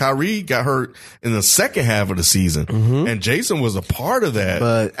 Remember, Kyrie got hurt in the second half of the season, and Jason was a part of that.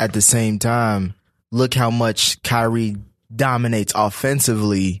 But at the same time, look how much Kyrie dominates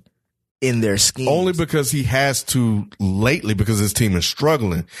offensively in their scheme. Only because he has to lately because his team is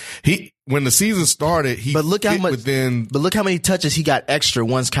struggling. When the season started, but look how many touches he got extra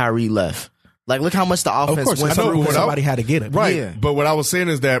once Kyrie left. Like, look how much the offense Of course, went through. somebody had to get it. Right. Yeah. But what I was saying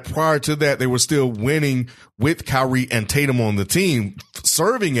is that prior to that, they were still winning with Kyrie and Tatum on the team,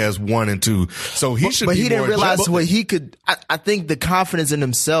 serving as 1 and 2. So he should But be he didn't more realize adjusted. what he could. I think the confidence in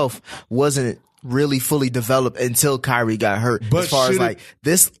himself wasn't really fully developed until Kyrie got hurt. But as far as should it- like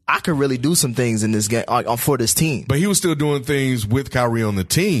this, I could really do some things in this game for this team. But he was still doing things with Kyrie on the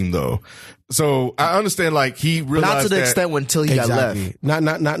team, though. So I understand, like, he realized Not to the that, extent until he got left.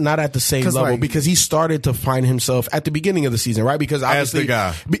 Not at the same 'Cause, level, like- because he started to find himself at the beginning of the season, right? Because obviously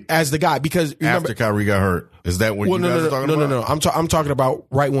as the guy, because remember, after Kyrie got hurt. Is that what you guys are talking about? No. I'm talking about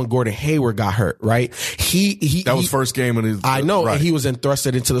right when Gordon Hayward got hurt, right? That was first game of his. I know, right. and he was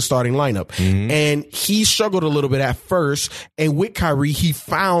thrusted into the starting lineup, and he struggled a little bit at first. And with Kyrie, he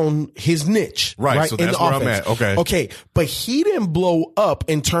found his niche, Right, so in that's the where I'm offense. at. Okay, but he didn't blow up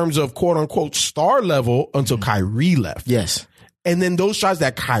in terms of quote unquote star level until Kyrie left. Yes. And then those shots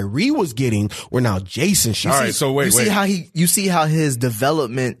that Kyrie was getting were now Jason shots. All right, so wait. You see how his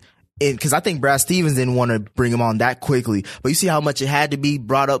development because I think Brad Stevens didn't want to bring him on that quickly, but you see how much it had to be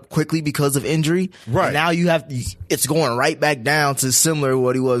brought up quickly because of injury. Right. And now it's going right back down to similar to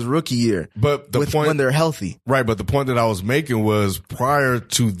what he was rookie year. But the point, when they're healthy. Right. But the point that I was making was prior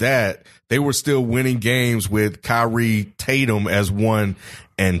to that, they were still winning games with Kyrie, Tatum as 1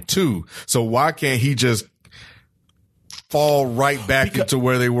 and 2. So why can't he just fall right back into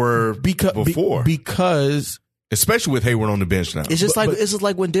where they were before? Because especially with Hayward on the bench now. It's just it's just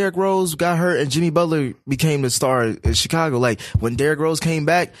like when Derrick Rose got hurt and Jimmy Butler became the star in Chicago. Like when Derrick Rose came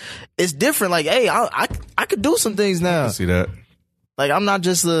back, it's different. Like, hey, I could do some things now. I see that. Like I'm not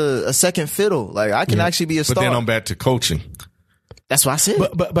just a second fiddle. Like I can actually be a star. But then I'm back to coaching. That's what I said.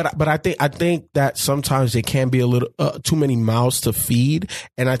 But I think that sometimes it can be a little too many mouths to feed,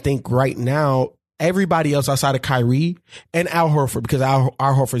 and I think right now everybody else outside of Kyrie and Al Horford, because Al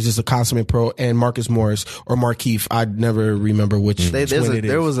Horford is just a consummate pro, and Marcus Morris or Markieff, I never remember which twin it is.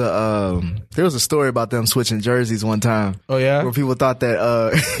 There was a story about them switching jerseys one time. Oh yeah, where people thought that.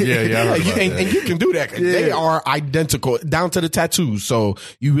 And you can do that. Yeah. They are identical down to the tattoos, so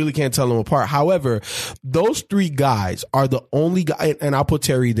you really can't tell them apart. However, those 3 guys are the only guy, and I'll put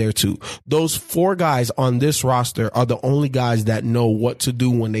Terry there too. Those 4 guys on this roster are the only guys that know what to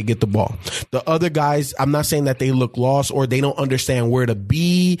do when they get the ball. The other guys, I'm not saying that they look lost or they don't understand where to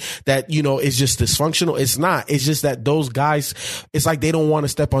be, that, it's just dysfunctional. It's not. It's just that those guys, it's like they don't want to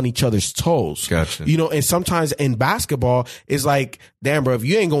step on each other's toes. Gotcha. And sometimes in basketball, it's like, damn, bro, if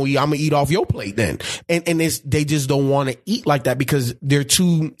you ain't going to eat, I'm going to eat off your plate then. And they just don't want to eat like that because they're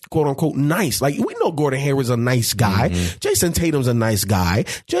too, quote unquote, nice. Like, we know Gordon Hayward's a nice guy. Mm-hmm. Jason Tatum's a nice guy.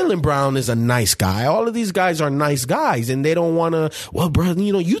 Jaylen Brown is a nice guy. All of these guys are nice guys, and they don't want to, well, bro,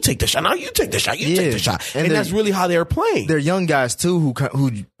 you take the shot. Now you take the shot. You take the shot. And that's really how they're playing. They're young guys too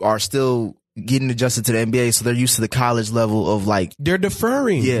who are still getting adjusted to the NBA, so they're used to the college level of like they're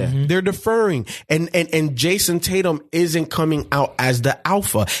deferring. Yeah. Mm-hmm. They're deferring. And Jason Tatum isn't coming out as the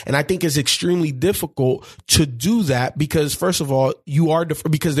alpha. And I think it's extremely difficult to do that because first of all, you are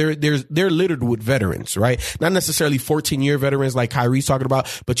because they're littered with veterans, right? Not necessarily 14-year veterans like Kyrie's talking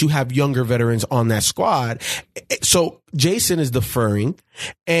about, but you have younger veterans on that squad. So Jason is deferring,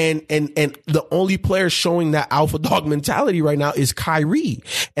 and the only player showing that alpha dog mentality right now is Kyrie.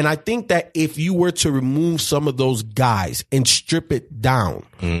 And I think that if you were to remove some of those guys and strip it down,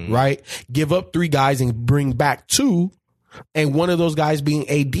 right, give up 3 guys and bring back 2, and one of those guys being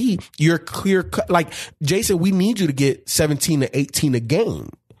AD, you're clear cut. Like, Jason, we need you to get 17 to 18 a game.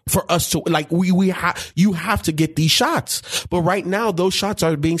 For us to you have to get these shots, but right now those shots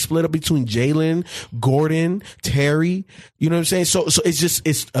are being split up between Jaylen, Gordon, Terry. You know what I'm saying? So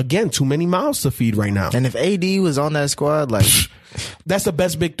it's again too many mouths to feed right now. And if AD was on that squad, like that's the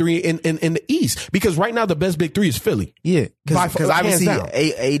best big 3 in the East, because right now the best big 3 is Philly. Yeah, because obviously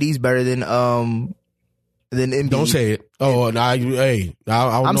AD's better than Embiid. Don't say it. Oh, no,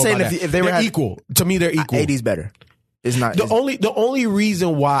 I'm saying if they were equal to me, they're equal. AD's better. It's not the only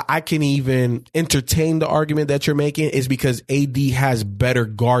reason why I can even entertain the argument that you're making is because AD has better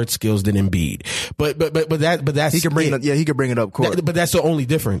guard skills than Embiid. But that's he can bring it. Yeah, he can bring it up court. But that's the only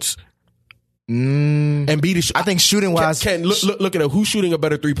difference. Embiid is, I think shooting wise, look at it. Who's shooting a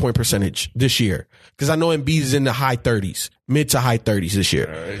better 3-point percentage this year? Because I know Embiid is in the high 30s, mid to high 30s this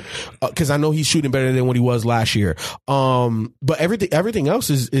year. Because I know he's shooting better than what he was last year. But everything else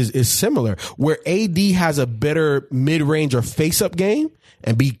is similar. Where AD has a better mid range or face up game,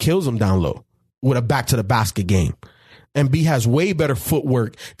 Embiid kills him down low with a back to the basket game. Embiid has way better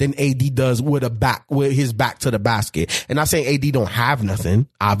footwork than AD does with his back to the basket. And not saying AD don't have nothing.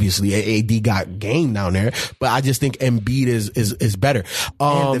 Obviously, AD got game down there, but I just think Embiid is better.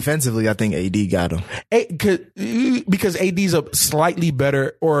 And defensively, I think AD got him. Because AD's a slightly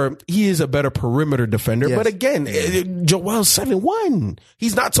better, or he is a better perimeter defender. Yes. But again, Joel's 7'1".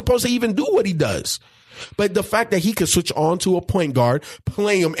 He's not supposed to even do what he does. But the fact that he could switch on to a point guard,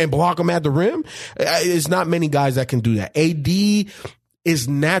 play him, and block him at the rim, is not many guys that can do that. AD is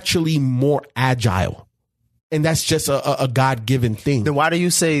naturally more agile. And that's just a God-given thing. Then why do you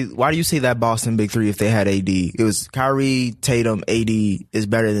say that Boston Big Three if they had AD? It was Kyrie, Tatum, AD is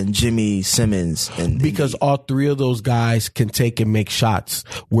better than Jimmy, Simmons, and because all three of those guys can take and make shots,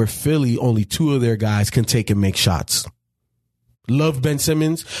 where Philly, only two of their guys can take and make shots. Love Ben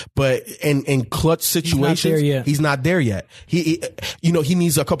Simmons, but in clutch situations, he's not there yet. He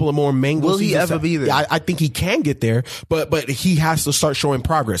needs a couple of more mangoes. Will he ever be there? I think he can get there, but he has to start showing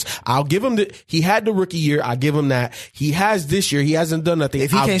progress. I'll give him he had the rookie year. I give him that. He has this year. He hasn't done nothing.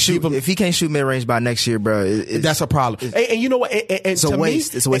 If he can't shoot mid range by next year, bro, that's a problem. And you know what? It's a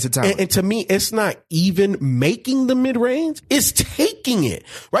waste. It's a waste of time. And to me, it's not even making the mid range; it's taking it,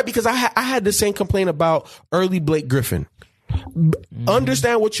 right? Because I had the same complaint about early Blake Griffin.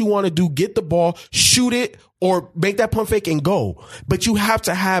 Understand what you want to do, get the ball, shoot it, or make that pump fake and go. But you have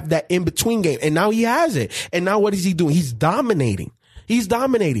to have that in-between game. And now he has it. And now what is he doing? He's dominating. He's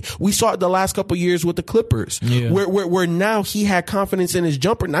dominating. We saw it the last couple of years with the Clippers, where now he had confidence in his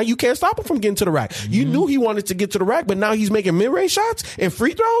jumper. Now you can't stop him from getting to the rack. You knew he wanted to get to the rack, but now he's making mid-range shots and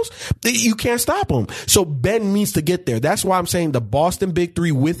free throws. You can't stop him. So Ben needs to get there. That's why I'm saying the Boston Big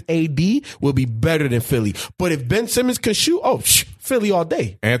Three with AD will be better than Philly. But if Ben Simmons can shoot, Philly all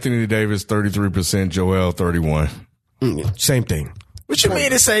day. Anthony Davis, 33%, Joel, 31%. Same thing. What you mean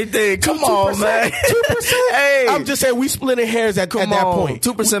the same thing? Come on, man. 2%. Hey, I'm just saying we splitting hairs at that point.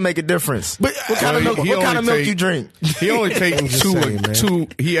 2% make a difference. But what kind of milk you drink? He only takes two.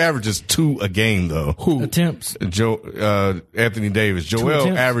 He averages 2 a game though. Who attempts? Anthony Davis.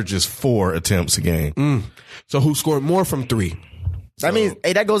 Joel averages 4 attempts a game. So who scored more from 3? That means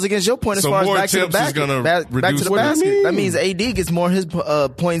that goes against your point as far as back to the basket. Back to the basket. That means AD gets more his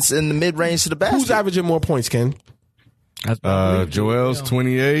points in the mid range to the basket. Who's averaging more points, Ken? Joel's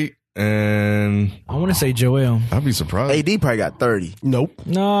 28, and I want to say Joel. I'd be surprised. AD probably got 30. Nope.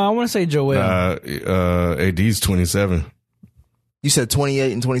 No, I want to say Joel. AD's 27. You said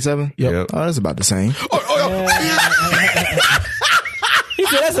 28 and 27? Yep. Oh, that's about the same. He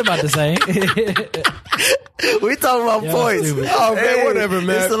said that's about the same. We talking about points. Stupid. Oh man, whatever,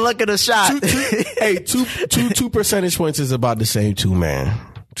 man. It's the luck of the shot. Two percentage points is about the same too, man.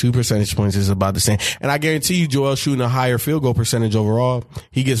 2 percentage points is about the same. And I guarantee you, Joel shooting a higher field goal percentage overall.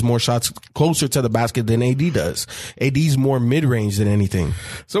 He gets more shots closer to the basket than AD does. AD's more mid-range than anything.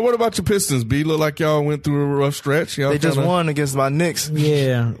 So what about your Pistons, B? Look like y'all went through a rough stretch. They just won against my Knicks.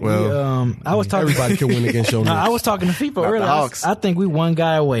 Yeah. Well, I was talking. Everybody can win against your Knicks. I was talking to FIFA earlier. I think we one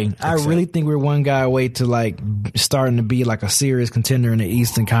guy away. I really think we're one guy away to starting to be like a serious contender in the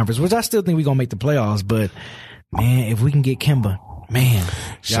Eastern Conference, which I still think we're going to make the playoffs. But man, if we can get Kemba. Man,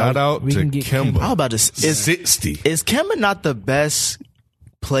 shout out to Kemba. How about this? 60. Is Kemba not the best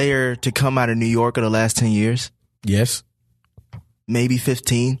player to come out of New York in the last 10 years? Yes. Maybe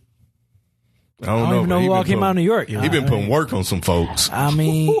 15. I don't even know who all came out of New York. He been putting work on some folks. I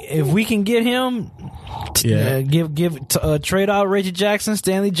mean, if we can get him, trade out Reggie Jackson,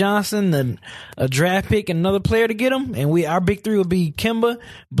 Stanley Johnson, a draft pick, and another player to get him, and our big three will be Kemba,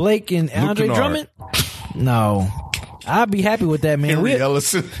 Blake, and Andre Drummond. No. I'd be happy with that, man. Henry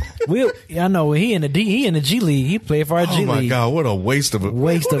Ellison. I know he in the G League. He played for our G League. Oh my God, what a waste of a pick.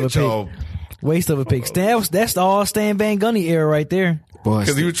 Waste of a pick. That's the all Stan Van Gundy era right there.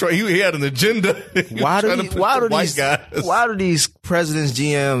 Because he had an agenda. Why do these presidents,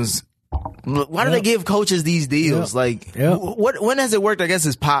 GMs? Why do they give coaches these deals? When has it worked? I guess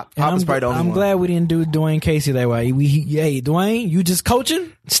it's Pop. Pop is probably the only one. I'm glad we didn't do Dwayne Casey that way. Hey, Dwayne, you just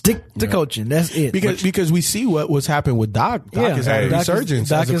coaching? Stick to coaching. That's it. Because we see what was happening with Doc. Doc has had a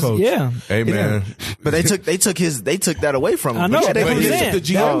resurgence as a coach. Yeah. Hey man. But they took that away from him. I know. They took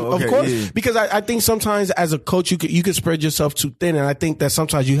the GM, of course. Yeah. Because I think sometimes as a coach you could spread yourself too thin, and I think that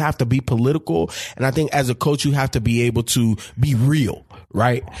sometimes you have to be political, and I think as a coach you have to be able to be real.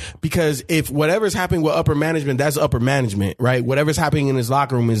 Right? Because if whatever's happening with upper management, that's upper management, right? Whatever's happening in his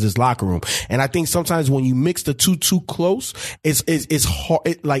locker room is his locker room. And I think sometimes when you mix the two too close, it's hard,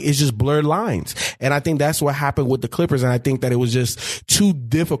 it's just blurred lines. And I think that's what happened with the Clippers. And I think that it was just too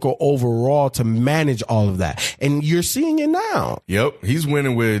difficult overall to manage all of that. And you're seeing it now. Yep. He's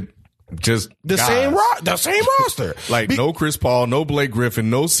winning with just the guys. same roster. Like no Chris Paul, no Blake Griffin,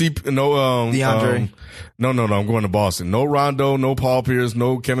 no DeAndre. No, I'm going to Boston. No Rondo, no Paul Pierce,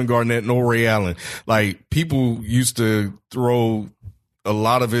 no Kevin Garnett, no Ray Allen. Like people used to throw a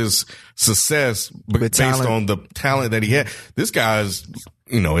lot of his success based on the talent that he had. This guy's,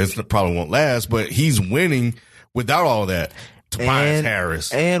 it probably won't last, but he's winning without all that. Tobias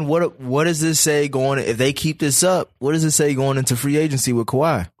Harris. And what does this say if they keep this up? What does it say going into free agency with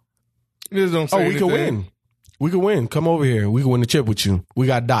Kawhi? We can win. We can win. Come over here. We can win the chip with you. We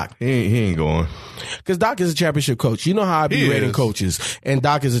got Doc. He ain't going. Because Doc is a championship coach. You know how I be rating coaches. And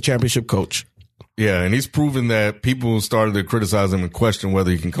Doc is a championship coach. Yeah, and he's proven that people started to criticize him and question whether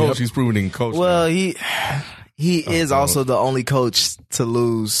he can coach. Yep. He's proven he can coach. Well, he is also the only coach to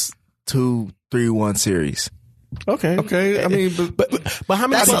lose 2-3-1 series. Okay. I mean, but how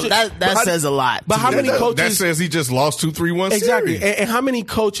many coaches? That says a lot. But how many coaches? That says he just lost 2-3-1 exactly. series. And how many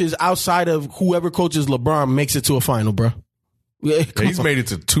coaches outside of whoever coaches LeBron makes it to a final, bro? Yeah, he's made it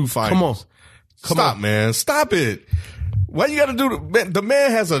to 2 finals. Come on. Stop, man. Stop it. Why you got to do the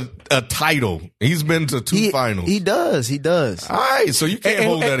man has a title. He's been to 2 finals. He does. All right, so you can't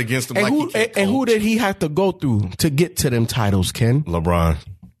hold that against him. And who did he have to go through to get to them titles, Ken? LeBron.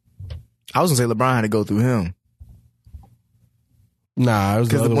 I was gonna say LeBron had to go through him. Nah, it was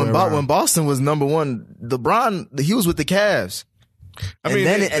because when Boston was number 1, LeBron he was with the Cavs. He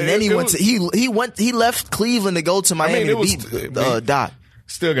left Cleveland to go to Miami to beat Doc.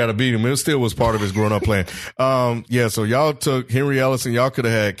 Still got to beat him. It still was part of his growing up plan. So y'all took Henry Ellison. Y'all could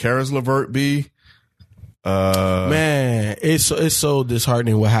have had Karis LeVert be. Man, it's so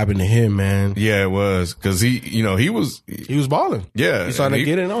disheartening what happened to him, man. Yeah, it was because he was balling. Yeah, he started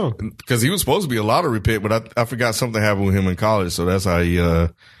getting on because he was supposed to be a lottery pick, but I forgot something happened with him in college, so that's how he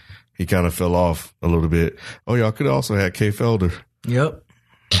kind of fell off a little bit. Oh, y'all could have also had Kay Felder. Yep.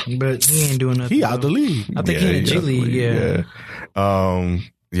 But he ain't doing nothing. He out the league. I think he in the G League.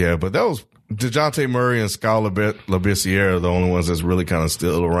 Yeah. But that was DeJounte Murray and Scott Labissiere are the only ones that's really kind of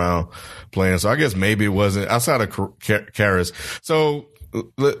still around playing. So I guess maybe it wasn't outside of Karis. So, all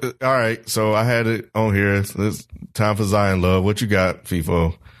right. So I had it on here. It's time for Zion Love. What you got,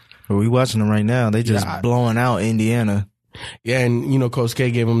 FIFO? Well, we watching them right now. They just blowing out Indiana. Yeah, and Coach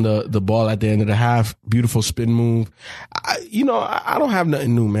K gave him the ball at the end of the half. Beautiful spin move. I don't have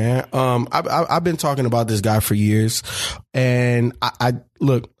nothing new, man. I've been talking about this guy for years, and I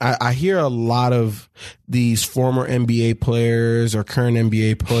hear a lot of these former NBA players or current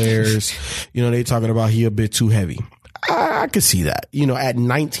NBA players. They talking about he a bit too heavy. I could see that. At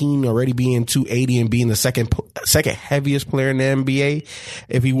 19 already being 280 and being the second heaviest player in the NBA,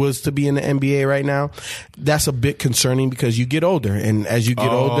 if he was to be in the NBA right now, that's a bit concerning because you get older, and as you get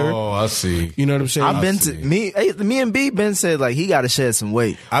older, I see. You know what I'm saying? Me and B Ben said like he got to shed some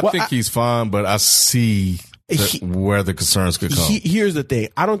weight. I think he's fine, but I see where the concerns could come. Here's the thing: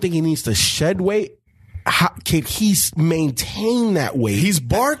 I don't think he needs to shed weight. How can he maintain that weight? He's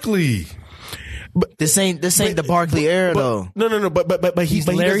Barkley. But this ain't the Barkley era though. No. But he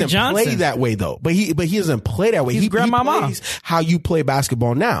doesn't play that way though. But he doesn't play that way. He plays how you play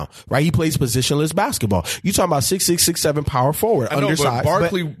basketball now, right? He plays positionless basketball. You talking about 6'6", 6'7" power forward, undersized.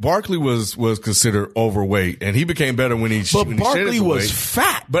 But Barkley was considered overweight, and he became better when he. But Barkley was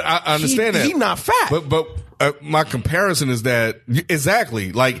fat. But I understand that he's not fat. But my comparison is that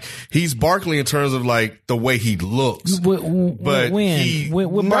exactly like he's Barkley in terms of like the way he looks. But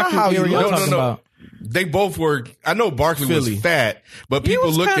when Barkley era y'all talking about? They both were. I know Barkley was fat, but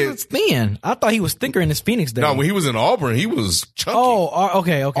people look at thin. I thought he was thicker in his Phoenix days. No, when he was in Auburn, he was chunky. Oh,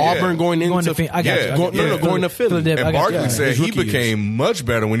 okay. Auburn going to Philly. I got you. Going to Philly. And Barkley said he became much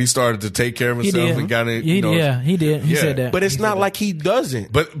better when he started to take care of himself and got it. He did. He said that. But it's not like he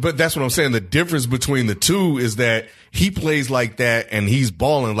doesn't. But that's what I'm saying. The difference between the two is that he plays like that and he's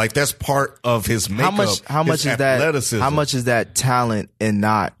balling. Like that's part of his makeup. How much is that? How much is that talent and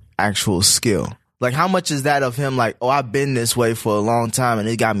not actual skill? Like, how much is that of him? Like, I've been this way for a long time, and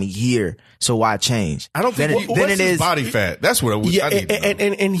it got me here. So why change? I don't think what's his body fat. That's what I need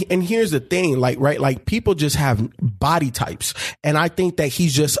to know. And here's the thing, like people just have body types, and I think that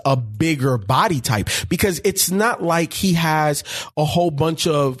he's just a bigger body type because it's not like he has a whole bunch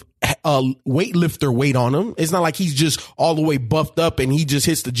of weightlifter weight on him. It's not like he's just all the way buffed up and he just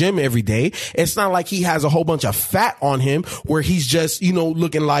hits the gym every day. It's not like he has a whole bunch of fat on him where he's just,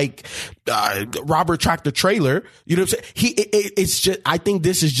 looking like Robert Tractor Trailer. You know what I'm saying? It's just, I think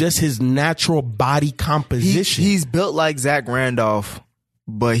this is just his natural body composition. He's built like Zach Randolph,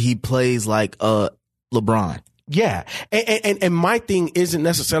 but he plays like LeBron. Yeah. And my thing isn't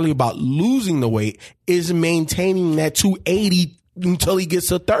necessarily about losing the weight, is maintaining that 280 until he gets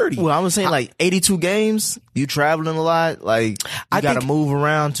to 30. Well, I was saying like 82 games. You traveling a lot, like you got to move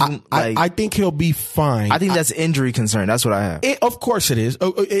around too. I think he'll be fine. I think that's injury concern. That's what I have. Of course it is.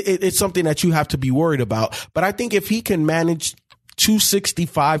 It's something that you have to be worried about. But I think if he can manage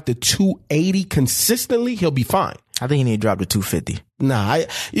 265 to 280 consistently, he'll be fine. I think he need to drop to 250. Nah,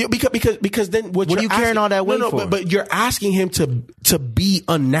 because then what are you carrying all that weight for? But you're asking him to be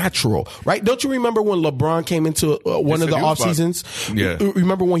unnatural, right? Don't you remember when LeBron came into one of the off seasons? Yeah.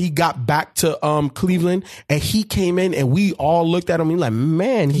 Remember when he got back to Cleveland and he came in and we all looked at him and like,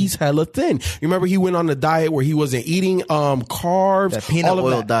 man, he's hella thin. You remember he went on the diet where he wasn't eating carbs, that peanut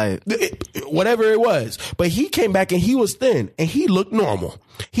oil diet, whatever it was. But he came back and he was thin and he looked normal.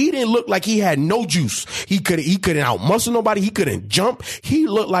 He didn't look like he had no juice. He couldn't out-muscle nobody. He couldn't jump. He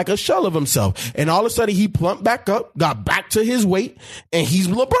looked like a shell of himself. And all of a sudden he plumped back up, got back to his weight, and he's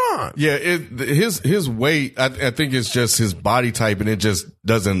LeBron. Yeah, his weight, I think it's just his body type, and it just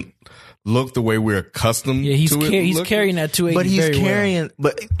doesn't look the way we're accustomed to it. He's carrying that 280 but he's very carrying,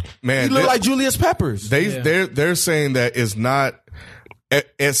 well. but He man, looked like Julius Peppers. They're saying that it's not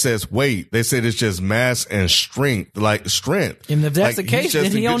excess weight. They said it's just mass and strength, like strength. And if that's like, the case,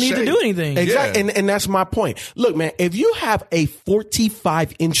 then he don't need to do anything. Exactly. Yeah. And that's my point. Look, man, if you have a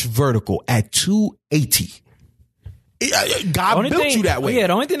 45-inch vertical at 280, God built you that way. Yeah,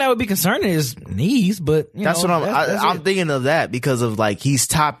 the only thing that would be concerning is knees, but that's what I'm thinking of that because of like he's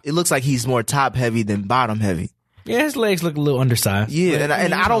top. It looks like he's more top heavy than bottom heavy. Yeah, his legs look a little undersized. Yeah, but,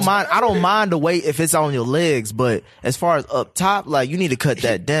 and I don't mind. I don't mind the weight if it's on your legs, but as far as up top, like you need to cut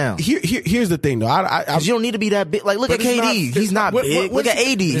that down. Here's the thing, though. Because you don't need to be that big. Like look at KD. He's not big. Look at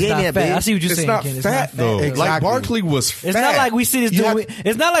AD. He ain't that big. I see what you're saying. It's not fat though. Exactly. Like Barkley was fat. It's not like we see this dude.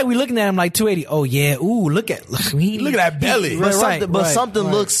 It's not like we looking at him like 280. Oh yeah. Ooh, look at that belly. But something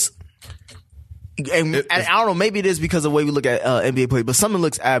looks. And I don't know, maybe it is because of the way we look at NBA play, but something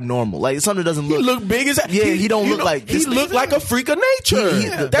looks abnormal. Like something doesn't look. He look big as that. Yeah, he don't look like. He look like a freak of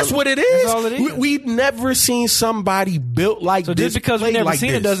nature. That's what it is. That's all it is. We've never seen somebody built like so this. Just because we never like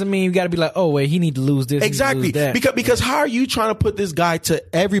seen this. it doesn't mean you got to be like, oh wait, he need to lose this. Exactly. Because how are you trying to put this guy to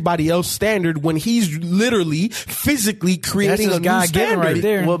everybody else's standard when he's literally physically creating a new standard right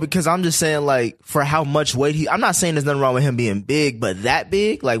there? Well, because I'm just saying like for how much weight I'm not saying there's nothing wrong with him being big, but that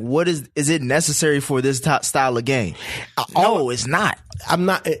big, like what is it necessary for this style of game? No, it's not. I'm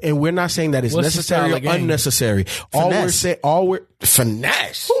not, and we're not saying that it's necessary or unnecessary. All we're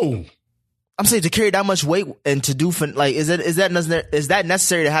finesse. Ooh. I'm saying to carry that much weight and to do is that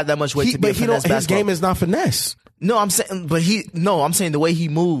necessary to have that much weight to be a finesse basketball? His game is not finesse. No, I'm saying, I'm saying the way he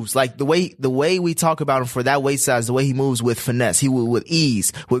moves, like the way we talk about him for that weight size, the way he moves with finesse, he will with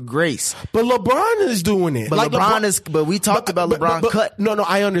ease, with grace. But LeBron is doing it. But like but we talked about LeBron cut. No,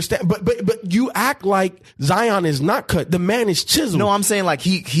 I understand. But you act like Zion is not cut. The man is chiseled. No, I'm saying like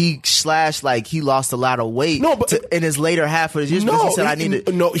he slashed, like he lost a lot of weight. No, but in his later half of his years, because he said I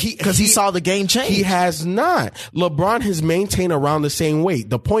needed. No, because he saw the game change. He has not. LeBron has maintained around the same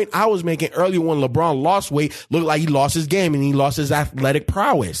weight. The point I was making earlier when LeBron lost weight looked like he lost his game and he lost his athletic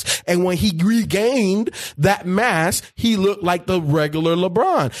prowess. And when he regained that mass, he looked like the regular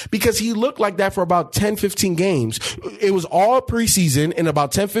LeBron because he looked like that for about 10, 15 games. It was all preseason in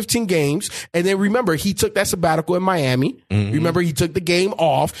about 10, 15 games. And then remember, he took that sabbatical in Miami. Mm-hmm. Remember, he took the game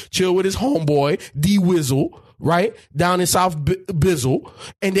off, chilled with his homeboy, D Wizzle. Right down in South Bizzle,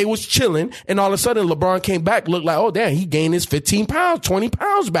 and they was chilling, and all of a sudden LeBron came back, looked like, oh damn, he gained his 15 pounds, 20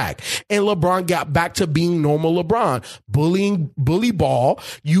 pounds back, and LeBron got back to being normal LeBron, bully ball.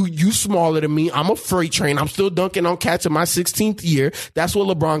 You smaller than me. I'm a freight train. I'm still dunking on cats in my 16th year. That's what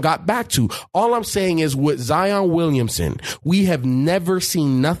LeBron got back to. All I'm saying is with Zion Williamson, we have never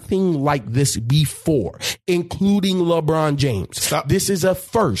seen nothing like this before, including LeBron James. Stop. This is a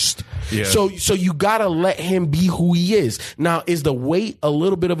first. Yeah. So you gotta let him be who he is. Now, is the weight a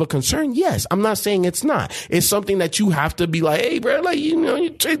little bit of a concern? Yes. I'm not saying it's not. It's something that you have to be like, hey, bro, like, eat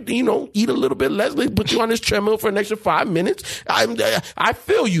a little bit less. Let's put you on this treadmill for an extra 5 minutes. I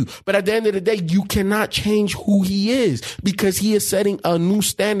feel you. But at the end of the day, you cannot change who he is because he is setting a new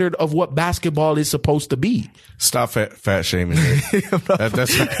standard of what basketball is supposed to be. Stop fat shaming there.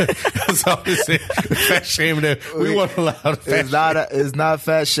 That's all I'm saying. Fat shaming there. We want a lot of fat It's not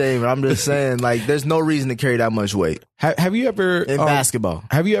fat shaming. I'm just saying, like, there's no reason to carry that much weight. Have you ever in basketball?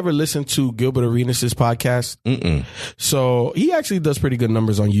 Have you ever listened to Gilbert Arenas' podcast? Mm-mm. So he actually does pretty good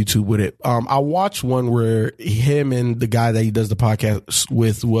numbers on YouTube with it. I watched one where him and the guy that he does the podcast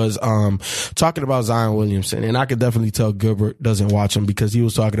with was talking about Zion Williamson, and I could definitely tell Gilbert doesn't watch him because he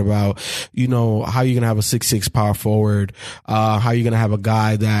was talking about how you're gonna have a 6'6" power forward, how you're gonna have a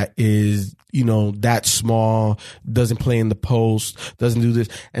guy that is that small, doesn't play in the post, doesn't do this.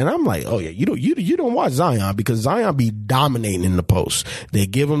 And I'm like, oh yeah, you don't watch Zion, because Zion be dominating in the post. They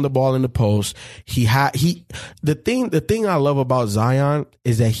give him the ball in the post. The thing I love about Zion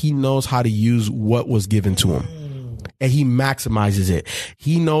is that he knows how to use what was given to him, and he maximizes it.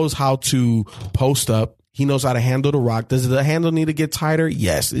 He knows how to post up. He knows how to handle the rock. Does the handle need to get tighter?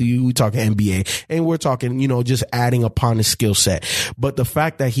 Yes. We talking NBA, and we're talking, just adding upon his skill set. But the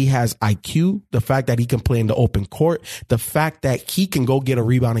fact that he has IQ, the fact that he can play in the open court, the fact that he can go get a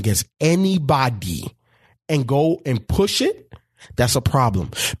rebound against anybody and go and push it, that's a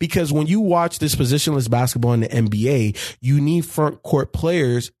problem. Because when you watch this positionless basketball in the NBA, you need front court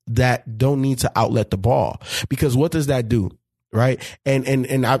players that don't need to outlet the ball. Because what does that do? Right.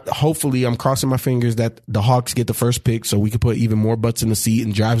 And hopefully I'm crossing my fingers that the Hawks get the first pick so we can put even more butts in the seat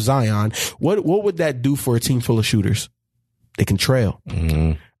and drive Zion. What would that do for a team full of shooters? They can trail.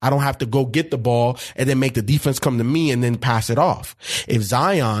 Mm-hmm. I don't have to go get the ball and then make the defense come to me and then pass it off. If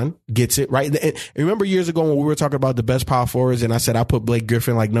Zion gets it right. And remember years ago when we were talking about the best power forwards, and I said I put Blake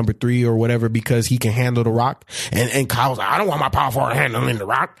Griffin like number 3 or whatever because he can handle the rock. And Kyle's like, I don't want my power forward handling the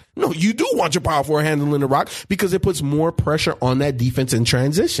rock. No, you do want your power forward handling the rock because it puts more pressure on that defense in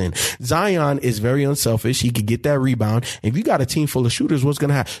transition. Zion is very unselfish. He could get that rebound. If you got a team full of shooters, what's going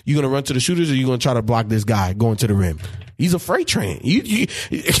to happen? You going to run to the shooters, or you going to try to block this guy going to the rim? He's a freight train.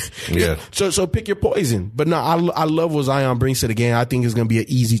 Yeah. So pick your poison. But no, I love what Zion brings to the game. I think it's going to be an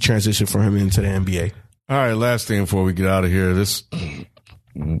easy transition for him into the NBA. All right, last thing before we get out of here. This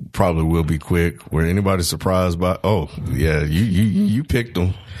probably will be quick. Were anybody surprised by? Oh, yeah, you picked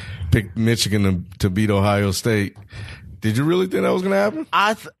them. Picked Michigan to beat Ohio State. Did you really think that was going to happen?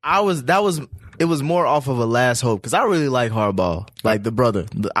 It was more off of a last hope because I really like Harbaugh, like the brother.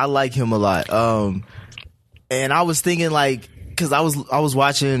 I like him a lot. And I was thinking because I was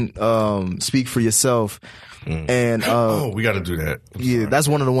watching Speak for Yourself, and we got to do that. Yeah, that's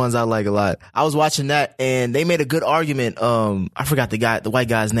one of the ones I like a lot. I was watching that, and they made a good argument. I forgot the white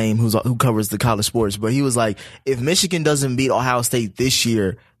guy's name who covers the college sports, but he was like, if Michigan doesn't beat Ohio State this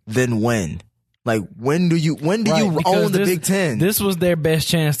year, then when? Like, when do you own the Big Ten? This was their best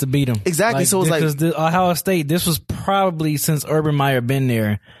chance to beat them. Exactly. So it was because Ohio State, this was probably, since Urban Meyer been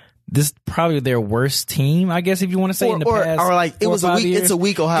there, this is probably their worst team, I guess, if you want to say, in the past. Or like, it's a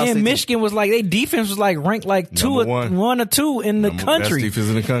weak Ohio State. And Michigan was like, their defense was like ranked like one or two in the country. Best defense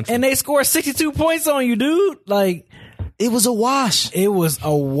in the country. And they scored 62 points on you, dude. Like, it was a wash. It was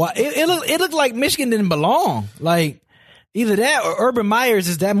a wash. It looked like Michigan didn't belong. Like, either that or Urban Myers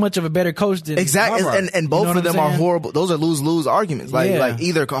is that much of a better coach than exactly, Harbaugh. and both of them are horrible. Those are lose arguments. Like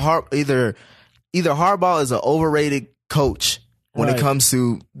either Harbaugh is an overrated coach when it comes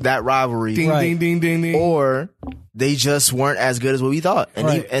to that rivalry, ding, or they just weren't as good as what we thought.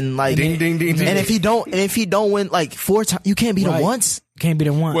 And if he don't win like 4 times, you can't beat him once. Can't beat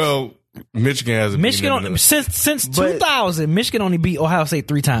him once. Well, Michigan hasn't. Since 2000, Michigan only beat Ohio State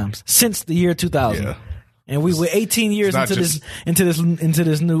 3 times since the year 2000. Yeah. And we were 18 years into this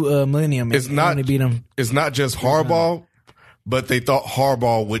new millennium. Only beat them. It's not just Harbaugh, but they thought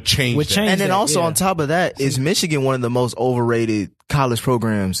Harbaugh would change that. And then also on top of that, is Michigan one of the most overrated college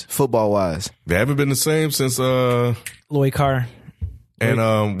programs football wise? They haven't been the same since Lloyd Carr.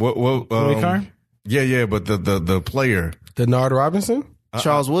 And Lloyd Carr? Yeah, but the player, Denard Robinson,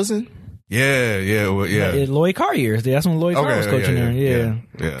 Charles Woodson. Yeah. Lloyd Carr years. That's when Lloyd Carr was coaching there. Yeah.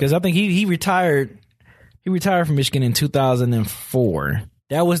 Because I think he retired. He retired from Michigan in 2004.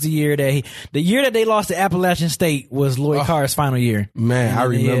 That was the year that they lost to Appalachian State was Lloyd Carr's final year. Man, I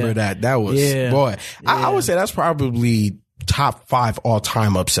remember that. That was boy. I would say that's probably top 5 all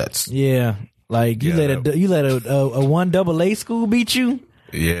time upsets. Yeah, like you let a 1AA school beat you.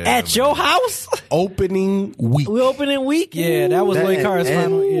 Yeah, at your house. Opening week. Yeah, that was Lloyd Carr's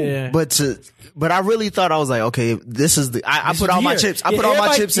final. Yeah, but I really thought, I was like, okay, this is the. I put all my chips. I put all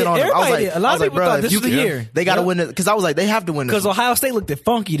my chips in on them. I was like, a lot of people thought this was the year. They got to win it because I was like, they have to win it because Ohio State looked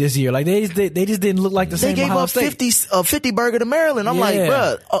funky this year. Like they just didn't look like the same. They gave Ohio up State. 50 burger to Maryland. I'm like,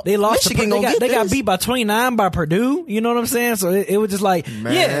 bro, they lost. Michigan they got beat by 29 by Purdue. You know what I'm saying? So it was just like,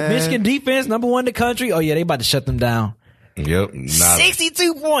 Michigan defense number 1 in the country. Oh yeah, they about to shut them down. Yep,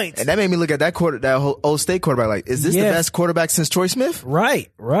 62 points, and that made me look at that Ohio State quarterback. Like, is this the best quarterback since Troy Smith? Right.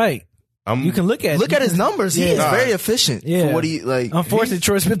 You can look at his numbers. He is very efficient. Yeah. For what he like. Unfortunately,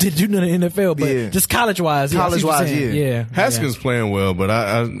 Troy Smith didn't do nothing in the NFL, but just college wise, yeah. Haskins playing well, but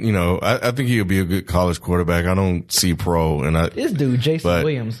I think he'll be a good college quarterback. I don't see pro, and this dude Jason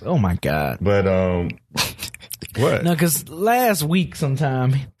Williams. Oh my god. But what? No, because last week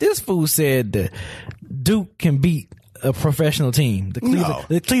sometime this fool said that Duke can beat a professional team,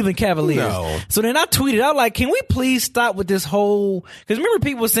 the Cleveland Cavaliers. No. So then I tweeted out like, can we please stop with this whole, because remember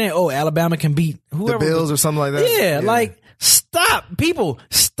people were saying, oh, Alabama can beat whoever. The Bills or something like that. Yeah, like stop, people.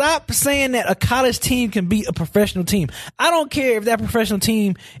 Stop saying that a college team can beat a professional team. I don't care if that professional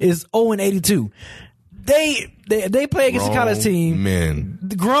team is 0-82. They play against a college team. Men.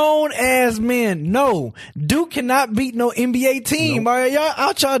 Grown ass men. No. Duke cannot beat no NBA team. Are y'all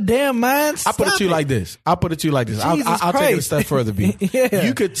out y'all damn minds? I put it to you like this. I'll take it a step further, B. Yeah.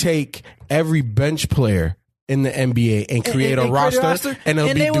 You could take every bench player in the NBA and create a roster, and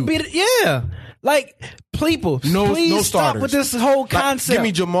they would beat it. Yeah. Like, people, please stop starters with this whole concept. Like, give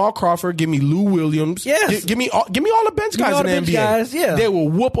me Jamal Crawford, give me Lou Williams. Yes. Give me all the bench guys in the NBA. Guys, yeah. They will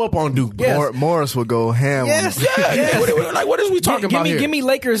whoop up on Duke. Yes. Morris will go ham. Yes. Yeah. What is we talking about here? Give me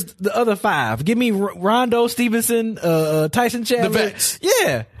Lakers, the other 5. Give me Rondo, Stevenson, Tyson Chandler. The vets.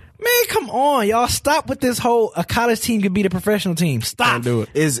 Yeah. Man, come on, y'all. Stop with this whole a college team could beat a professional team. Stop. Can't do it.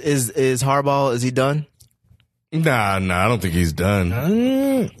 Is Harbaugh, is he done? Nah, I don't think he's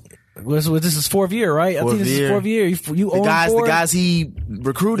done. This is 4th year, right? I think this is 4th year. You the guys he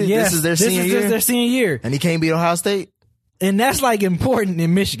recruited, yes, this is their senior year? Their senior year. And he can't beat Ohio State? And that's like important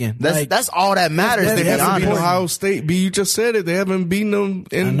in Michigan. That's all that matters. They haven't beaten Ohio State. B, you just said it. They haven't beaten them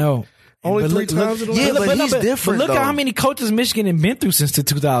in I know. Only 3 times in the Yeah, but he's different, But look though. at how many coaches Michigan had been through since the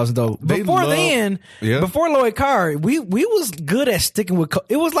 2000s, though. Before Lloyd Carr, we was good at sticking with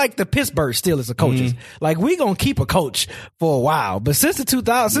it was like the Pittsburgh Steelers of coaches. Like, we gonna keep a coach for a while. But since the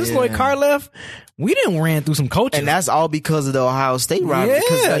 2000s, since Lloyd Carr left, we didn't ran through some coaches. And that's all because of the Ohio State rivalry.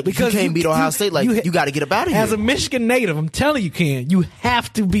 Yeah, because you can't beat Ohio State. Like, you got to get up out of here. As a Michigan native, I'm telling you, you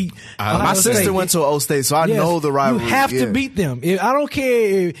have to beat Ohio my State. sister went to O State, so I know the rivalry. You have to beat them. I don't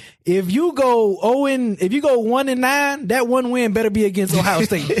care if you go 1-9, that one win better be against Ohio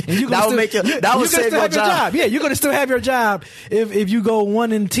State. And that would save your job. Yeah, you're gonna still have your job if you go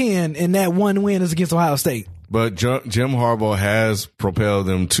 1-10 and that one win is against Ohio State. But Jim Harbaugh has propelled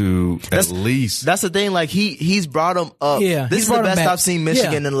them to at least. That's the thing. Like, he's brought them up. Yeah, this is the best I've seen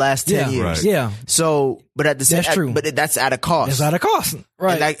Michigan in the last 10 years. Right. Yeah. So, but at the same, that's true. But that's at a cost. It's at a cost,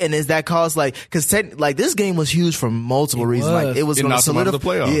 right? And is that cost because this game was huge for multiple reasons. Like, it was going to solidify the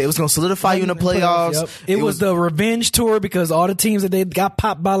playoffs. Yeah, it was going to solidify you in the playoffs. Yep. It was the revenge tour because all the teams that they got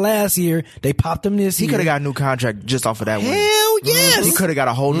popped by last year, they popped them this year. He could have got a new contract just off of that win. Hell yes. He could have got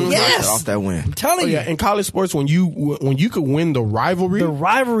a whole new contract off that win. I'm telling you. Yeah, in college sports, when you could win the rivalry,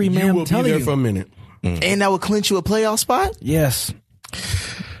 man, you will be there for a minute. And that would clinch you a playoff spot? Yes.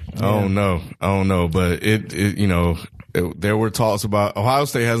 I don't know, but there were talks about Ohio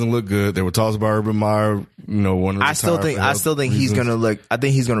State hasn't looked good. There were talks about Urban Meyer, one of the I still think he's going to I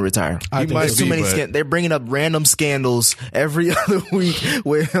think he's going to retire. There's too many they're bringing up random scandals every other week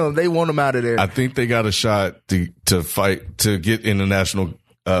where they want him out of there. I think they got a shot to fight to get in the national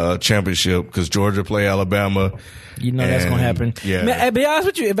championship because Georgia play Alabama. That's going to happen. Yeah. Man, I'll be honest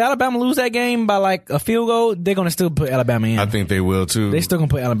with you. If Alabama lose that game by like a field goal, they're going to still put Alabama in. I think they will too. They still going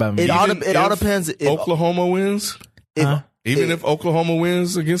to put Alabama in. It all depends. If Oklahoma wins. If Oklahoma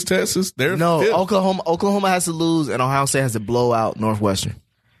wins against Texas, they're fifth. Oklahoma has to lose and Ohio State has to blow out Northwestern.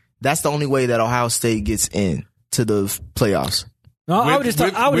 That's the only way that Ohio State gets in to the playoffs. No, I was just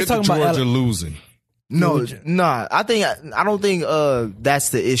talking about Georgia losing. No, I don't think that's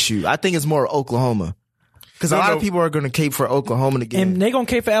the issue. I think it's more Oklahoma. Because a lot of people are going to cape for Oklahoma to get in. And they're going to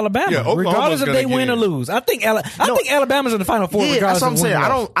cape for Alabama, regardless if they win or lose. I think Alabama's in the Final Four. Yeah, that's what I'm saying.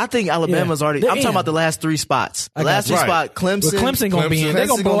 I think Alabama's already. I'm talking about the last 3 spots. The last 3 spots, Clemson. Well, Clemson going to be in. They're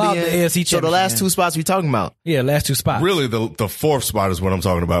going to blow out the AFC championship. So the last 2 spots we talking about. Yeah, last 2 spots. Really, the 4th spot is what I'm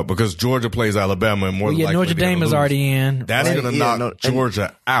talking about because Georgia plays Alabama and more than likely Notre Dame is already in. That's going to knock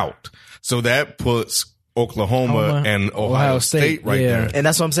Georgia out. So that puts Oklahoma and Ohio State right there. And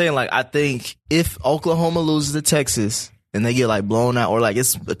that's what I'm saying. Like, I think if Oklahoma loses to Texas and they get like blown out or like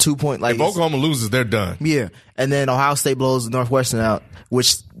it's a 2-point, like if Oklahoma loses, they're done. Yeah. And then Ohio State blows Northwestern out,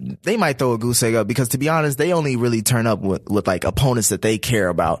 which they might throw a goose egg up because to be honest, they only really turn up with like opponents that they care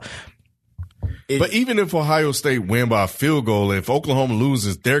about. But even if Ohio State win by a field goal, if Oklahoma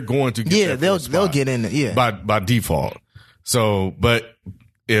loses, they're going to get they'll get in. Yeah. By default. So, but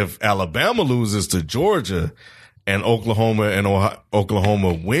if Alabama loses to Georgia and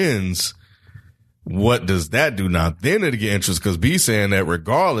Oklahoma wins, what does that do now? Then it'll get interesting because B saying that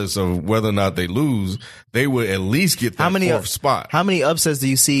regardless of whether or not they lose, they would at least get that 4th spot. How many upsets do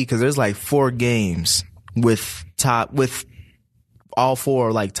you see? Because there's like 4 games with all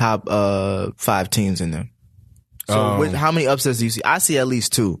 4 like top 5 teams in them. So how many upsets do you see? I see at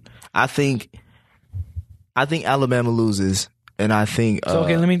least 2. I think Alabama loses. And I think So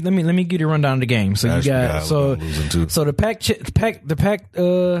okay, let me give you a rundown of the game. So you got so the Pac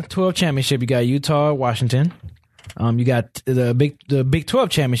 12 championship. You got Utah, Washington. You got the Big 12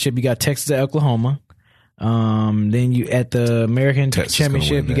 championship. You got Texas at Oklahoma. Then you at the American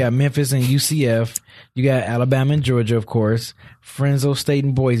championship. You got Memphis and UCF. You got Alabama and Georgia, of course. Fresno State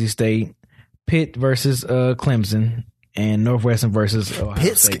and Boise State. Pitt versus Clemson, and Northwestern versus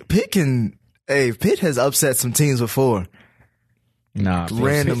Ohio State. Pitt has upset some teams before. Nah,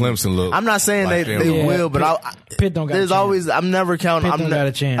 random. Clemson look. I'm not saying they will, but Pitt don't got. There's always. I'm never counting. Pitt don't got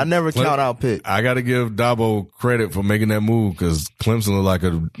a chance. I never count out Pitt. I got to give Dabo credit for making that move because Clemson look like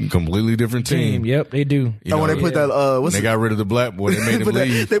a completely different team. Yep, they do. When they put that, they got rid of the black boy, they made him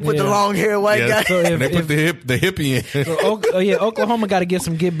leave. They put the long hair white guy. So they put the hippie in. So, Oklahoma got to get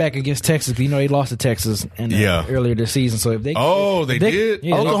some get back against Texas. You know they lost to Texas earlier this season. So if they did.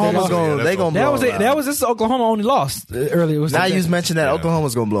 Yeah, Oklahoma's going. They going. That was this Oklahoma only lost earlier. Now you mentioned that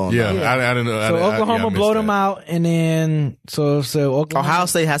Oklahoma's going to blow them. Yeah, I didn't know. So Oklahoma blow them out, and then so Oklahoma. Ohio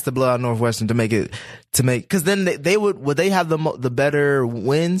State has to blow out Northwestern to make because then they would they have the better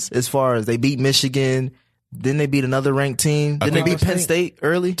wins as far as they beat Michigan. Then they beat another ranked team. Then they beat Penn State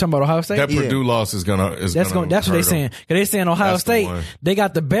early. Talking about Ohio State? That Purdue loss is gonna. That's what they're saying. Because they're saying Ohio State, they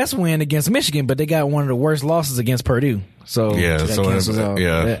got the best win against Michigan, but they got one of the worst losses against Purdue. So they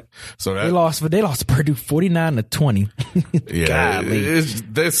lost to Purdue 49-20. Yeah,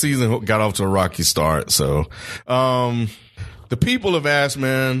 that season got off to a rocky start. So, the people have asked,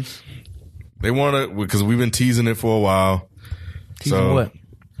 man. They want to because we've been teasing it for a while. Teasing what?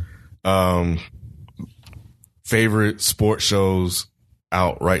 Favorite sports shows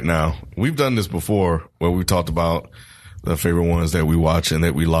out right now. We've done this before where we talked about the favorite ones that we watch and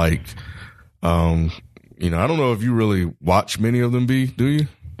that we like. I don't know if you really watch many of them, B, do you?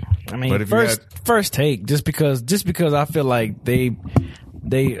 I mean, first take, just because I feel like they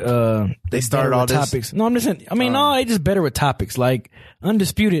started all this topics. No, I'm just saying, they just better with topics like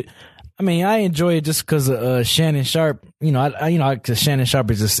Undisputed. I mean, I enjoy it just because of Shannon Sharp. Because Shannon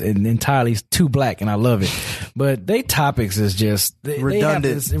Sharp is just entirely too black, and I love it. But they topics is just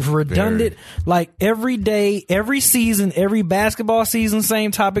redundant. Like every day, every season, every basketball season,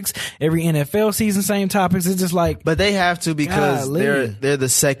 same topics. Every NFL season, same topics. It's just like, but they have to because they're the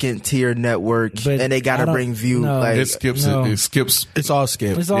second tier network, and they got to bring view. No. Like, it skips. It's all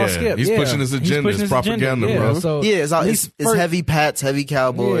skip. It's all skip. He's pushing his agenda. It's propaganda, bro. So it's heavy Pats, heavy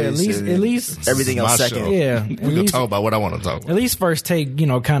Cowboys. At least everything else second. Show. Yeah, we can talk about what I want to talk about. At least first take,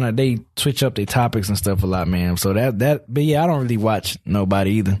 kind of they switch up their topics and stuff a lot, man. So but yeah, I don't really watch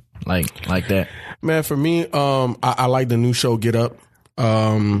nobody either like that. Man, for me, I like the new show Get Up.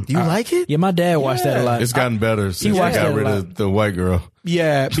 You like it? Yeah, my dad watched that a lot. It's gotten better since he got rid of the white girl.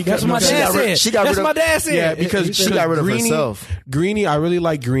 Yeah, because that's what my dad said. That's what my dad said. Yeah, because she got rid of herself. Greenie, I really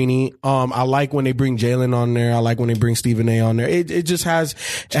like Greenie. I like when they bring Jalen on there. I like when they bring Stephen A on there. It just has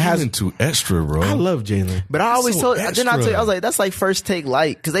too extra, bro. I love Jalen, but I always told. Then I was like, that's like first take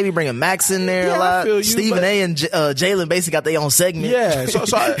light because they be bringing Max in there a lot. Stephen A and Jalen basically got their own segment. Yeah,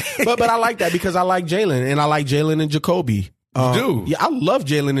 but I like that because I like Jalen and I like Jalen and Jacoby. You do? Yeah, I love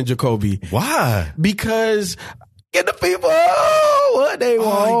Jalen and Jacoby. Why? Because get the people what they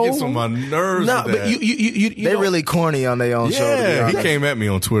want. He gets on my nerves. No, but you they really corny on their own show. Yeah, he came at me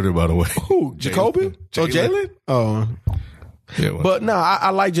on Twitter, by the way. Who? Jacoby? Jalen? Oh. Yeah, well. But no,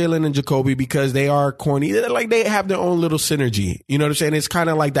 I like Jalen and Jacoby because they are corny. Like they have their own little synergy. You know what I'm saying? It's kind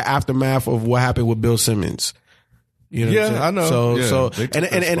of like the aftermath of what happened with Bill Simmons. You know what I'm saying? I know. So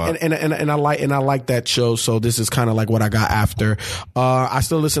and I like that show. So this is kind of like what I got after. I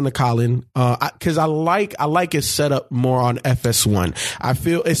still listen to Colin because I like his setup more on FS1. I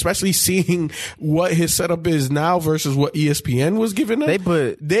feel, especially seeing what his setup is now versus what ESPN was giving them. They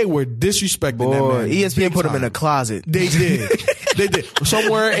were disrespecting that man. ESPN put him in a closet. They did. They did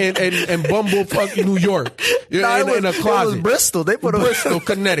somewhere in Bumblefuck, New York. In a closet. It was Bristol. They put him Bristol,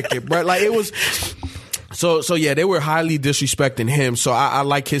 Connecticut, bro. Like it was. So yeah, they were highly disrespecting him. So I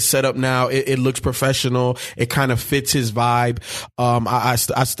like his setup now. It looks professional. It kind of fits his vibe. I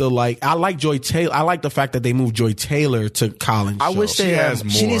still like Joy Taylor. I like the fact that they moved Joy Taylor to Colin's show. I wish she has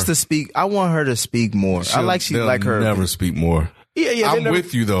more. She needs to speak. I want her to speak more. She like her. Never speak more. Yeah, I'm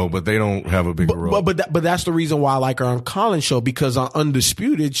with you though, but they don't have a bigger role. But that's the reason why I like her on Colin's show, because on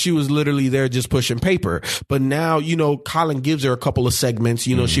Undisputed, she was literally there just pushing paper. But now, you know, Colin gives her a couple of segments.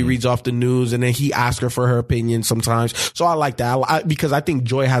 You know, she reads off the news and then he asks her for her opinion sometimes. So I like that because I think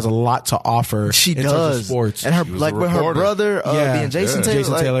Joy has a lot to offer. She in does. terms of sports. And her, like with her brother being Jason Taylor.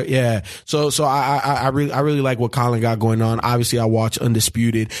 Jason Taylor, yeah. So I really like what Colin got going on. Obviously, I watch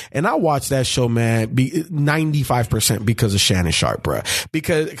Undisputed, and I watch that show, man, 95% because of Shannon Sharp, bruh.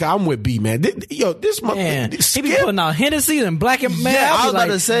 Because I'm with B, man. This man, he be putting out Hennessy and Black and man. Yeah, I was about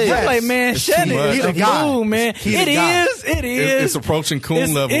to say, I'm like, man, Shannon, he's a fool, man. It is. It's approaching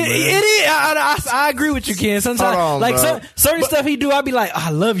coon level, man. It is. I agree with you, Ken. Sometimes, certain stuff he do, I be like,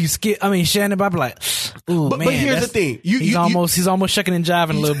 I love you, Skip. I mean, Shannon, but I be like, ooh, man. But here's the thing. He's almost shucking and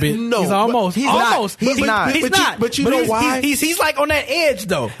jiving a little bit. No, he's almost. He's not. But you know why? He's like on that edge,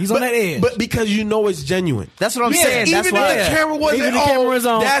 though. He's on that edge. But because you know it's genuine. That's what I'm saying. Even That's if why. the camera wasn't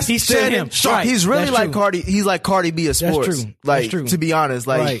on, that's he's still him. Right. He's really That's like true. Cardi. He's like Cardi B of sports. That's true. Like, That's true. to be honest,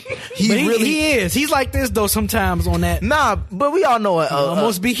 like Right. he is. He's like this though sometimes on that. Nah, but we all know it.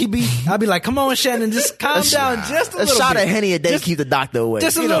 Almost be. I'd be like, come on, Shannon, just calm down just a little shot bit. of Henny a day keep the doctor away.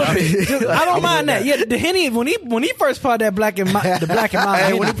 Just a little bit. I don't mind that. Yeah, the Henny when he first put out that black and mild.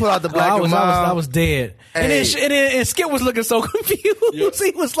 Hey, when he put out the black and mild, I was dead. Hey. And Skip was looking so confused.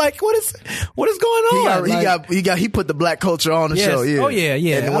 He was like, what is going on? He put the black culture on the show. Yeah. Oh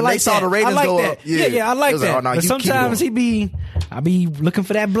yeah. And when they saw the ratings go up, I like that. Like, oh, no, but sometimes I be looking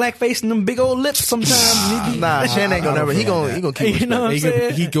for that black face and them big old lips. Sometimes nah, Shannon ain't gonna never. He gonna keep. You know what I'm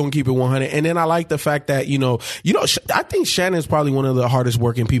saying? He gonna keep it 100. And then I like the fact that you know, I think Shannon's probably one of the hardest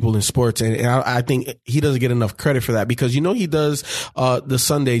working people in sports, and I think he doesn't get enough credit for that because he does the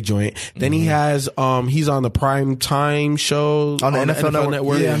Sunday joint. Then he has he's on the prime time show on the NFL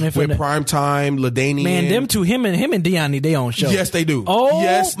Network with Prime Time, LaDainian. Man, them two, him and Dion need their own show. Yes, they do. Oh,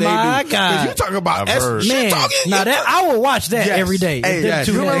 yes, they my do. God. You talk about man. Now that I will watch that every day. Hey,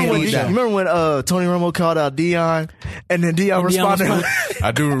 you remember when Tony Romo called out Dion and then Dion responded?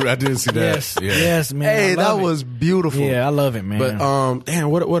 I did see that. Yes, man. Hey, that was beautiful. Yeah, I love it, man. But damn,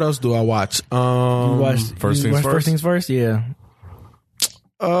 what else do I watch? You watched First Things First. Yeah.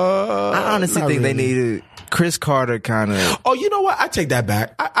 I honestly think they needed Chris Carter kind of. Oh, you know what? I take that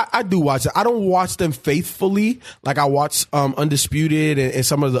back. I do watch it. I don't watch them faithfully. Like I watch Undisputed and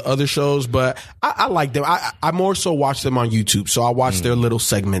some of the other shows, but I like them. I more so watch them on YouTube. So I watch their little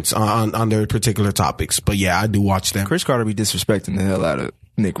segments on their particular topics. But yeah, I do watch them. Chris Carter be disrespecting the hell out of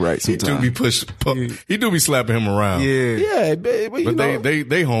Nick Wright sometimes. He do be slapping him around. Yeah. But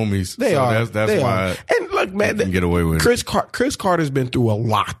they homies. They are. That's why. And look, man, they can get away with it. Chris Carter's been through a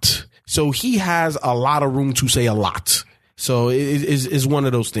lot. So he has a lot of room to say a lot. So it's one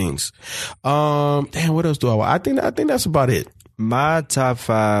of those things. Damn, what else do I watch? I think that's about it. My top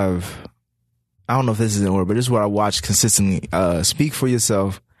 5, I don't know if this is in order, but this is what I watch consistently. Speak for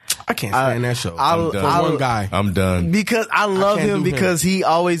Yourself. I can't stand that show. One guy. I'm done. Because I love him because he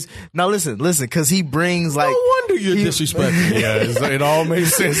always, now listen, because he brings like. No wonder you're disrespectful. Yeah, it all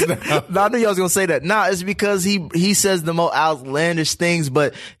makes sense now. No, I knew y'all was gonna say that. Nah, it's because he says the most outlandish things,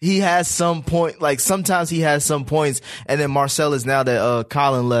 but he has some point, like sometimes he has some points, and then Marcellus, now that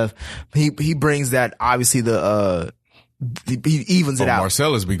Colin left, he brings that, obviously he evens it out.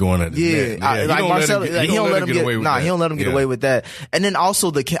 Marcellus be going at it. Yeah, like Marcellus, he don't let him get away with that. He don't let him get away with that. And then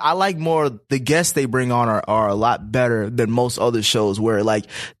also I like more the guests they bring on are a lot better than most other shows where like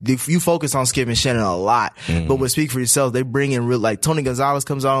you focus on Skip and Shannon a lot, but with Speak for Yourself they bring in real, like Tony Gonzalez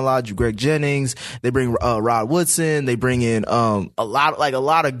comes on a lot, Greg Jennings, they bring Rod Woodson, they bring in a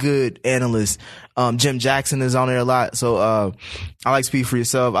lot of good analysts. Jim Jackson is on there a lot, so I like Speak for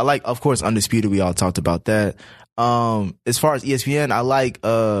Yourself. I like, of course, Undisputed. We all talked about that. As far as ESPN, I like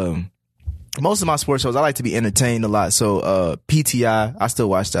most of my sports shows. I like to be entertained a lot. So PTI, I still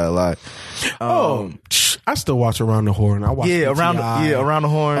watch that a lot. I still watch Around the Horn. I watch PTI. Around the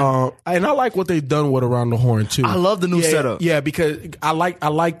Horn. And I like what they've done with Around the Horn too. I love the new setup. Yeah, because I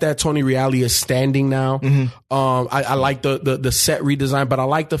like that Tony Reali is standing now. I like the set redesign, but I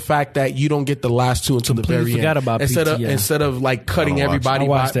like the fact that you don't get the last two until the very forgot end. about Instead of like cutting everybody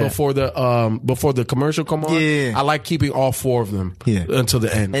before the commercial come on. Yeah. I like keeping all 4 of them until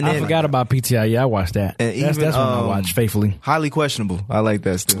the end. And I forgot about PTI. Yeah, I watched that. And that's one I watched faithfully. Highly questionable. I like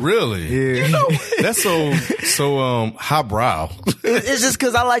that still. Really? Yeah. That's so highbrow. It's just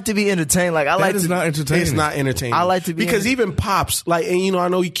because I like to be entertained. Like that is not entertaining. It's not entertaining. I like to be because even Pops, like, and I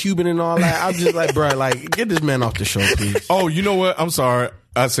know he Cuban and all that. I'm just like, bro, like, get this man off the show, please. Oh, you know what? I'm sorry.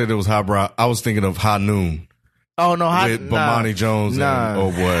 I said it was highbrow. I was thinking of High Noon. Oh no, with Bomani Jones and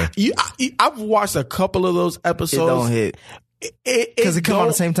oh boy. I've watched a couple of those episodes. It don't hit. because it come out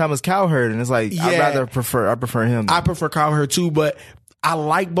the same time as Cowherd, and it's like I prefer him. I prefer Cowherd too, but I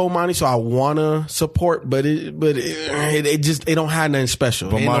like Bomani, so I wanna support, but it just don't have nothing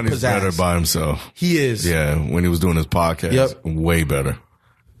special. Bomani's better by himself. He is. Yeah, when he was doing his podcast, way better.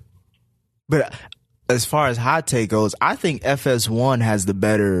 But as far as hot take goes, I think FS1 has the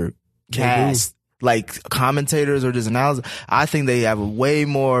better cast. Like commentators or just analysis, I think they have a way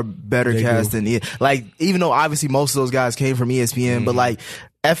more better cast than like, even though obviously most of those guys came from ESPN, but like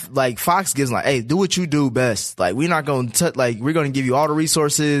Fox gives like, hey, do what you do best. Like we're not going to we're going to give you all the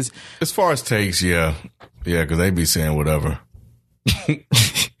resources. As far as takes, yeah, because they be saying whatever.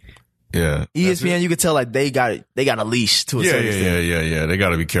 Yeah, ESPN, you could tell like they got a leash to a certain extent. Yeah. They got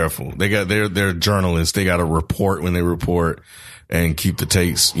to be careful. They're journalists. They got to report when they report and keep the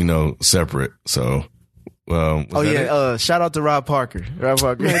takes, separate. So, shout out to Rob Parker.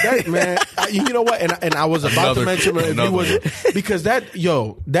 Man, you know what? And I was about to mention if he wasn't, because that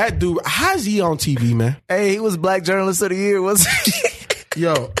dude, how's he on TV, man? Hey, he was Black Journalist of the Year, wasn't he?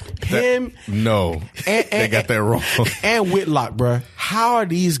 Yo, him. No, they got that wrong. And Whitlock, bruh. How are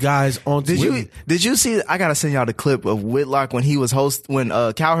these guys on TV? Did you see? I gotta send y'all the clip of Whitlock when he was when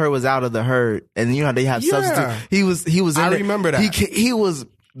Cowherd was out of the herd, and you know they have substitute. He was. I remember that. He was.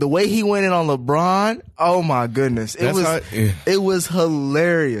 The way he went in on LeBron, oh my goodness. It was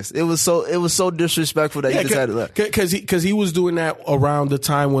hilarious. It was so disrespectful that he decided that. Cause he was doing that around the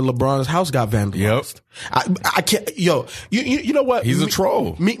time when LeBron's house got vandalized. Yep. I can't, you know what? He's a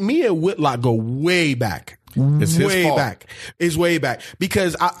troll. Me and Whitlock go way back. It's his fault. It's way back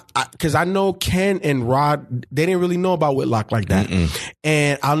because I know Ken and Rod, they didn't really know about Whitlock like that.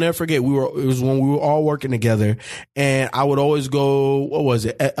 And I'll never forget, it was when we were all working together, and I would always go,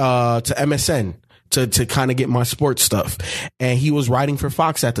 to MSN to kind of get my sports stuff. And he was writing for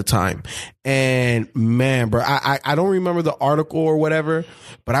Fox at the time. And man, bro, I don't remember the article or whatever,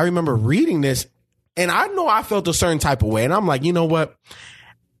 but I remember reading this, and I know I felt a certain type of way. And I'm like, you know what?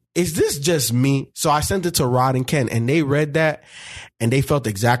 Is this just me? So I sent it to Rod and Ken, and they read that and they felt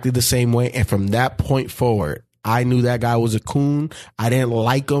exactly the same way. And from that point forward, I knew that guy was a coon. I didn't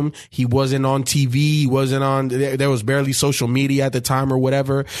like him. He wasn't on TV. He wasn't on, there was barely social media at the time or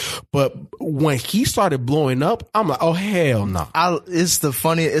whatever. But when he started blowing up, I'm like, oh, hell no. It's the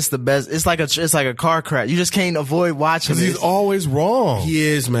funniest, it's the best. It's like a car crash. You just can't avoid watching it. Because he's always wrong. He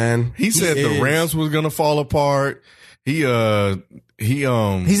is, man. He said the Rams was going to fall apart. He said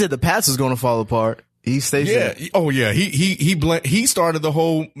the Pats was going to fall apart. He stays there. Oh yeah. He started the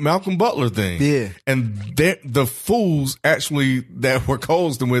whole Malcolm Butler thing. Yeah. And the fools actually that were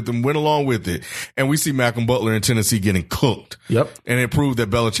coasting with him went along with it. And we see Malcolm Butler in Tennessee getting cooked. Yep. And it proved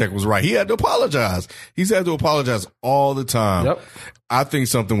that Belichick was right. He had to apologize. He's had to apologize all the time. Yep. I think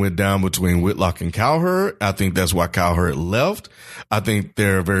something went down between Whitlock and Cowherd. I think that's why Cowherd left. I think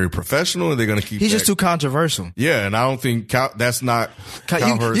they're very professional and they're going to keep. He's just too controversial. Yeah, and I don't think that's not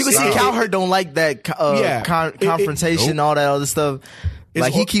Cowherd's You can see Cowherd don't like that confrontation, all that other stuff.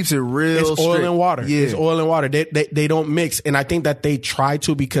 Like he keeps it real. It's oil strict. and water. Yeah. It's oil and water. They don't mix, and I think that they try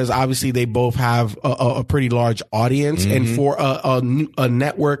to because obviously they both have a pretty large audience, and for a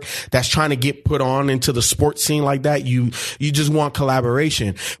network that's trying to get put on into the sports scene like that, you just want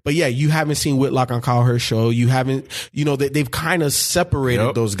collaboration. But yeah, you haven't seen Whitlock on Cowherd's show. You haven't, they've kind of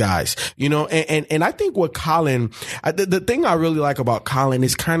separated those guys, and I think what Colin, the thing I really like about Colin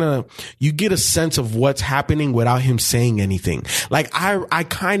is kind of you get a sense of what's happening without him saying anything. Like I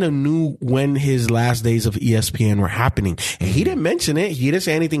kind of knew when his last days of ESPN were happening, and he didn't mention it. He didn't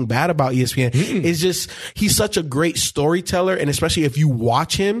say anything bad about ESPN. It's just, he's such a great storyteller. And especially if you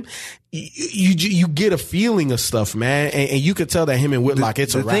watch him, you get a feeling of stuff, man. And you could tell that him and Whitlock,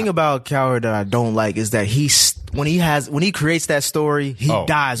 it's a wrap. The thing about Cowherd that I don't like is that when he creates that story, he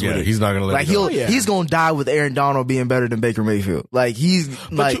dies with it. He's not going to let it go. He's going to die with Aaron Donald being better than Baker Mayfield. Like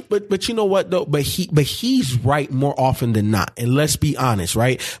but you know what though? But he's right more often than not. And let's be honest,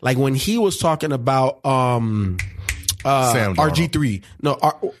 right? Like when he was talking about, Sam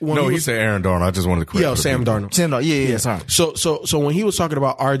RG3. He said Aaron Darnold. I just wanted to correct. Yo, Sam Darnold. Yeah, sorry. So when he was talking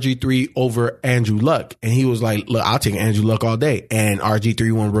about RG3 over Andrew Luck, and he was like, look, I'll take Andrew Luck all day. And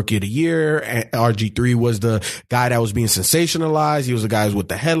RG3 won Rookie of the Year. And RG3 was the guy that was being sensationalized. He was the guy with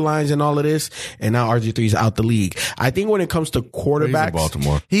the headlines and all of this. And now RG3's out the league. I think when it comes to quarterbacks, he's in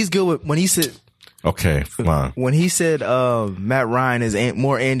Baltimore. He's good with, when he said, okay, fine. When he said, Matt Ryan is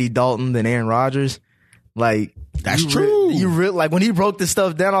more Andy Dalton than Aaron Rodgers, like, that's true. Like when he broke this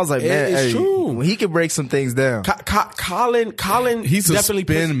stuff down, I was like, man, it's true. When he can break some things down. Colin, he's a definitely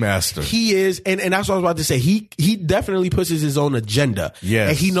spin master. He is, and that's what I was about to say. He definitely pushes his own agenda. Yes.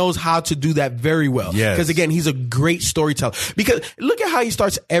 And he knows how to do that very well. Yes. Because again, he's a great storyteller. Because look at how he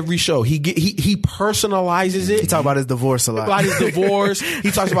starts every show. He personalizes it. He talks about his divorce a lot. About his divorce.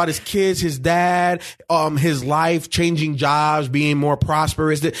 He talks about his kids, his dad, his life, changing jobs, being more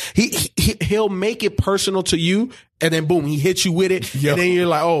prosperous. He'll make it personal to you, and then boom, he hits you with it, and then you're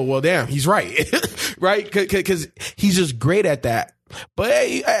like, oh, well, damn, he's right, right? Because he's just great at that. But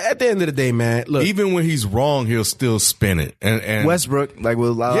hey, at the end of the day, man, look, even when he's wrong, he'll still spin it. And Westbrook, like with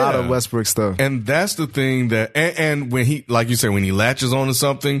a lot of Westbrook stuff. And that's the thing that, and when he, like you said, when he latches onto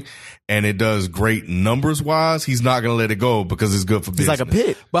something and it does great numbers wise, he's not going to let it go because it's good for business. He's like a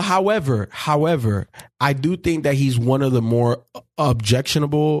pit. But however, I do think that he's one of the more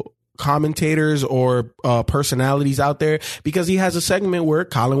objectionable commentators or personalities out there, because he has a segment where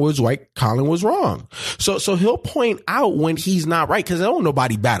Colin was right, Colin was wrong. So he'll point out when he's not right, because don't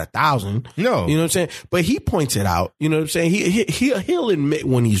nobody bat 1,000. No, you know what I'm saying. But he points it out. You know what I'm saying. He'll admit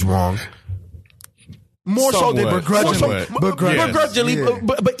when he's wrong. More so than begrudgingly. Yeah.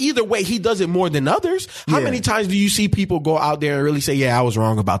 But either way, he does it more than others. How many times do you see people go out there and really say, "Yeah, I was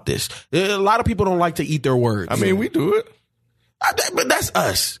wrong about this"? A lot of people don't like to eat their words. I mean, we do it. But that's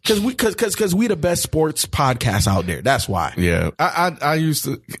us, because we the best sports podcast out there. That's why. Yeah, I used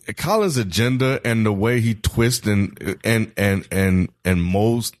to Colin's agenda and the way he twists and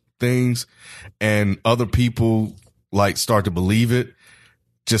molds things, and other people like start to believe it,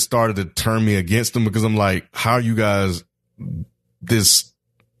 just started to turn me against him, because I'm like, how are you guys this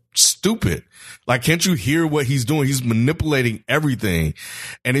stupid? Like, can't you hear what he's doing? He's manipulating everything.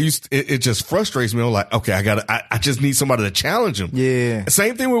 And it just frustrates me. I'm like, okay, I just need somebody to challenge him. Yeah.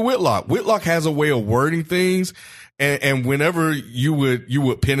 Same thing with Whitlock. Whitlock has a way of wording things. And whenever you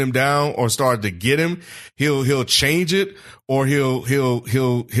would pin him down or start to get him, he'll change it, or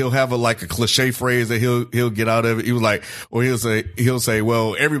he'll have a cliche phrase that he'll get out of it. He was like, or he'll say,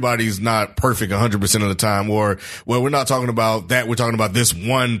 well, everybody's not perfect 100% of the time, or, well, we're not talking about that. We're talking about this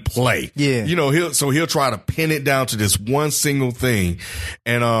one play. Yeah. You know, he'll try to pin it down to this one single thing.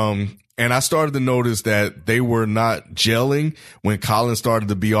 And I started to notice that they were not gelling when Colin started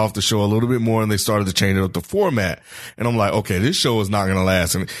to be off the show a little bit more, and they started to change up the format. And I'm like, okay, this show is not going to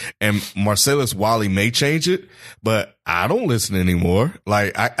last. And Marcellus Wiley may change it, but I don't listen anymore.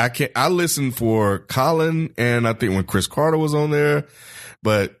 Like, I can't, I listened for Colin, and I think when Chris Carter was on there,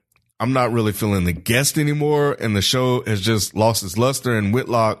 but I'm not really feeling the guest anymore. And the show has just lost its luster, and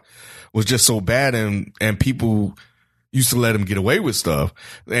Whitlock was just so bad, and people used to let him get away with stuff.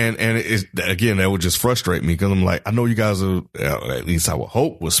 And again, that would just frustrate me, because I'm like, I know you guys are, at least I would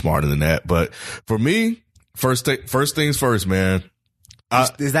hope, was smarter than that. But for me, first things first, man.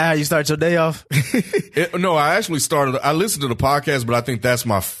 Is that how you start your day off? No, I listened to the podcast, but I think that's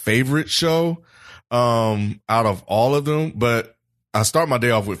my favorite show, out of all of them. But I start my day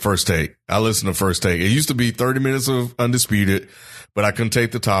off with First Take. I listen to First Take. It used to be 30 minutes of Undisputed, but I couldn't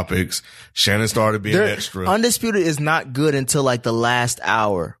take the topics. Shannon started being extra. Undisputed is not good until like the last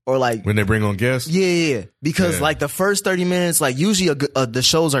hour, or like when they bring on guests. Yeah. Because like the first 30 minutes, like usually the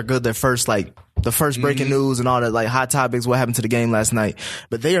shows are good. The first breaking news and all that, like hot topics, what happened to the game last night.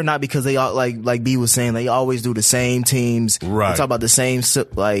 But they are not, because they all, like B was saying, they always do the same teams. Right. They talk about the same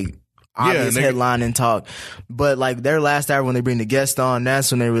obvious headline and talk. But like their last hour, when they bring the guest on, that's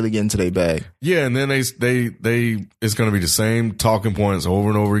when they really get into their bag. Yeah, and then they it's gonna be the same talking points over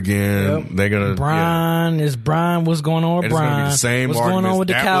and over again. Yep. They're gonna Brian, what's going on with and Brian? It's gonna be the same what's arguments. going on with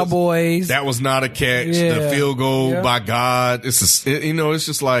the Cowboys? That was not a catch. The field goal by God. It's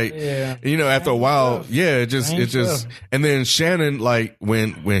just like after a while, it just and then Shannon, like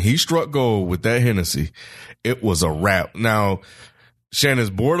when he struck gold with that Hennessy, it was a wrap. Now, Shannon's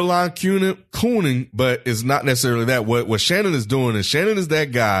borderline cooning, but it's not necessarily that. What Shannon is doing is, Shannon is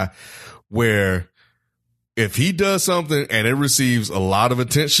that guy where if he does something and it receives a lot of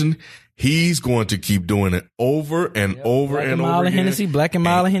attention, he's going to keep doing it over and over and over again. Black and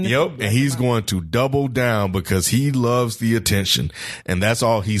mild Hennessy. Yep. And he's going to double down, because he loves the attention, and that's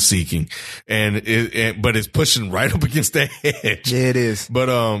all he's seeking. But it's pushing right up against that edge. Yeah, it is. But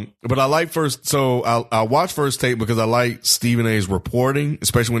I like I watch First Take because I like Stephen A's reporting,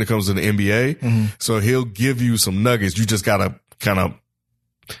 especially when it comes to the NBA. Mm-hmm. So he'll give you some nuggets. You just gotta kind of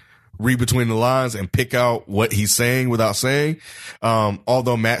read between the lines and pick out what he's saying without saying.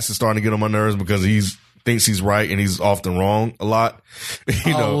 Although Max is starting to get on my nerves, because he thinks he's right and he's often wrong a lot.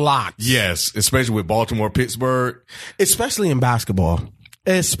 A lot. Yes. Especially with Baltimore, Pittsburgh. Especially in basketball.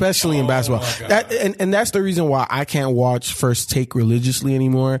 Especially in basketball. And that's the reason why I can't watch First Take religiously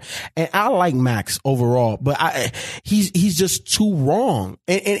anymore. And I like Max overall, but he's just too wrong.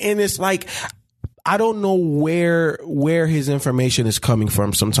 And it's like, I don't know where his information is coming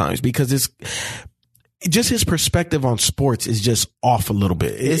from sometimes, because it's just his perspective on sports is just off a little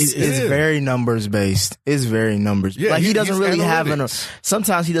bit. It's very numbers based. It's very numbers. Yeah, like he doesn't really have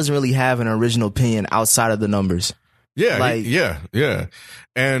sometimes he doesn't really have an original opinion outside of the numbers. Yeah, like,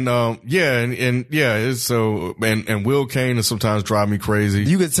 and it's so, and Will Kane is sometimes drive me crazy.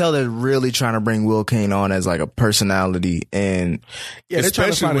 You could tell they're really trying to bring Will Kane on as like a personality, and they're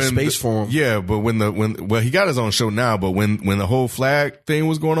trying to find a space for him. Yeah, but when he got his own show now, but when the whole flag thing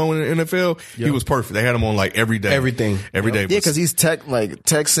was going on in the NFL, he was perfect. They had him on like every day, every day. Yeah, because he's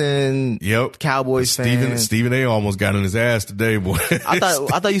Texan, Cowboys fan. Stephen A. almost got in his ass today, boy. I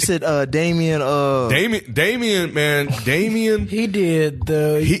thought you said Damian. Damian, man, Damian. He did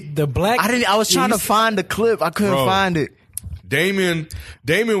the black. I was trying to find the clip. I couldn't find it. Damian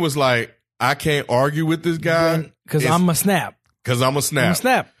was like, I can't argue with this guy because I'm a snap.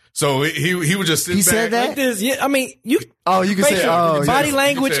 So he was just sitting back. He said that? Like this. Yeah, I mean, you can say body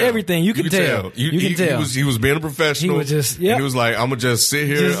language, everything. You can tell. You can tell. He was being a professional. He was just, and he was like, I'm gonna just sit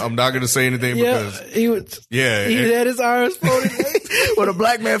here. I'm not gonna say anything because he had his arms folded with a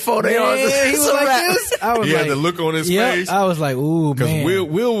black man folded arms. He was like this. I was had the look on his face. I was like, ooh, man. Because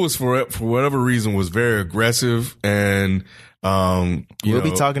Will was for whatever reason was very aggressive and. We'll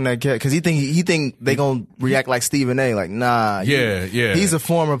be talking that cat because he think they gonna react like Stephen A. Like, nah, he's a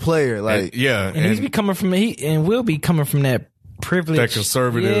former player. Like, and he's be coming from and will be coming from that privilege, that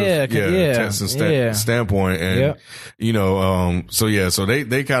conservative, Texas standpoint, and so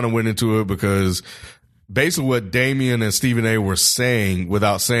they kind of went into it because basically what Damian and Stephen A. were saying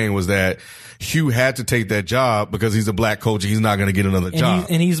without saying was that Hugh had to take that job because he's a black coach and he's not going to get another job.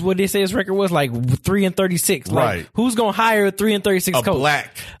 And he's what they say his record was like 3-36. Like, right. Who's going to hire a 3-36 coach?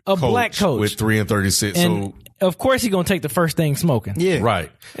 A black coach with 3-36. And of course he's going to take the first thing smoking. Yeah.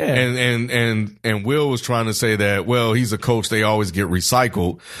 Right. Yeah. And Will was trying to say that, well, he's a coach. They always get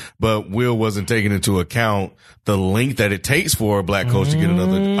recycled, but Will wasn't taking into account the length that it takes for a black coach to get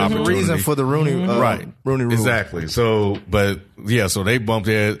another opportunity. The reason for the Rooney rule. Exactly. So, so they bumped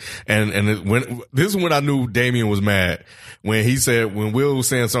it. When this is when I knew Damian was mad. When Will was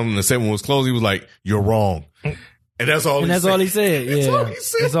saying something, the segment was closed, he was like, "You're wrong." And that's all he said. Yeah.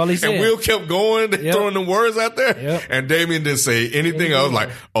 That's all he said. And Will kept going, throwing the words out there. Yep. And Damian didn't say anything. I was like,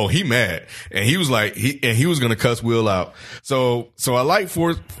 oh, he mad. And he was like, he was going to cuss Will out. So I like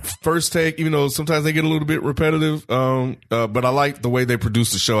First Take, even though sometimes they get a little bit repetitive. But I like the way they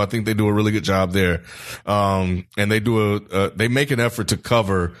produce the show. I think they do a really good job there. And they they make an effort to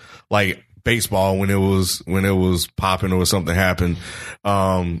cover like baseball when it was popping or something happened.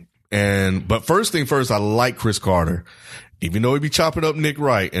 But first thing first, I like Chris Carter, even though he be chopping up Nick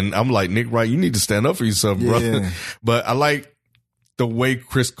Wright. And I'm like, Nick Wright, you need to stand up for yourself, brother. But I like the way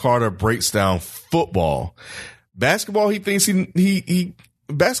Chris Carter breaks down football. Basketball, he thinks he's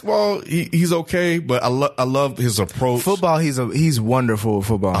okay, but I love his approach. Football, he's wonderful with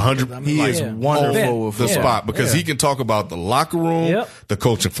football. 100. He is wonderful with the football. spot because he can talk about the locker room, the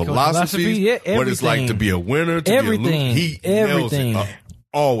coaching philosophy, what it's like to be a winner, to be a loser. He nails it.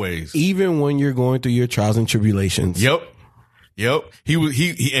 Always. Even when you're going through your trials and tribulations. Yep.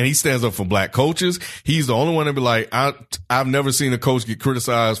 He stands up for black coaches. He's the only one to be like, I've never seen a coach get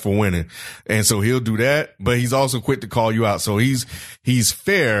criticized for winning. And so he'll do that, but he's also quick to call you out. So he's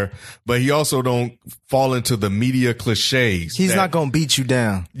fair, but he also don't fall into the media cliches. He's not going to beat you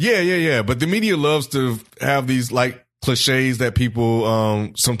down. Yeah. But the media loves to have these like cliches that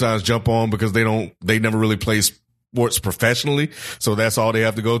people, sometimes jump on because they never really play sports professionally, so that's all they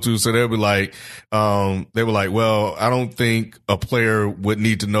have to go to. So they were like, well, I don't think a player would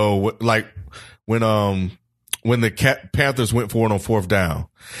need to know what, like when the Panthers went for it on 4th down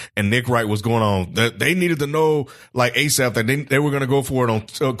and Nick Wright was going on, that they needed to know like ASAP that they were going to go for a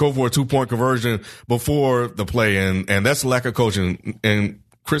 2-point conversion before the play, and that's lack of coaching. And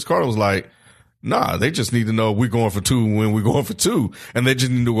Chris Carter was like, nah, they just need to know we're going for 2 when we're going for 2, and they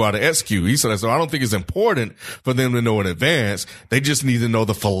just need to go out and execute. He said, so I don't think it's important for them to know in advance. They just need to know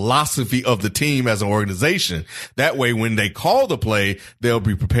the philosophy of the team as an organization. That way, when they call the play, they'll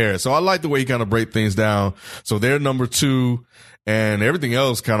be prepared. So I like the way he kind of break things down. So they're number 2, and everything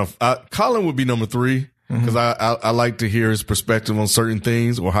else kind of, Colin would be number 3. Because I like to hear his perspective on certain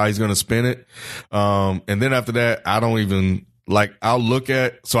things or how he's going to spin it. And then after that, I don't even, like,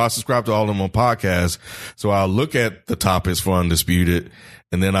 so I subscribe to all of them on podcasts. So I'll look at the topics for Undisputed,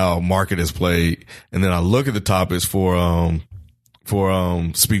 and then I'll mark it as played. And then I'll look at the topics for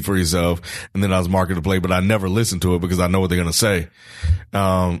Speak for Yourself, and then I was marking to play, but I never listened to it because I know what they're gonna say.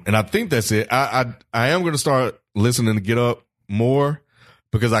 And I think that's it. I am gonna start listening to Get Up more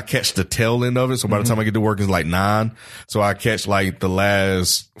because I catch the tail end of it. So by the time I get to work, it's like 9. So I catch like the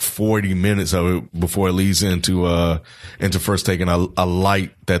last 40 minutes of it before it leads into First Take. And I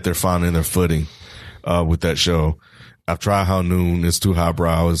like that they're finding their footing with that show. I've tried High Noon. It's too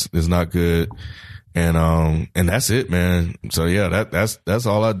highbrow. It's not good. And that's it, man. So yeah, that's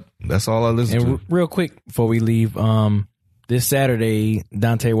all I listen to. Real quick before we leave, this Saturday,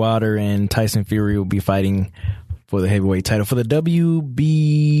 Deontay Wilder and Tyson Fury will be fighting for the heavyweight title, for the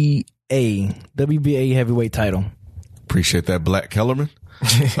WBA heavyweight title. Appreciate that, Black Kellerman.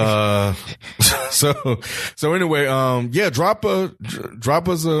 So anyway, yeah, drop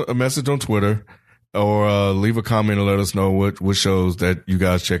us a message on Twitter or leave a comment and let us know what shows that you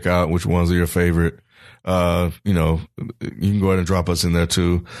guys check out, which ones are your favorite. You know, you can go ahead and drop us in there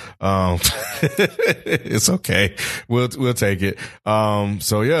too. It's okay. We'll take it.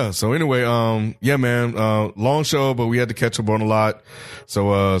 So yeah. So anyway, yeah, man, long show, but we had to catch up on a lot.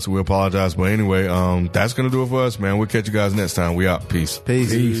 So we apologize. But anyway, that's going to do it for us, man. We'll catch you guys next time. We out. Peace.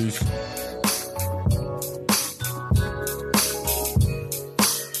 Peace.